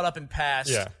still caught up and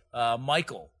passed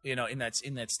Michael, in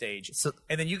that stage. So,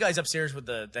 and then you guys upstairs with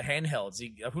the handhelds.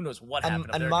 Who knows what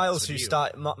happened? And Miles,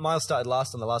 Miles started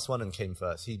last on the last one and came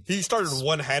first. He started with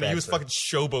one hand. He was fucking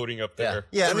showboating up there.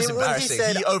 Yeah, it was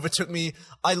embarrassing. He overtook me.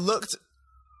 I looked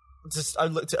I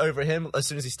looked over him as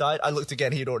soon as he started. I looked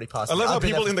again. He had already passed. I love me. how I've been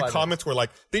people there in for the 5 comments were like,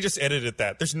 they just edited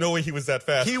that. There's no way he was that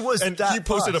fast. He was and that he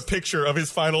posted fast. a picture of his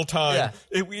final time.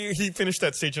 Yeah. He finished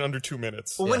that stage in under 2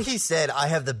 minutes. Well, when he said, I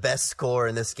have the best score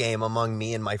in this game among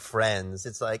me and my friends,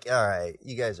 it's like, all right,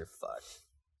 you guys are fucked.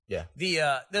 Yeah. The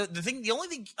only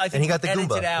thing I And think he got the edited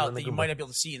Goomba. He out won the that you Goomba. might not be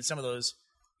able to see in some of those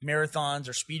marathons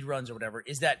or speed runs or whatever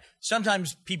is that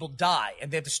sometimes people die and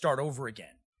they have to start over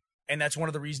again. And that's one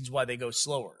of the reasons why they go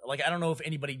slower. Like, I don't know if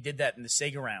anybody did that in the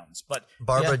Sega rounds, but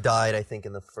Barbara Yeah. died, I think,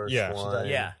 in the first Yeah, she one. died.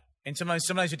 yeah. And sometimes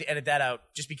you have to edit that out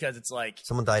just because it's like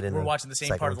Someone died in we're the watching the same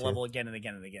second part of the one, too. level again and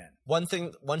again and again.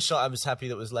 One shot I was happy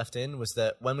that was left in was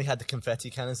that when we had the confetti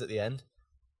cannons at the end,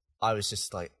 I was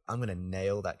just like, I'm going to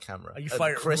nail that camera. You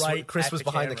fired Chris, right Chris at was the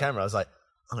behind the camera. camera. I was like,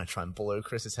 I'm going to try and blow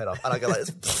Chris's head off. And I go like,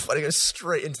 and I go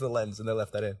straight into the lens, and they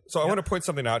left that in. So I want to point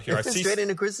something out here. I see Straight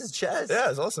into Chris's chest. Yeah,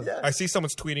 it's awesome. Yeah. I see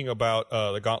someone's tweeting about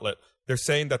the Gauntlet. They're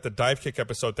saying that the dive kick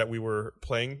episode that we were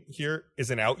playing here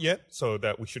isn't out yet, so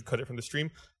that we should cut it from the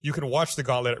stream. You can watch the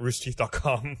Gauntlet at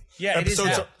roosterteeth.com. Yeah, it is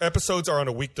now. Episodes are on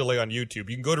a week delay on YouTube.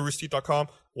 You can go to roosterteeth.com,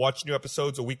 watch new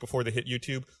episodes a week before they hit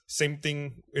YouTube. Same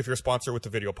thing if you're a sponsor with the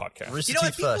video podcast. Rooster You know,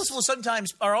 Teeth people first. will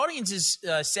sometimes, our audience is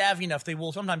savvy enough, they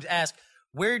will sometimes ask,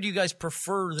 where do you guys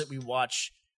prefer that we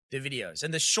watch the videos?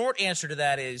 And the short answer to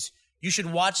that is you should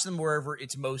watch them wherever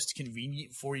it's most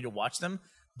convenient for you to watch them.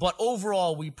 But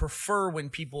overall, we prefer when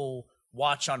people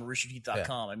watch on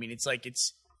roosterteeth.com. I mean,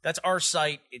 that's our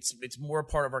site. It's more a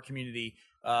part of our community.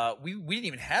 We didn't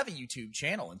even have a YouTube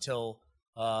channel until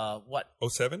what?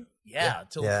 07? Yeah,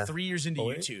 until Yeah. 3 years into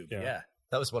 08? YouTube. Yeah. Yeah.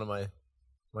 That was one of my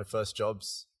first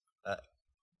jobs at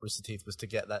Rooster Teeth, was to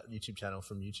get that YouTube channel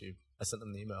from YouTube. I sent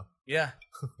them the email. Yeah.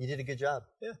 You did a good job.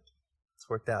 Yeah. It's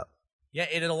worked out. Yeah,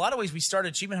 and in a lot of ways, we started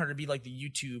Achievement Hunter to be like the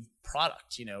YouTube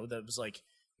product, that was like,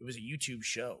 it was a YouTube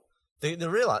show. The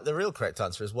real correct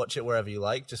answer is watch it wherever you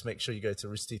like. Just make sure you go to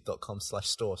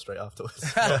roosterteeth.com/store straight afterwards.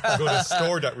 Go to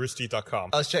store.roosterteeth.com.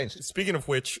 Oh, it's changed. Speaking of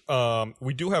which,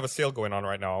 we do have a sale going on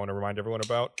right now. I want to remind everyone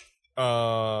about.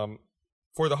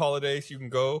 For the holidays, you can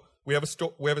go. We have a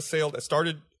sale that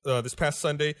started this past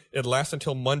Sunday. It lasts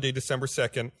until Monday, December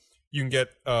 2nd. You can get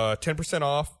 10%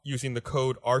 off using the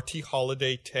code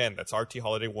RTHoliday10. That's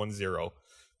RTHoliday10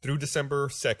 through December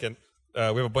 2nd. We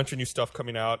have a bunch of new stuff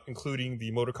coming out, including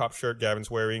the Motocop shirt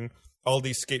Gavin's wearing, all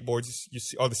these skateboards you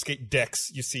see, all the skate decks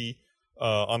you see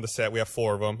on the set. We have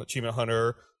 4 of them: Achievement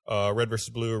Hunter, Red vs.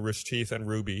 Blue, Rooster Teeth, and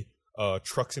Ruby.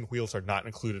 Trucks and wheels are not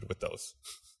included with those.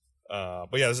 But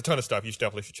yeah, there's a ton of stuff. You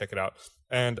definitely should check it out.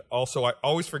 And also, I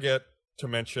always forget to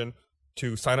mention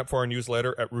to sign up for our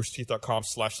newsletter at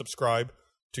roosterteeth.com/subscribe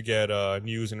to get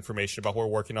news and information about what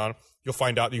we're working on. You'll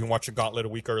find out that you can watch a Gauntlet a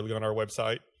week early on our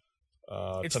website.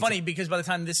 It's funny because by the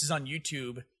time this is on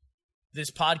YouTube,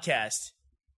 this podcast,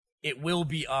 the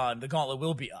Gauntlet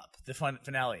will be up, the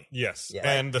finale. Yes, Yeah.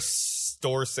 and the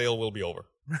store sale will be over.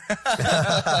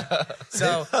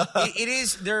 So it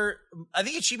is there. I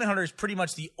think Achievement Hunter is pretty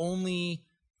much the only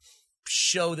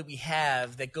show that we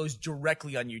have that goes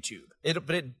directly on YouTube.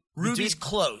 Ruby's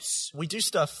close. We do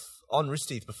stuff on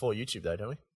Rooster Teeth before YouTube, though, don't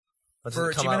we? Or does For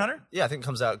it come Achievement out- Hunter? Yeah, I think it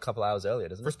comes out a couple hours earlier,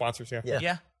 doesn't For it? sponsors, yeah. Yeah.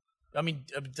 Yeah. I mean,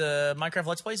 the Minecraft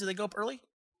Let's Plays, do they go up early?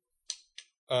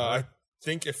 I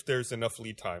think if there's enough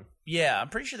lead time. Yeah, I'm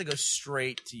pretty sure they go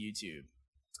straight to YouTube.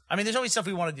 I mean, there's always stuff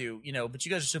we want to do, but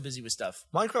you guys are so busy with stuff.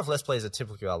 Minecraft Let's Plays are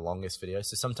typically our longest videos,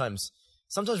 so sometimes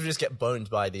we just get boned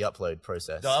by the upload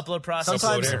process. The upload process.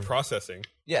 Sometimes- Uploading and processing.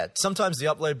 Yeah, sometimes the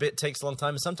upload bit takes a long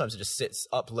time, and sometimes it just sits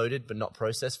uploaded but not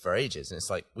processed for ages, and it's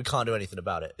like, we can't do anything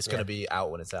about it. It's going to be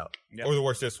out when it's out. Yep. Or the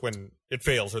worst is when it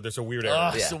fails or there's a weird error.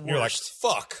 Ugh, it's the You're like, worst.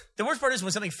 fuck. The worst part is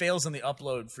when something fails on the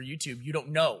upload for YouTube, you don't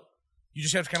know. You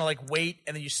just have to kind of like wait,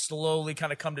 and then you slowly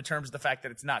kind of come to terms with the fact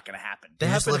that it's not going to happen. There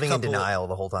You're have just been a living in couple- denial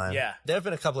the whole time. Yeah. There have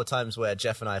been a couple of times where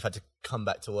Jeff and I have had to come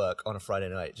back to work on a Friday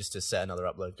night just to set another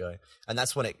upload going, and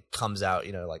that's when it comes out,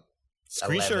 like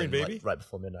Screen 11, sharing, like, baby. right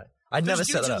before midnight. I'd There's never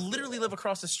set dudes that who up. literally live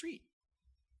across the street.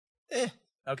 Eh,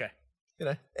 Okay.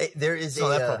 Hey, there is It's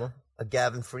not that problem. a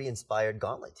Gavin Free inspired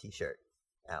Gauntlet T-shirt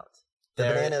out. The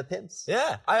There- Banana Pimps.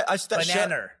 Yeah, that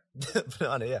Banana. shirt,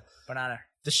 banana. Yeah, Banana.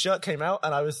 the shirt came out,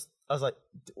 and I was like,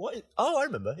 "What? Oh, I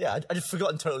remember. Yeah, I just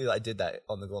forgotten totally that I did that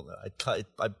on the Gauntlet.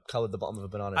 I colored the bottom of a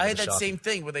banana. I with had a that Sharpie. same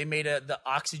thing where they made the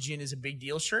oxygen is a big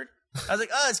deal shirt. I was like,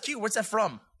 oh, it's cute. What's that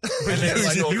from? And then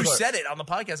Like, you look. said it on the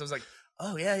podcast. I was like,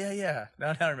 oh, yeah.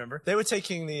 Now I remember. They were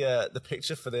taking the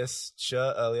picture for this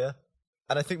shirt earlier,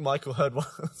 and I think Michael heard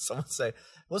someone say,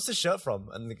 "What's the shirt from?"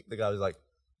 And the guy was like,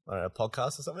 "I don't know, a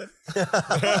podcast or something."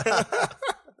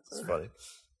 It's funny.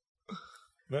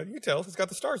 No, you can tell. It's got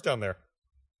the stars down there.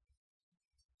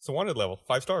 It's a wanted level.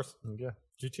 5 stars. Yeah,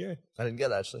 GTA. I didn't get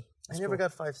that actually. I never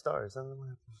got 5 stars. I don't know what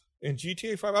happened. In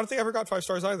GTA 5, I don't think I ever got 5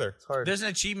 stars either. It's hard. There's an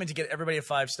achievement to get everybody at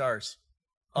 5 stars.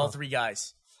 All 3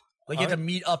 guys. Like you have to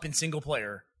meet up in single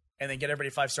player and then get everybody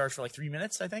 5 stars for like 3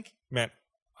 minutes, I think. Man,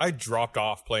 I dropped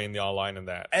off playing the online in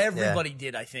that Everybody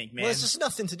did, I think, man. Well, there's just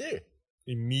nothing to do.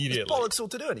 immediately. There's bollocks all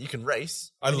to do in it. You can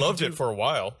race. I loved it for a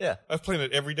while. Yeah. I was playing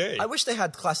it every day. I wish they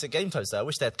had classic game types there. I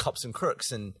wish they had Cops and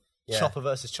Crooks and Chopper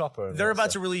versus Chopper. And They're all about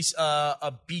that to release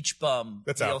a Beach Bum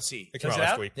That's out. DLC. It came Is out it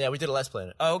last out? week. Yeah, we did a Let's Play in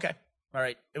it. Oh, okay. All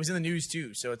right. It was in the news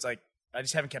too, so it's like I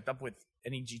just haven't kept up with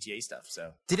any GTA stuff.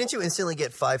 So Didn't you instantly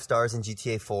get 5 stars in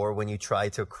GTA 4 when you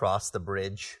tried to cross the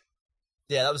bridge?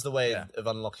 Yeah, that was the way of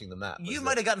unlocking the map. you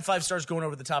might have gotten 5 stars going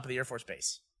over the top of the Air Force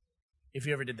Base if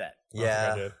you ever did that, I don't think I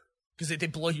Yeah. did. because they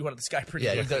blow you out of the sky pretty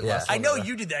Yeah, quick. you did Yeah. last I one know of that.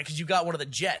 you did that because you got one of the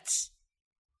jets.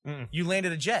 Mm. You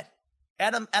landed a jet.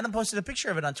 Adam posted a picture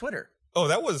of it on Twitter. Oh,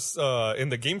 that was in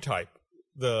the game type.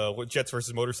 With Jets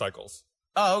versus motorcycles.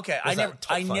 Oh, okay. I Was that never,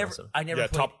 Top I Fun never, also? I never Yeah,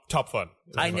 played. top fun.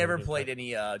 I never played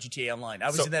any GTA Online. I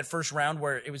was So- in that first round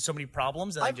where it was so many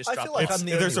problems, and I just I dropped feel like off. I'm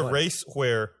the There's a only one. race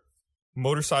where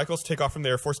motorcycles take off from the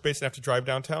Air Force Base and have to drive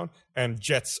downtown, and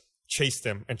jets chase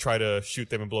them and try to shoot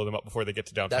them and blow them up before they get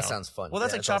to downtown. That sounds fun. Well,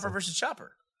 that's Yeah, like Chopper awesome. versus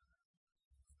Chopper,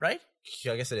 right?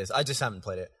 Yeah, I guess it is. I just haven't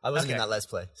played it. I wasn't in Okay. that Let's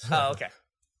Play. Oh, okay.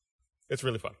 It's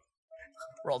really fun.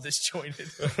 We're all disjointed.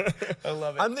 I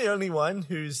love it. I'm the only one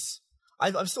who's.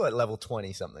 I'm still at level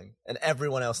 20 something, and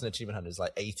everyone else in Achievement Hunter is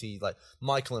like 80. Like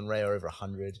Michael and Ray are over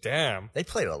 100. Damn. They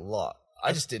played a lot.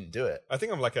 I just didn't do it. I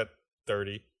think I'm like at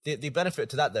 30. The benefit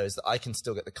to that though is that I can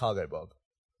still get the cargo bob,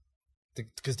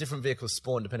 because different vehicles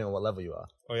spawn depending on what level you are.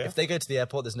 Oh, yeah? If they go to the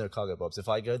airport, there's no cargo bobs. If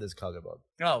I go, there's a cargo bob,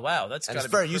 Oh wow, that's and gotta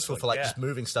it's be very useful for like crippling, just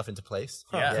moving stuff into place.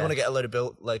 Yeah. If you want to get a load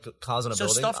of like cars on a So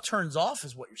building, stuff turns off,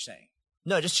 is what you're saying.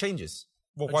 no, it just changes.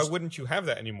 Well, why wouldn't you have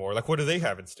that anymore? Like, what do they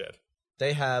have instead?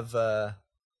 They have the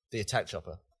attack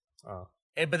chopper. Oh.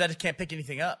 But that can't pick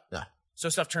anything up. No. So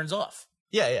stuff turns off.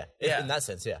 Yeah. Yeah. In that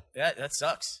sense, yeah. That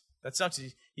sucks. That sucks.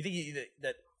 You think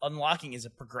that unlocking is a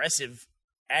progressive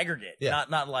aggregate, Yeah.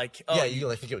 not like oh Yeah, you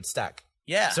like think it would stack.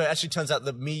 yeah. So it actually turns out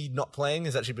that me not playing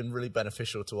has actually been really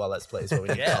beneficial to our Let's Plays where we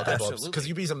need Yeah, cargo bobs. absolutely. Because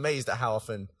you'd be amazed at how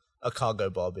often a cargo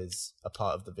bob is a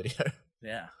part of the video.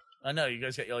 Yeah, I know you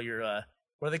guys got all your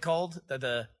what are they called?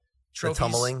 The trophies,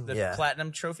 tumbling? the Yeah.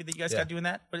 platinum trophy that you guys Yeah. got doing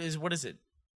that. What is it?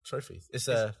 Trophies. It's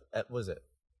what is it?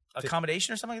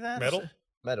 Accommodation or something like that? Medal?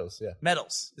 Medals, yeah.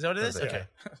 Medals. Is that what it is? That's it,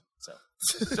 Okay.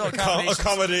 So accommodations.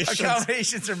 Accommodations.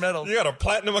 Accommodations or medals. You got a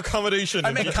platinum accommodation. I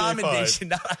in meant GTA 5. commendation,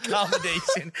 not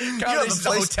accommodation. You have Commendation's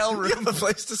a hotel You room. have a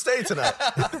place to stay tonight.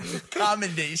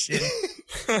 Commendation.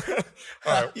 All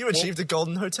right. You achieved a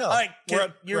golden hotel. All right,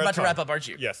 We're you're at about to time. wrap up, aren't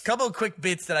you? Yes. Couple of quick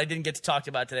bits that I didn't get to talk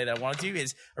about today that I wanted to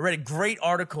is I read a great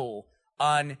article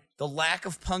on the lack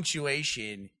of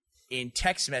punctuation in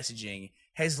text messaging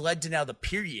has led to now the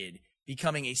period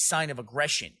becoming a sign of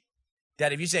aggression.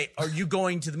 That if you say, "Are you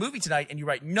going to the movie tonight?" and you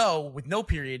write no with no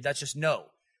period, that's just no.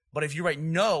 But if you write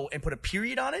no and put a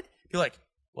period on it, you're like,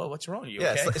 "Well, what's wrong? Are you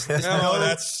yeah, okay?" it's No, no,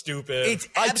 that's stupid. It's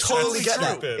I absolutely totally get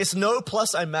that. true. It's no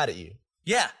plus I'm mad at you.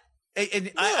 Yeah.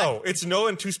 And no, it's no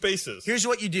in 2 spaces. here's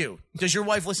what you do. Does your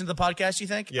wife listen to the podcast, you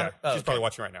think? Yeah, Oh, she's okay. probably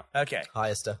watching right now. Okay. Hi,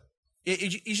 Esther.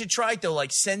 You should try it though.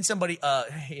 Like send somebody.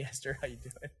 Hey Esther, how you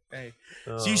doing? Hey.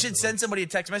 So you should send somebody a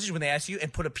text message when they ask you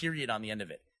and put a period on the end of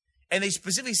it. And they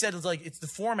specifically said it's like it's the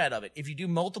format of it. If you do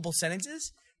multiple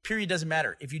sentences, period doesn't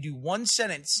matter. If you do one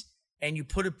sentence and you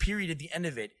put a period at the end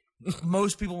of it,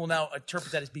 most people will now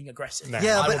interpret that as being aggressive. Nah.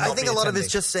 Yeah, I but will I not think be a lot of attending.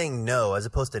 it's just saying no as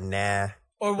opposed to nah.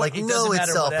 Or what, Like it no doesn't matter,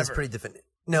 itself is whatever. pretty different.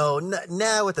 No,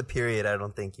 nah with a period, I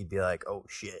don't think you'd be like, oh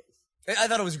shit. I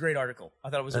thought it was a great article. I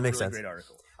thought it was That a makes really sense. great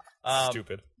article.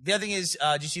 Stupid. The other thing is,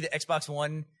 did you see the Xbox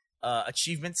One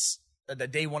achievements? The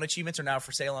day one achievements are now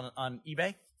for sale on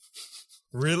eBay.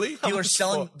 Really? People are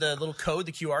selling the little code,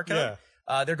 the QR code.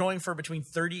 Yeah. They're going for between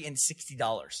 $30 and $60.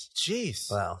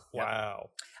 Jeez. Wow. Wow.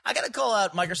 I got to call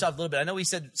out Microsoft a little bit. I know we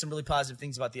said some really positive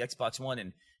things about the Xbox One,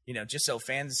 and just so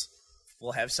fans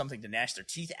will have something to gnash their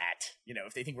teeth at.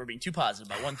 If they think we're being too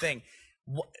positive about one thing,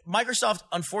 Microsoft,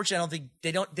 unfortunately, I don't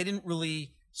think they didn't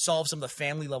really solve some of the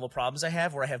family level problems I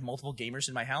have, where I have multiple gamers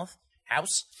in my house.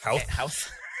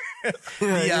 You're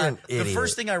an The idiot.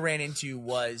 first thing I ran into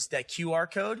was that QR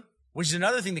code, which is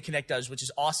another thing that Kinect does, which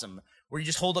is awesome, where you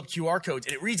just hold up QR codes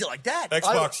and it reads it like that.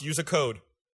 Xbox, use a code.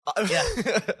 Yeah.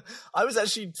 I was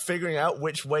actually figuring out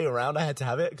which way around I had to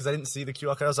have it because I didn't see the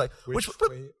QR code. I was like, which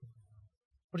way?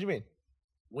 What do you mean?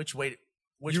 Which way?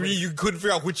 You couldn't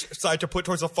figure out which side to put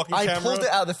towards the fucking I camera? pulled it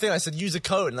out of the thing. I said, use a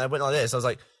code. And I went like this. I was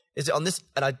like, is it on this?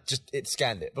 And it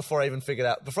scanned it before I even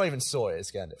saw it. It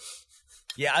scanned it.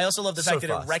 Yeah, I also love the So fact that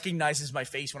it fast. recognizes my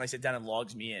face when I sit down and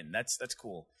logs me in. That's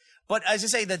cool. But as I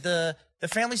say, that the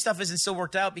family stuff isn't still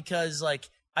worked out because like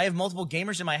I have multiple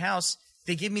gamers in my house.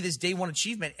 They give me this day one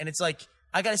achievement, and it's like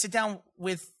I got to sit down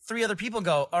with 3 other people and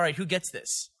go, all right, who gets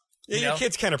this? Yeah, You your know?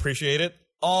 kids can't appreciate it.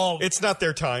 Oh, It's not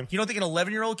their time. you don't think an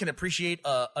 11-year-old can appreciate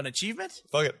an achievement?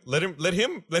 Fuck it. Let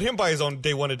him buy his own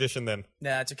day one edition then.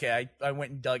 Nah, it's okay. I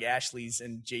went and dug Ashley's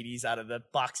and JD's out of the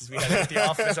boxes we had at the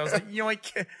office. I was like, you know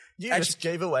what? You just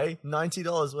gave away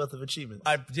 $90 worth of achievements.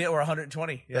 I did, or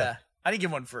 120. Yeah. I didn't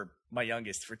give one for my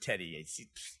youngest, for Teddy.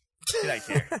 Did I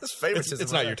care? That's favoritism.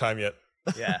 It's not your time yet.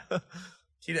 Yeah.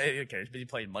 He didn't care. He's busy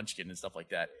playing Munchkin and stuff like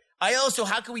that.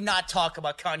 How can we not talk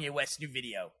about Kanye West's new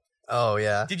video? Oh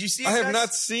yeah. Did you see it? I have guys?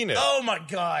 not seen it. Oh my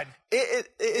God.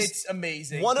 It's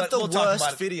amazing. one of But the we'll talk worst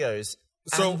about it. videos.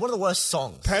 So- And one of the worst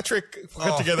songs. Patrick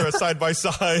put together a side by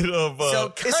side of.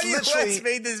 So it's Kanye literally- West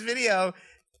made this video.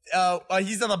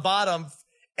 He's on the bottom,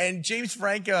 and James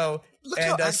Franco Look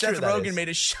and how Seth accurate that Rogen is. made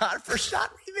a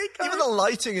shot-for-shot remake of Even it. the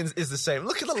lighting is the same.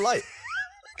 Look at the light.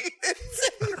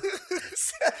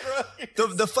 Seth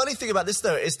Rogen. The funny thing about this,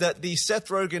 though, is that the Seth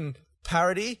Rogen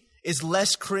parody is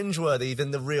less cringeworthy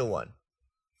than the real one.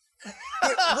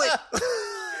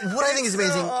 What I think is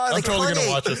amazing. awesome. I'm totally gonna Kanye-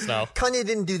 watch this now. Kanye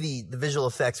didn't do the visual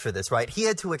effects for this, right? He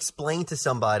had to explain to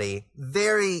somebody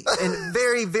very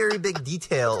big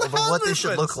detail over what this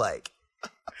should look like.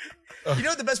 You know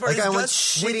what the best part Like, I is? want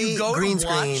Just when you shitty go green to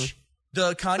watch screen.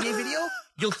 the Kanye video,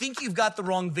 you'll think you've got the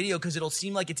wrong video because it'll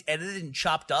seem like it's edited and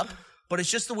chopped up, but it's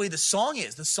just the way the song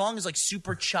is. The song is like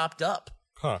super chopped up.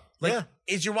 Huh. Like, Yeah.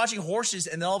 is you're watching horses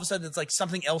and then all of a sudden it's like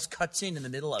something else cuts in the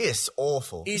middle of it. It's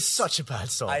awful. It's- It's such a bad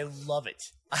song. I love it.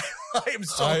 I am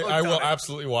so I hooked will on it.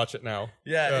 absolutely watch it now.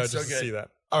 Yeah, it's just so to good. see that.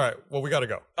 All right. Well, we got to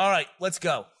go. All right, let's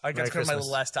go. I got Merry to cover my Christmas.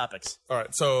 little last topics. All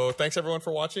right. So thanks everyone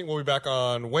for watching. We'll be back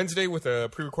on Wednesday with a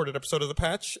pre-recorded episode of The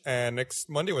Patch, and next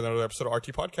Monday with another episode of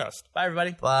RT Podcast. Bye,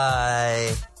 everybody.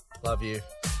 Bye. Love you.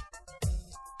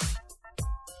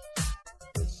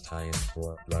 It's time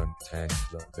for Blunt Tank,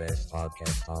 the best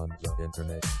podcast on the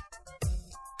internet.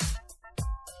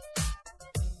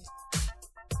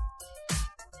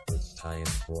 It's time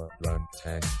for Blunt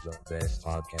Tank, the best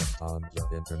podcast on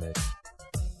the internet.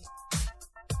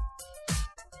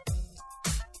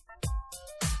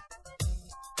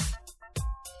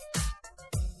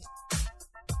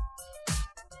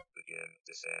 Begin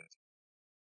descent.